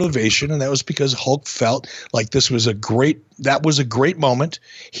one motivation, and that was because Hulk felt like that was a great moment.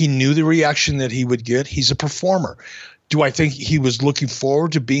 He knew the reaction that he would get. He's a performer. Do I think he was looking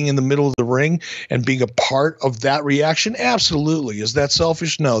forward to being in the middle of the ring and being a part of that reaction? Absolutely. Is that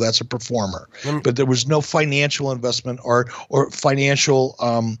selfish? No, that's a performer. But there was no financial investment or financial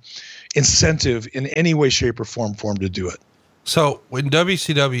incentive in any way, shape, or form for him to do it. So when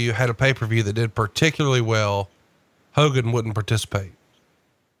WCW had a pay-per-view that did particularly well, Hogan wouldn't participate.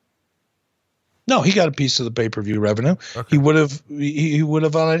 No, he got a piece of the pay-per-view revenue. Okay. He would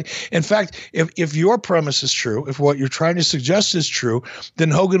have already. In fact, if your premise is true, if what you're trying to suggest is true, then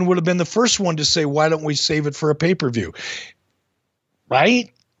Hogan would have been the first one to say, why don't we save it for a pay-per-view?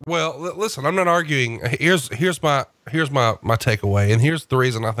 Right? Well, listen, I'm not arguing. Here's my takeaway. And here's the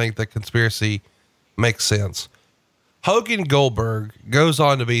reason I think the conspiracy makes sense. Hogan Goldberg goes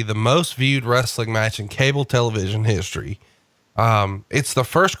on to be the most viewed wrestling match in cable television history. It's the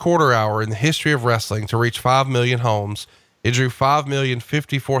first quarter hour in the history of wrestling to reach 5 million homes. It drew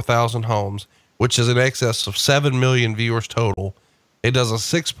 5,054,000 homes, which is in excess of 7 million viewers total. It does a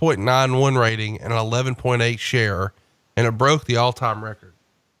 6.91 rating and an 11.8 share, and it broke the all-time record.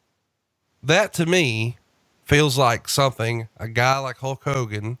 That to me feels like something a guy like Hulk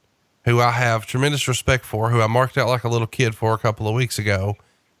Hogan, who I have tremendous respect for, who I marked out like a little kid for a couple of weeks ago,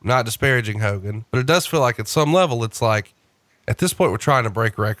 not disparaging Hogan, but it does feel like at some level, it's like, at this point, we're trying to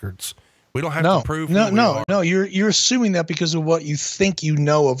break records. We don't have to prove. No. You're assuming that because of what you think you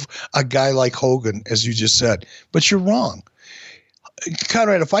know of a guy like Hogan, as you just said, but you're wrong.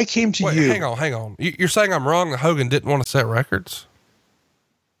 Conrad, if I came to you, hang on. You're saying I'm wrong that Hogan didn't want to set records?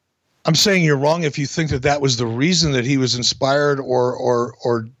 I'm saying you're wrong if you think that was the reason that he was inspired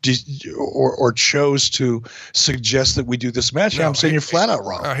or chose to suggest that we do this match. No, I'm saying you're flat out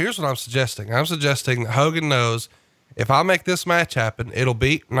wrong. Here's what I'm suggesting. I'm suggesting that Hogan knows, if I make this match happen, it'll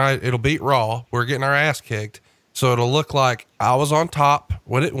beat Raw. We're getting our ass kicked. So it'll look like I was on top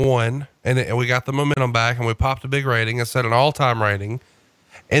when it won and we got the momentum back and we popped a big rating and set an all-time rating.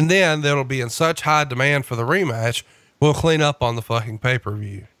 And then that'll be in such high demand for the rematch. We'll clean up on the fucking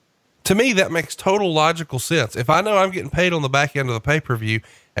pay-per-view. To me, that makes total logical sense. If I know I'm getting paid on the back end of the pay-per-view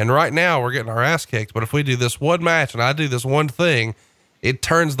and right now we're getting our ass kicked, but if we do this one match and I do this one thing, it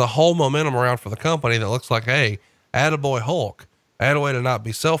turns the whole momentum around for the company that looks like, hey, attaboy Hulk, add a way to not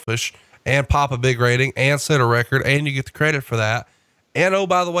be selfish and pop a big rating and set a record. And you get the credit for that. And oh,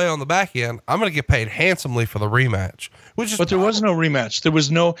 by the way, on the back end, I'm going to get paid handsomely for the rematch, but there was no rematch. There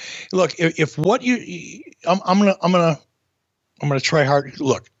was no, look, if what I'm going to try hard.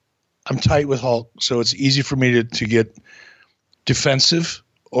 Look, I'm tight with Hulk, so it's easy for me to get defensive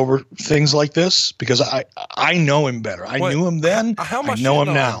over things like this because I know him better. I knew him then. How much I know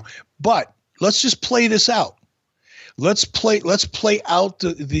him now, but let's just play this out. Let's play out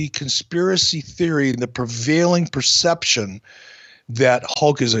the conspiracy theory and the prevailing perception that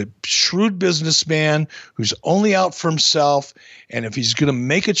Hulk is a shrewd businessman who's only out for himself. And if he's going to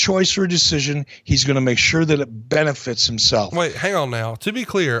make a choice or a decision, he's going to make sure that it benefits himself. Wait, hang on now. To be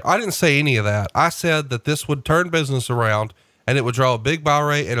clear, I didn't say any of that. I said that this would turn business around and it would draw a big buy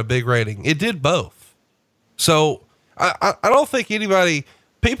rate and a big rating. It did both. So I don't think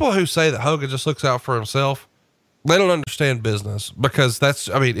people who say that Hogan just looks out for himself, they don't understand business because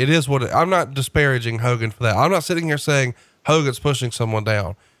it is I'm not disparaging Hogan for that. I'm not sitting here saying Hogan's pushing someone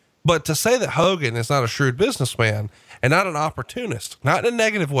down, but to say that Hogan is not a shrewd businessman and not an opportunist, not in a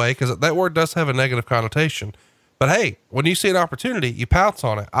negative way, because that word does have a negative connotation, but hey, when you see an opportunity, you pounce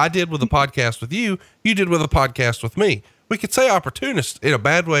on it. I did with a podcast with you. You did with a podcast with me. We could say opportunist in a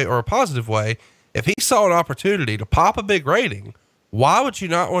bad way or a positive way. If he saw an opportunity to pop a big rating, why would you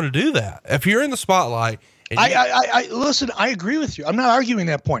not want to do that? If you're in the spotlight, listen, I agree with you. I'm not arguing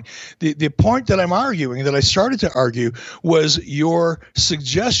that point. The point that I'm arguing, that I started to argue, was your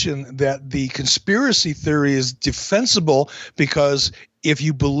suggestion that the conspiracy theory is defensible because if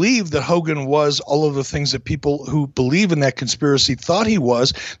you believe that Hogan was all of the things that people who believe in that conspiracy thought he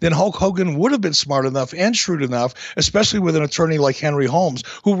was, then Hulk Hogan would have been smart enough and shrewd enough, especially with an attorney like Henry Holmes,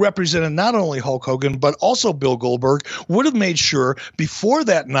 who represented not only Hulk Hogan, but also Bill Goldberg, would have made sure before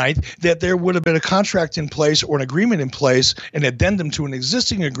that night that there would have been a contract in place or an agreement in place, an addendum to an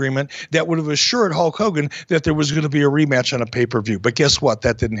existing agreement that would have assured Hulk Hogan that there was going to be a rematch on a pay-per-view. But guess what?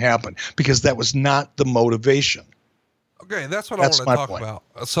 That didn't happen because that was not the motivation. Okay, that's what I want to talk about.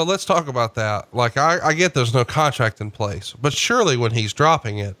 So let's talk about that. Like, I get there's no contract in place, but surely when he's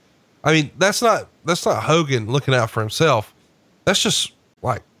dropping it, I mean, that's not Hogan looking out for himself. That's just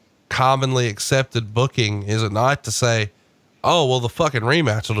like commonly accepted booking, is it not? To say, oh, well, the fucking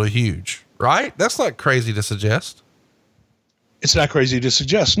rematch will do huge, right? That's not crazy to suggest. It's not crazy to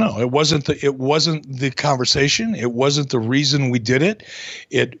suggest. No, it wasn't the conversation. It wasn't the reason we did it.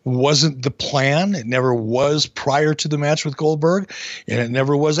 It wasn't the plan. It never was prior to the match with Goldberg, and it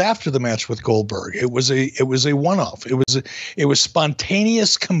never was after the match with Goldberg. It was a one-off. It was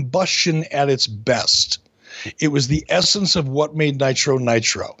spontaneous combustion at its best. It was the essence of what made Nitro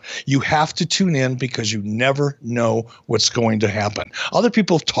Nitro. You have to tune in because you never know what's going to happen. Other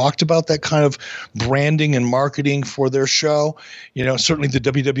people have talked about that kind of branding and marketing for their show. You know, certainly the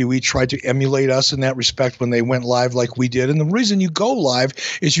WWE tried to emulate us in that respect when they went live like we did. And the reason you go live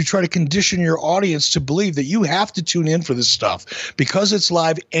is you try to condition your audience to believe that you have to tune in for this stuff. Because it's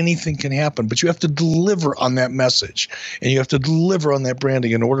live, anything can happen. But you have to deliver on that message. And you have to deliver on that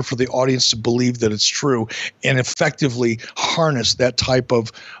branding in order for the audience to believe that it's true and effectively harness that type of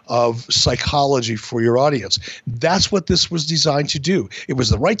psychology for your audience. That's what this was designed to do. It was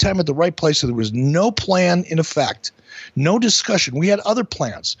the right time at the right place, so there was no plan in effect, no discussion. We had other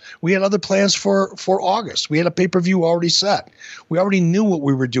plans. We had other plans for August. We had a pay-per-view already set. We already knew what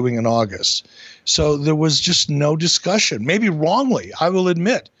we were doing in August. So there was just no discussion. Maybe wrongly, I will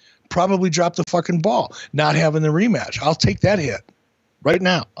admit, probably dropped the fucking ball, not having the rematch. I'll take that hit. Right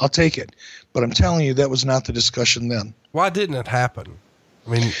now, I'll take it. But I'm telling you, that was not the discussion then. Why didn't it happen? I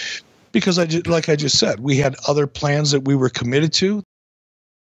mean, because like I just said, we had other plans that we were committed to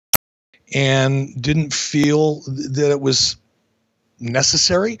and didn't feel that it was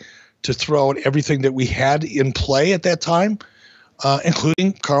necessary to throw out everything that we had in play at that time,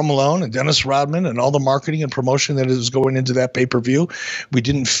 including Karl Malone and Dennis Rodman and all the marketing and promotion that is going into that pay-per-view. We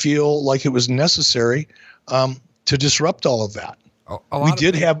didn't feel like it was necessary to disrupt all of that. We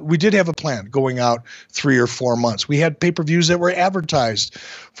did have a plan going out 3 or 4 months. We had pay-per-views that were advertised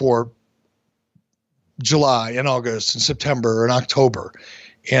for July and August and September and October.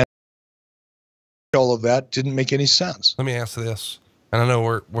 And all of that didn't make any sense. Let me ask this. And I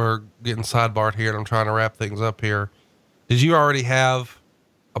know we're getting sidebarred here and I'm trying to wrap things up here. Did you already have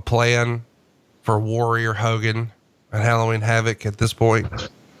a plan for Warrior Hogan and Halloween Havoc at this point?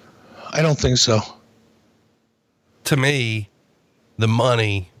 I don't think so. To me, the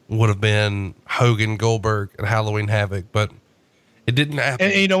money would have been Hogan, Goldberg, and Halloween Havoc, but it didn't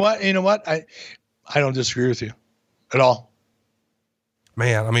happen. And you know what? I don't disagree with you at all.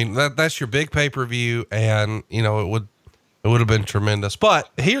 Man, I mean, that's your big pay-per-view, and you know, it would have been tremendous.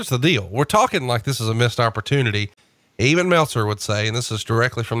 But here's the deal. We're talking like this is a missed opportunity. Even Meltzer would say, and this is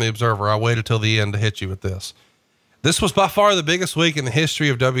directly from the Observer, I waited till the end to hit you with this. This was by far the biggest week in the history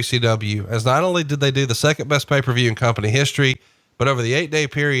of WCW, as not only did they do the second best pay-per-view in company history, but over the 8-day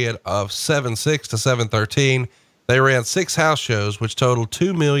period of 7/6 to 7/13, they ran 6 house shows, which totaled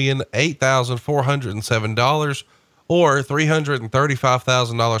 $2,008,407 or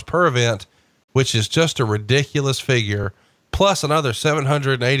 $335,000 per event, which is just a ridiculous figure, plus another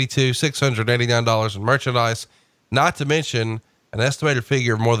 $782,689 in merchandise, not to mention an estimated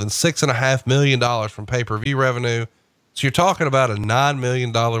figure of more than $6.5 million from pay-per-view revenue. So you're talking about a $9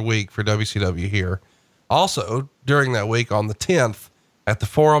 million week for WCW here. Also, during that week on the 10th at the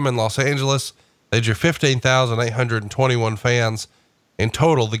Forum in Los Angeles, they drew 15,821 fans. In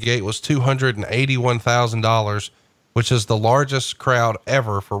total, the gate was $281,000, which is the largest crowd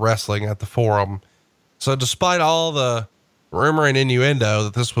ever for wrestling at the Forum. So despite all the rumor and innuendo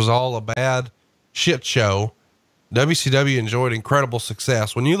that this was all a bad shit show, WCW enjoyed incredible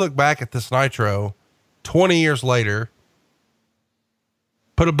success. When you look back at this Nitro 20 years later,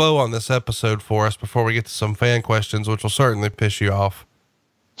 put a bow on this episode for us before we get to some fan questions, which will certainly piss you off.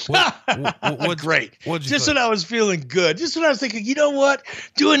 Great. Just when I was feeling good, just when I was thinking, you know what,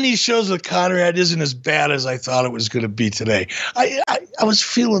 doing these shows with Conrad isn't as bad as I thought it was going to be today. I was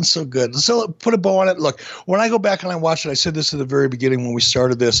feeling so good. So put a bow on it. Look, when I go back and I watch it, I said this at the very beginning when we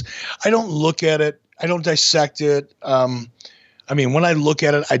started this, I don't look at it. I don't dissect it. I mean, when I look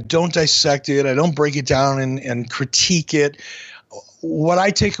at it, I don't dissect it. I don't break it down and critique it. What I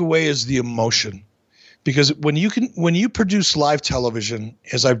take away is the emotion, because when you produce live television,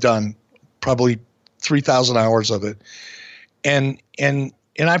 as I've done, probably 3,000 hours of it, and a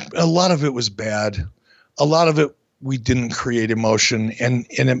lot of it was bad. A lot of it, we didn't create emotion, and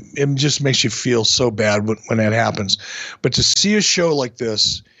it just makes you feel so bad when that happens. But to see a show like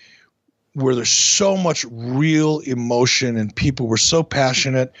this, where there's so much real emotion and people were so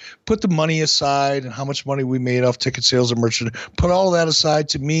passionate, put the money aside and how much money we made off ticket sales and merchandise, put all that aside.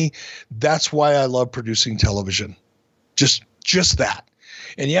 To me, that's why I love producing television. Just that.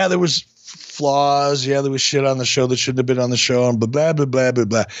 And yeah, there was flaws. Yeah, there was shit on the show that shouldn't have been on the show and blah, blah, blah, blah,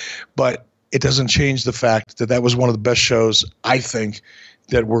 blah. But it doesn't change the fact that that was one of the best shows, I think,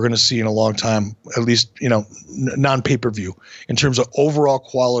 that we're going to see in a long time, at least, non-pay-per-view, in terms of overall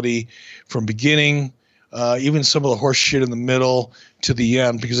quality from beginning, even some of the horse shit in the middle to the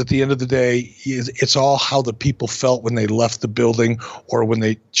end, because at the end of the day, it's all how the people felt when they left the building or when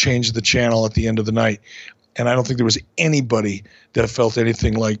they changed the channel at the end of the night. And I don't think there was anybody that felt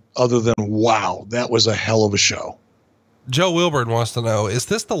anything like other than, wow, that was a hell of a show. Joe Wilburn wants to know, is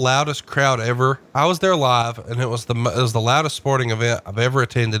this the loudest crowd ever? I was there live, and it was the loudest sporting event I've ever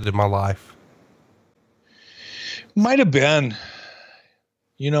attended in my life. Might have been.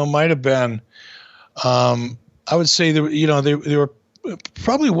 I would say there were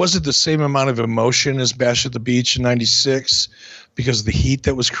probably wasn't the same amount of emotion as Bash at the Beach in '96 because of the heat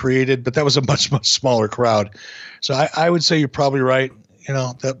that was created, but that was a much, much smaller crowd. So I would say you're probably right.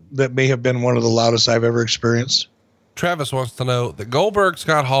 That may have been one of the loudest I've ever experienced. Travis wants to know, the Goldberg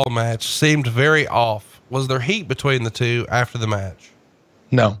Scott Hall match seemed very off. Was there heat between the two after the match?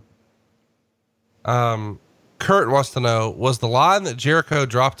 No. Kurt wants to know, was the line that Jericho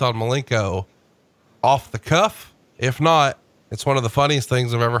dropped on Malenko off the cuff? If not, it's one of the funniest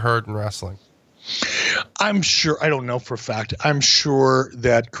things I've ever heard in wrestling. I'm sure, I don't know for a fact. I'm sure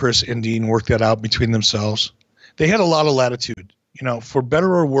that Chris and Dean worked that out between themselves. They had a lot of latitude, for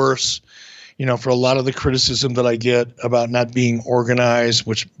better or worse. For a lot of the criticism that I get about not being organized,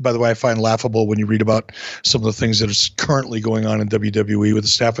 which, by the way, I find laughable when you read about some of the things that is currently going on in WWE with a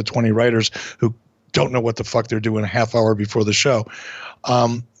staff of 20 writers who don't know what the fuck they're doing a half hour before the show.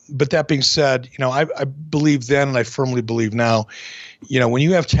 But that being said, I believe then, and I firmly believe now, when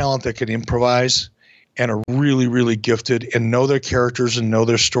you have talent that can improvise and are really, really gifted and know their characters and know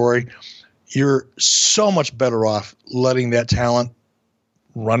their story, you're so much better off letting that talent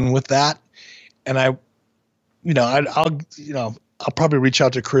run with that. And I'll probably reach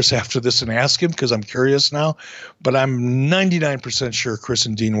out to Chris after this and ask him, because I'm curious now, but I'm 99% sure Chris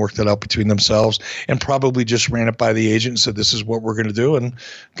and Dean worked it out between themselves and probably just ran it by the agent and said, this is what we're going to do, and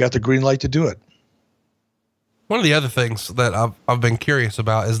got the green light to do it. One of the other things that I've been curious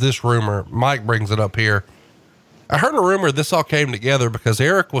about is this rumor. Mike brings it up here. I heard a rumor this all came together because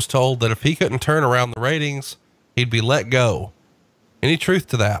Eric was told that if he couldn't turn around the ratings, he'd be let go. Any truth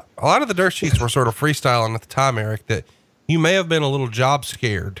to that? A lot of the dirt sheets were sort of freestyling at the time, Eric, that you may have been a little job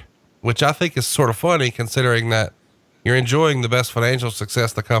scared, which I think is sort of funny considering that you're enjoying the best financial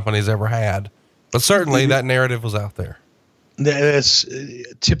success the company's ever had. But certainly that narrative was out there. That's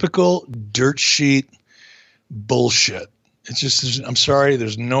typical dirt sheet bullshit. It's just, I'm sorry,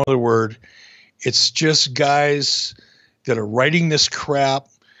 there's no other word. It's just guys that are writing this crap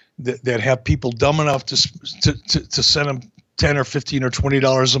that have people dumb enough to send them $10 or $15 or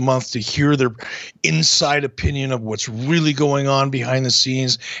 $20 a month to hear their inside opinion of what's really going on behind the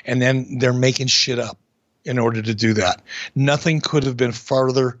scenes. And then they're making shit up in order to do that. Nothing could have been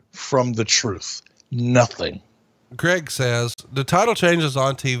farther from the truth. Nothing. Greg says, the title changes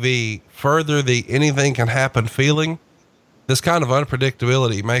on TV further the anything can happen feeling. This kind of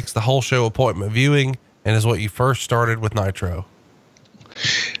unpredictability makes the whole show appointment viewing and is what you first started with Nitro.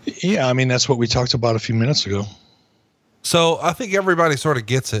 Yeah. I mean, that's what we talked about a few minutes ago. So I think everybody sort of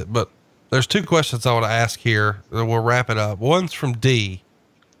gets it, but there's two questions I want to ask here. We'll wrap it up. One's from D,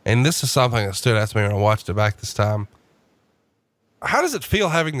 and this is something that stood out to me when I watched it back this time. How does it feel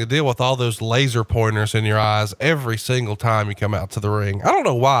having to deal with all those laser pointers in your eyes every single time you come out to the ring? I don't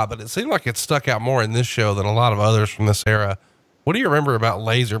know why, but it seemed like it stuck out more in this show than a lot of others from this era. What do you remember about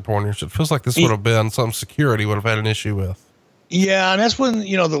laser pointers? It feels like this would have been something security would have had an issue with. Yeah. And that's when,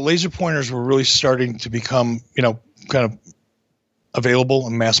 the laser pointers were really starting to become, kind of available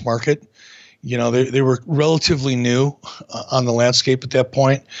in mass market. They were relatively new on the landscape at that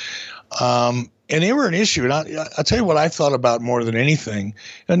point. And they were an issue. And I'll tell you what I thought about more than anything.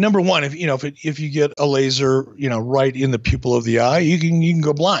 And number one, if you get a laser, right in the pupil of the eye, you can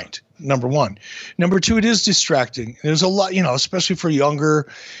go blind. Number one. Number two, it is distracting. There's a lot, especially for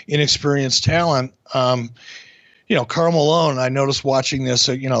younger, inexperienced talent. Karl Malone, I noticed watching this,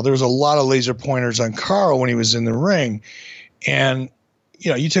 there was a lot of laser pointers on Karl when he was in the ring. And,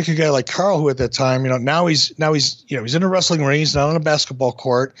 you take a guy like Karl, who at that time, now he's in a wrestling ring. He's not on a basketball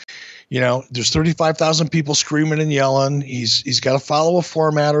court. There's 35,000 people screaming and yelling. He's got to follow a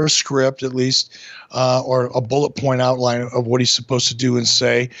format or a script at least, or a bullet point outline of what he's supposed to do and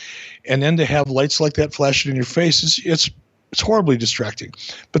say. And then to have lights like that flashing in your face, it's horribly distracting.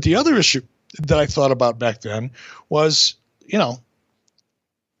 But the other issue that I thought about back then was,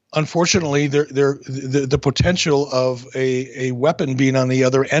 unfortunately, the potential of a weapon being on the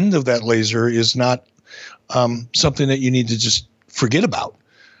other end of that laser is not something that you need to just forget about.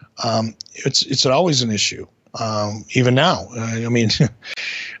 It's always an issue. Even now, I mean,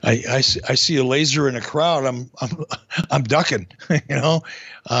 I see a laser in a crowd, I'm ducking,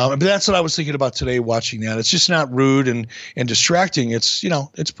 but that's what I was thinking about today watching that. It's just not rude and distracting. It's,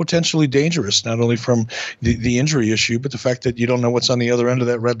 it's potentially dangerous, not only from the injury issue, but the fact that you don't know what's on the other end of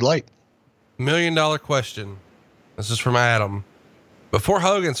that red light. $1 million question. This is from Adam. Before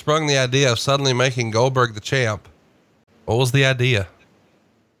Hogan sprung the idea of suddenly making Goldberg the champ, what was the idea?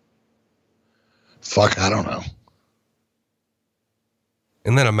 Fuck, I don't know.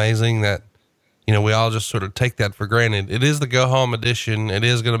 Isn't that amazing that, we all just sort of take that for granted? It is the go home edition. It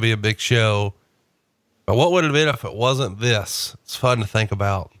is going to be a big show, but what would it have been if it wasn't this? It's fun to think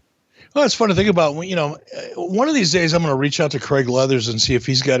about. Well, it's fun to think about. One of these days I'm going to reach out to Craig Leathers and see if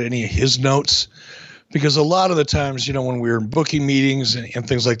he's got any of his notes, because a lot of the times, when we were in booking meetings and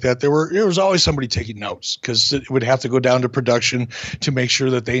things like that, there was always somebody taking notes, because it would have to go down to production to make sure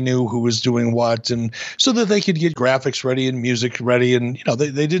that they knew who was doing what, and so that they could get graphics ready and music ready. And,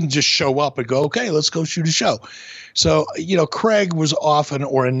 they didn't just show up and go, okay, let's go shoot a show. So, Craig was often,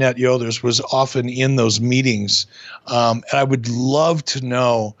 or Annette Yothers was often in those meetings. And I would love to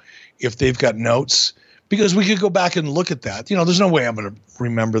know if they've got notes, because we could go back and look at that. There's no way I'm going to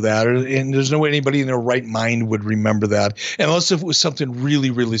remember that, and there's no way anybody in their right mind would remember that, unless if it was something really,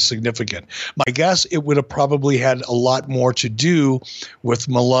 really significant. My guess, it would have probably had a lot more to do with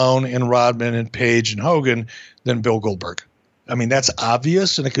Malone and Rodman and Page and Hogan than Bill Goldberg. I mean, that's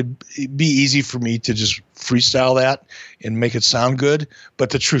obvious, and it could be easy for me to just freestyle that and make it sound good. But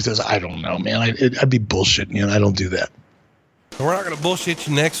the truth is, I don't know, man. I'd be bullshitting you, and I don't do that. We're not going to bullshit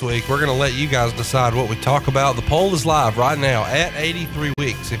you next week. We're going to let you guys decide what we talk about. The poll is live right now at 83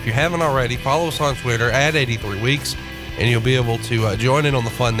 weeks. If you haven't already, follow us on Twitter at 83 weeks, and you'll be able to join in on the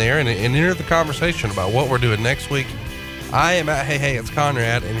fun there and enter the conversation about what we're doing next week. I am at Hey, it's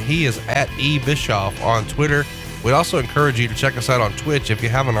Conrad, and he is at E Bischoff on Twitter. We'd also encourage you to check us out on Twitch if you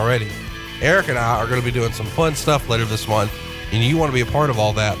haven't already. Eric and I are going to be doing some fun stuff later this month, and you want to be a part of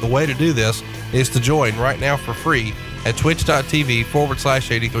all that. The way to do this is to join right now for free at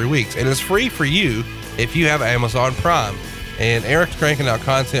twitch.tv/83 weeks. And it's free for you if you have Amazon Prime. And Eric's cranking out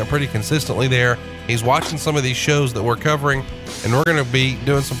content pretty consistently there. He's watching some of these shows that we're covering, and we're going to be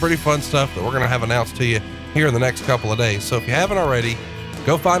doing some pretty fun stuff that we're going to have announced to you here in the next couple of days. So if you haven't already,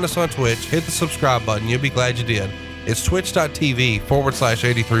 go find us on Twitch, hit the subscribe button. You'll be glad you did. It's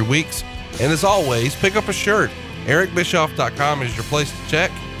twitch.tv/83 weeks. And as always, pick up a shirt. EricBischoff.com is your place to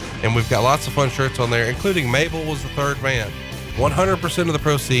check. And we've got lots of fun shirts on there, including Mabel was the third man. 100% of the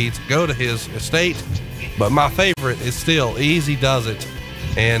proceeds go to his estate. But my favorite is still Easy Does It.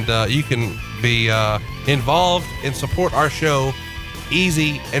 And you can be involved and support our show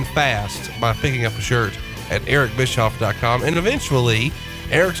easy and fast by picking up a shirt at ericbischoff.com. And eventually,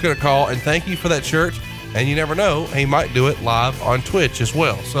 Eric's going to call and thank you for that shirt. And you never know, he might do it live on Twitch as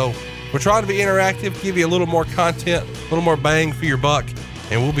well. So we're trying to be interactive, give you a little more content, a little more bang for your buck.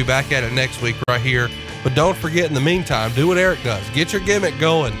 And we'll be back at it next week right here. But don't forget, in the meantime, do what Eric does. Get your gimmick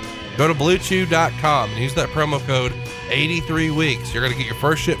going. Go to BlueChew.com and use that promo code 83 weeks. You're going to get your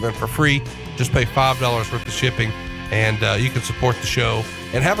first shipment for free. Just pay $5 worth of shipping, and you can support the show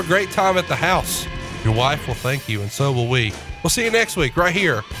and have a great time at the house. Your wife will thank you, and so will we. We'll see you next week right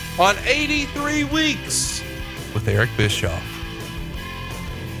here on 83 Weeks with Eric Bischoff.